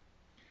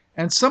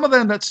 And some of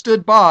them that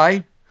stood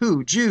by,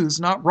 who? Jews,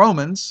 not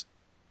Romans.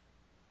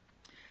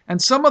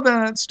 And some of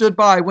them that stood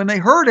by, when they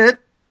heard it,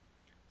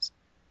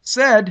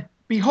 said,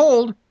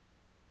 Behold,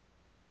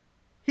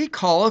 he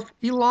calleth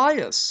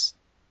Elias.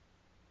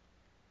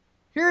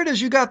 Here it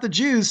is, you got the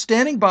Jews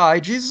standing by.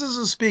 Jesus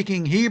is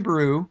speaking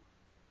Hebrew,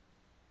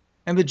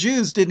 and the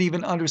Jews didn't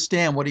even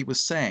understand what he was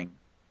saying.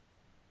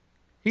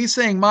 He's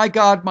saying, my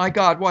God,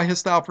 why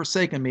hast thou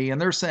forsaken me?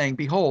 And they're saying,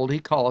 Behold, he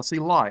calleth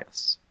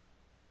Elias.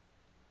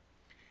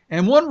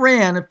 And one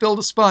ran and filled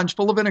a sponge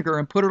full of vinegar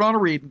and put it on a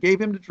reed and gave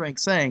him to drink,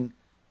 saying,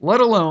 Let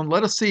alone,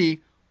 let us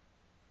see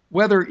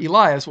whether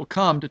Elias will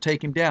come to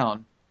take him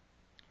down.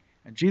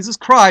 And Jesus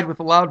cried with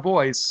a loud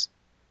voice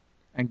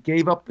and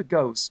gave up the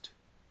ghost.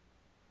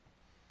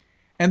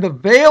 And the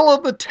veil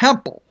of the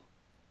temple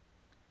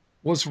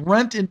was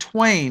rent in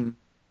twain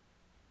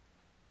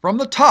from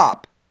the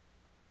top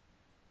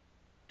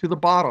to the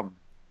bottom.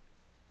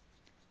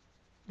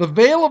 The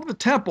veil of the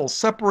temple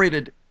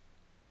separated,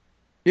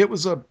 it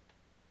was a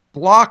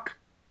block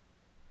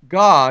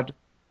God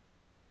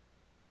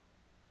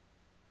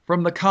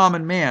from the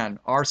common man,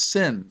 our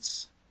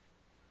sins.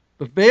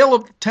 The veil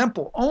of the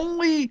temple,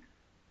 only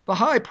the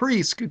high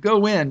priest could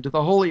go into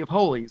the Holy of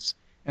Holies,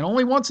 and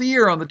only once a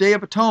year on the Day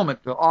of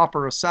Atonement to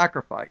offer a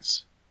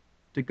sacrifice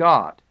to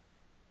God.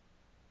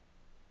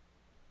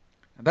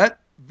 And that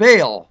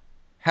veil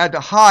had to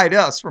hide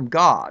us from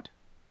God,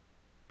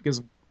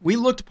 because we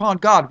looked upon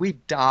God,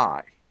 we'd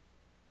die.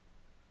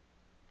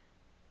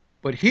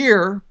 But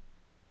here,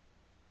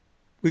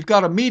 we've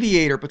got a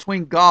mediator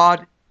between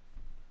God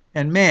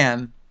and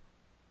man,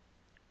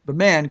 the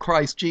man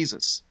Christ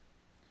Jesus.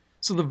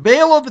 So the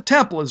veil of the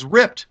temple is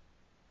ripped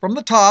from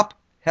the top,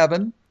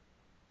 heaven,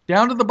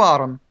 down to the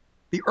bottom,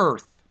 the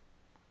earth.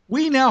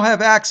 We now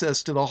have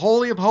access to the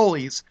Holy of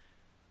Holies,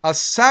 a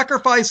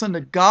sacrifice unto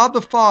God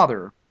the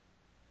Father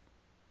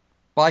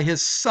by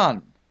his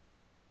Son.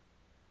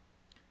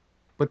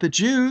 But the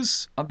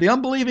Jews, the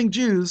unbelieving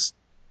Jews,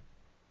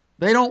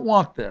 they don't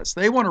want this.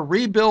 They want to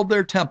rebuild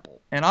their temple,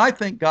 and I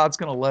think God's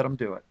going to let them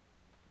do it.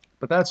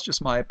 But that's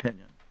just my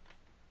opinion.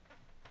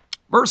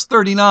 Verse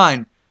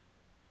 39,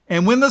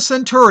 and when the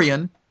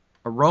centurion,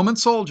 a Roman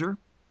soldier,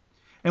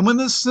 and when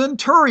the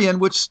centurion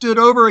which stood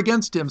over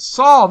against him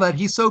saw that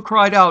he so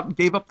cried out and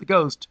gave up the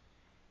ghost,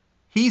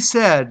 he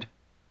said,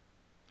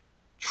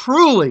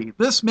 truly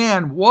this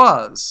man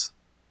was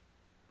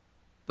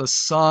the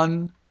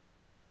Son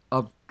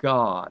of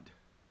God.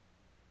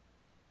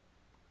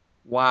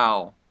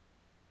 Wow.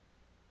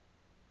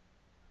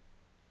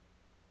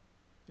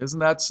 Isn't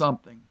that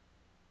something?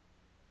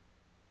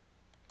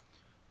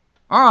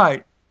 All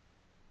right.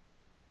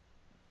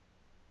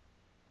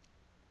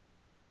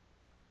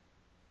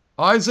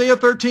 Isaiah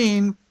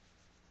 13,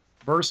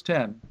 verse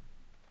 10.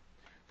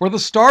 For the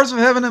stars of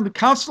heaven and the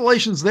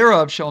constellations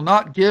thereof shall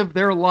not give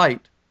their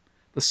light.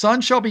 The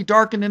sun shall be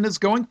darkened in his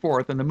going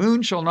forth, and the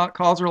moon shall not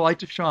cause her light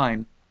to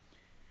shine.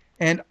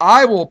 And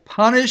I will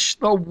punish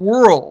the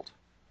world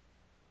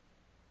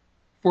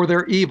for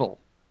their evil,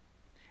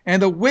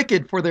 and the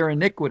wicked for their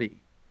iniquity.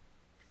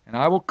 And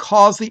I will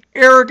cause the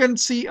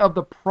arrogancy of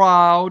the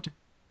proud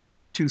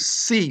to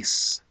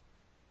cease,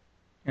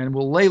 and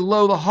will lay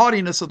low the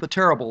haughtiness of the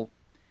terrible.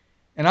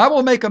 And I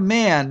will make a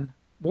man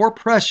more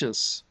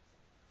precious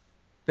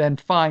than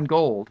fine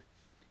gold,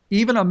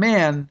 even a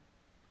man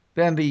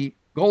than the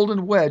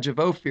golden wedge of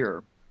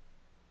Ophir.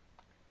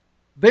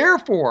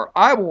 Therefore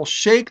I will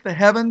shake the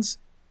heavens,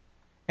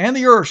 and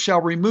the earth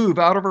shall remove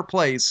out of her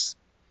place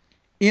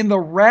in the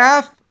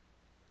wrath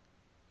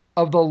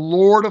of the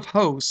Lord of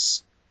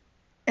hosts,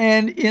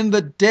 and in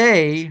the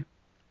day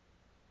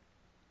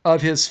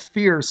of his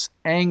fierce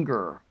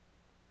anger.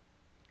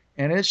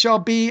 And it shall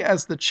be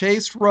as the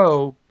chased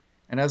roe,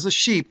 and as a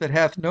sheep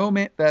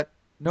that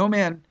no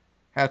man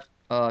hath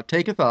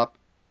taketh up,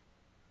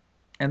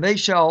 and they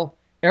shall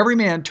every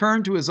man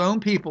turn to his own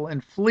people,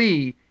 and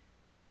flee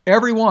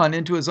every one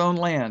into his own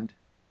land.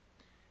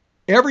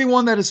 Every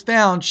one that is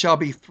found shall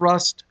be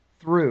thrust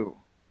through.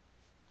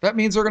 That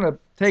means they're going to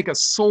take a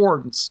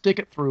sword and stick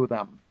it through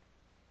them.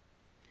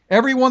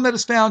 Every one that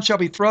is found shall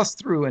be thrust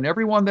through, and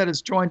every one that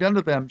is joined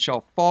unto them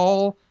shall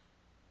fall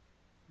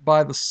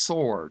by the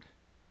sword.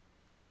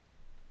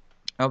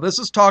 Now this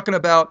is talking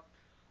about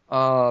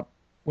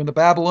when the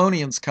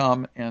Babylonians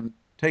come and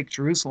take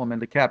Jerusalem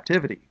into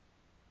captivity.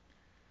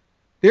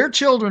 Their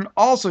children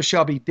also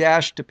shall be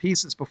dashed to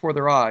pieces before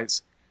their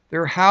eyes.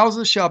 Their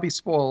houses shall be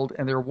spoiled,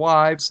 and their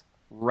wives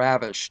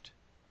ravished.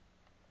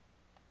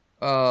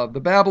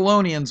 The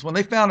Babylonians, when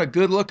they found a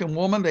good-looking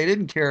woman, they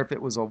didn't care if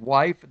it was a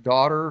wife,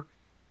 daughter,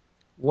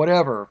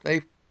 whatever.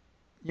 They,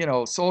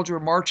 soldier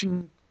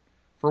marching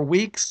for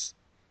weeks,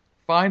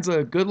 finds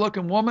a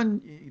good-looking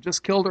woman, you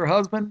just killed her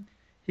husband,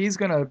 he's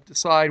going to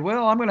decide,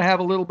 well, I'm going to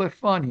have a little bit of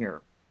fun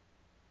here.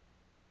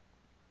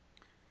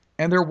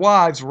 And their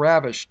wives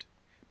ravished.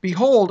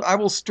 Behold, I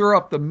will stir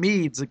up the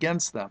Medes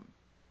against them,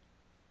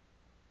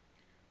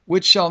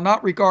 which shall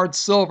not regard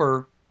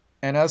silver,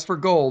 and as for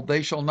gold,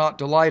 they shall not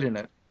delight in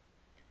it.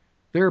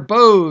 Their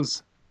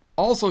bows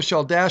also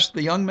shall dash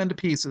the young men to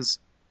pieces,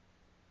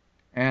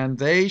 and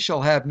they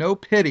shall have no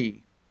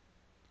pity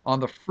on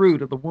the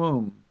fruit of the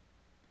womb.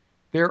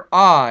 Their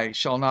eye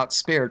shall not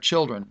spare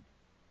children.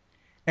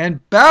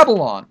 And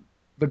Babylon,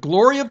 the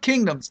glory of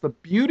kingdoms, the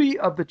beauty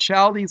of the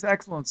Chaldees'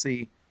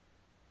 excellency,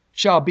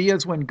 shall be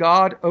as when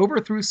God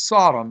overthrew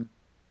Sodom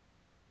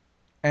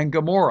and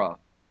Gomorrah.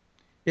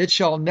 It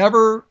shall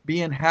never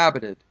be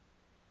inhabited.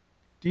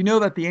 Do you know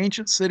that the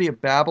ancient city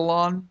of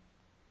Babylon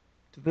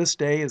to this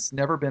day has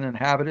never been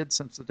inhabited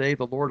since the day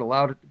the Lord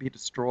allowed it to be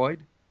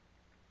destroyed?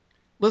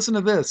 Listen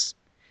to this.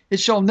 It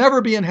shall never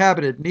be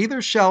inhabited,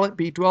 neither shall it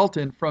be dwelt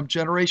in from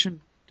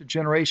generation to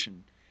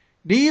generation.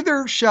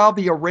 Neither shall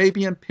the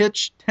Arabian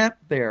pitch tent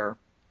there,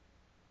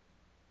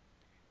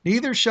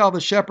 neither shall the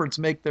shepherds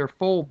make their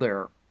fold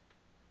there.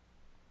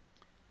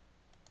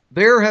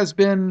 There has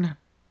been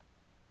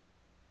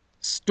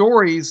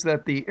stories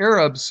that the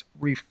Arabs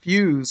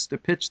refused to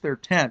pitch their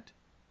tent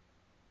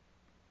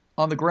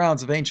on the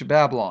grounds of ancient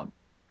Babylon.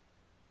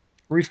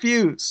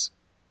 Refuse.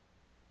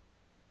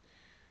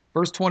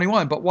 Verse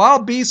 21, but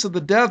wild beasts of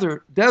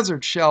the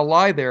desert shall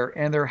lie there,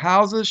 and their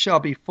houses shall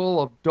be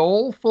full of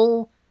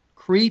doleful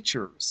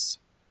creatures.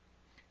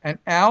 And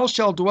owls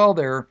shall dwell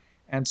there,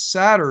 and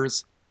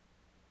satyrs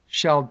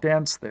shall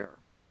dance there.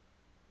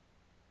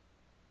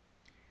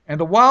 And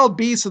the wild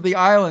beasts of the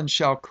islands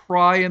shall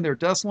cry in their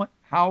desolate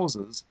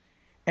houses,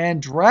 and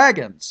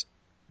dragons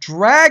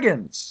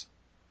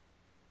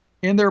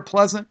in their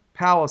pleasant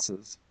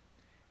palaces.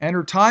 And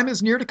her time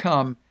is near to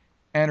come,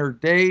 and her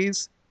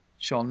days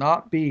shall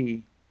not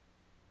be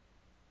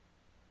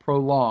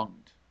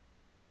prolonged.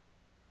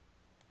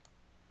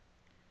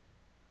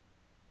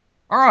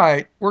 All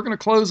right, we're going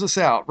to close this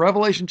out.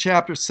 Revelation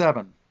chapter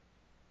 7,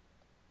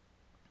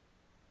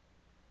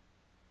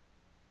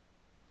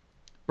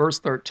 verse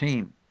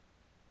 13.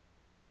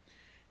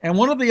 And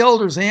one of the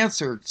elders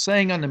answered,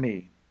 saying unto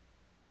me,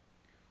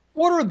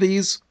 What are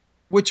these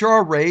which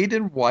are arrayed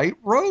in white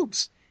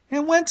robes?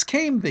 And whence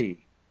came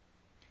thee?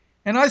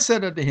 And I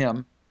said unto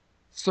him,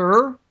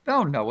 Sir,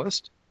 thou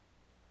knowest.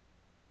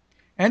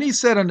 And he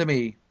said unto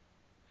me,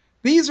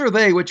 These are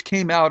they which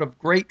came out of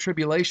great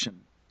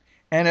tribulation,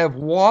 and have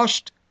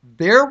washed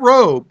their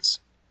robes,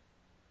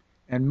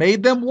 and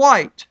made them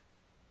white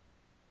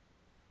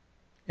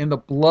in the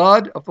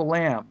blood of the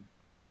Lamb.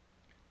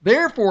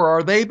 Therefore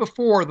are they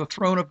before the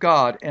throne of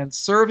God, and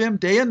serve him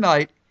day and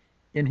night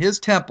in his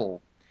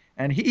temple.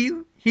 And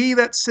he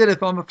that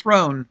sitteth on the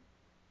throne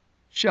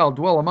shall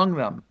dwell among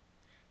them.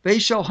 They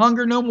shall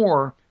hunger no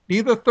more,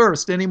 neither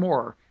thirst any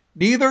more.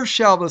 Neither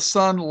shall the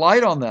sun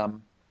light on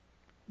them,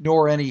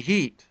 nor any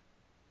heat.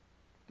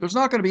 There's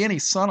not going to be any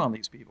sun on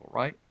these people,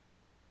 right?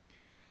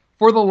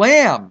 For the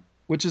Lamb,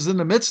 which is in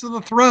the midst of the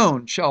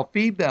throne, shall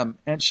feed them,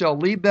 and shall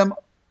lead them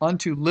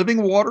unto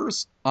living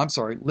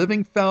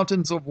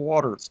fountains of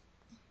waters.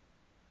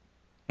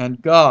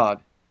 And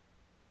God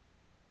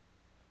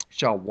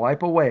shall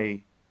wipe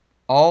away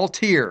all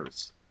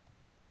tears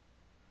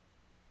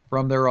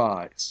from their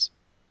eyes.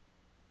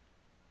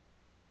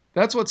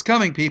 That's what's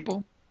coming,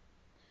 people.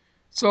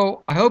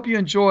 So I hope you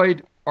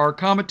enjoyed our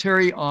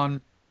commentary on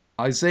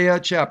Isaiah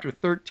chapter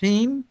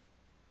 13.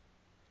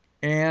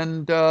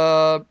 And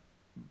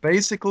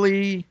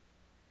basically,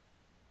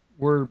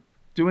 we're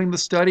doing the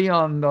study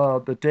on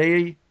the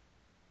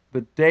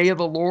day of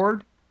the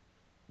Lord,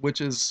 which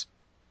is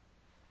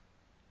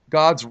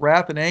God's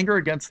wrath and anger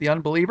against the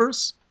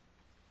unbelievers.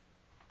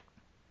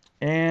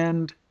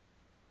 And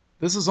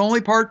this is only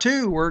part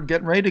 2. We're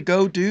getting ready to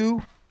go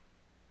do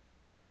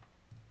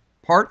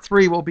part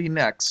 3 will be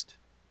next.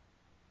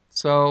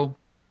 So,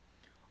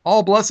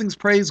 all blessings,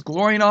 praise,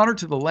 glory, and honor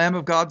to the Lamb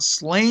of God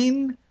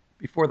slain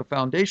before the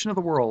foundation of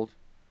the world.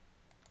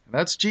 And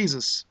that's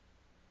Jesus,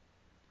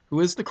 who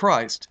is the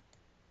Christ.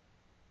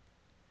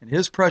 In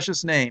his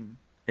precious name,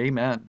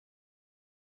 amen.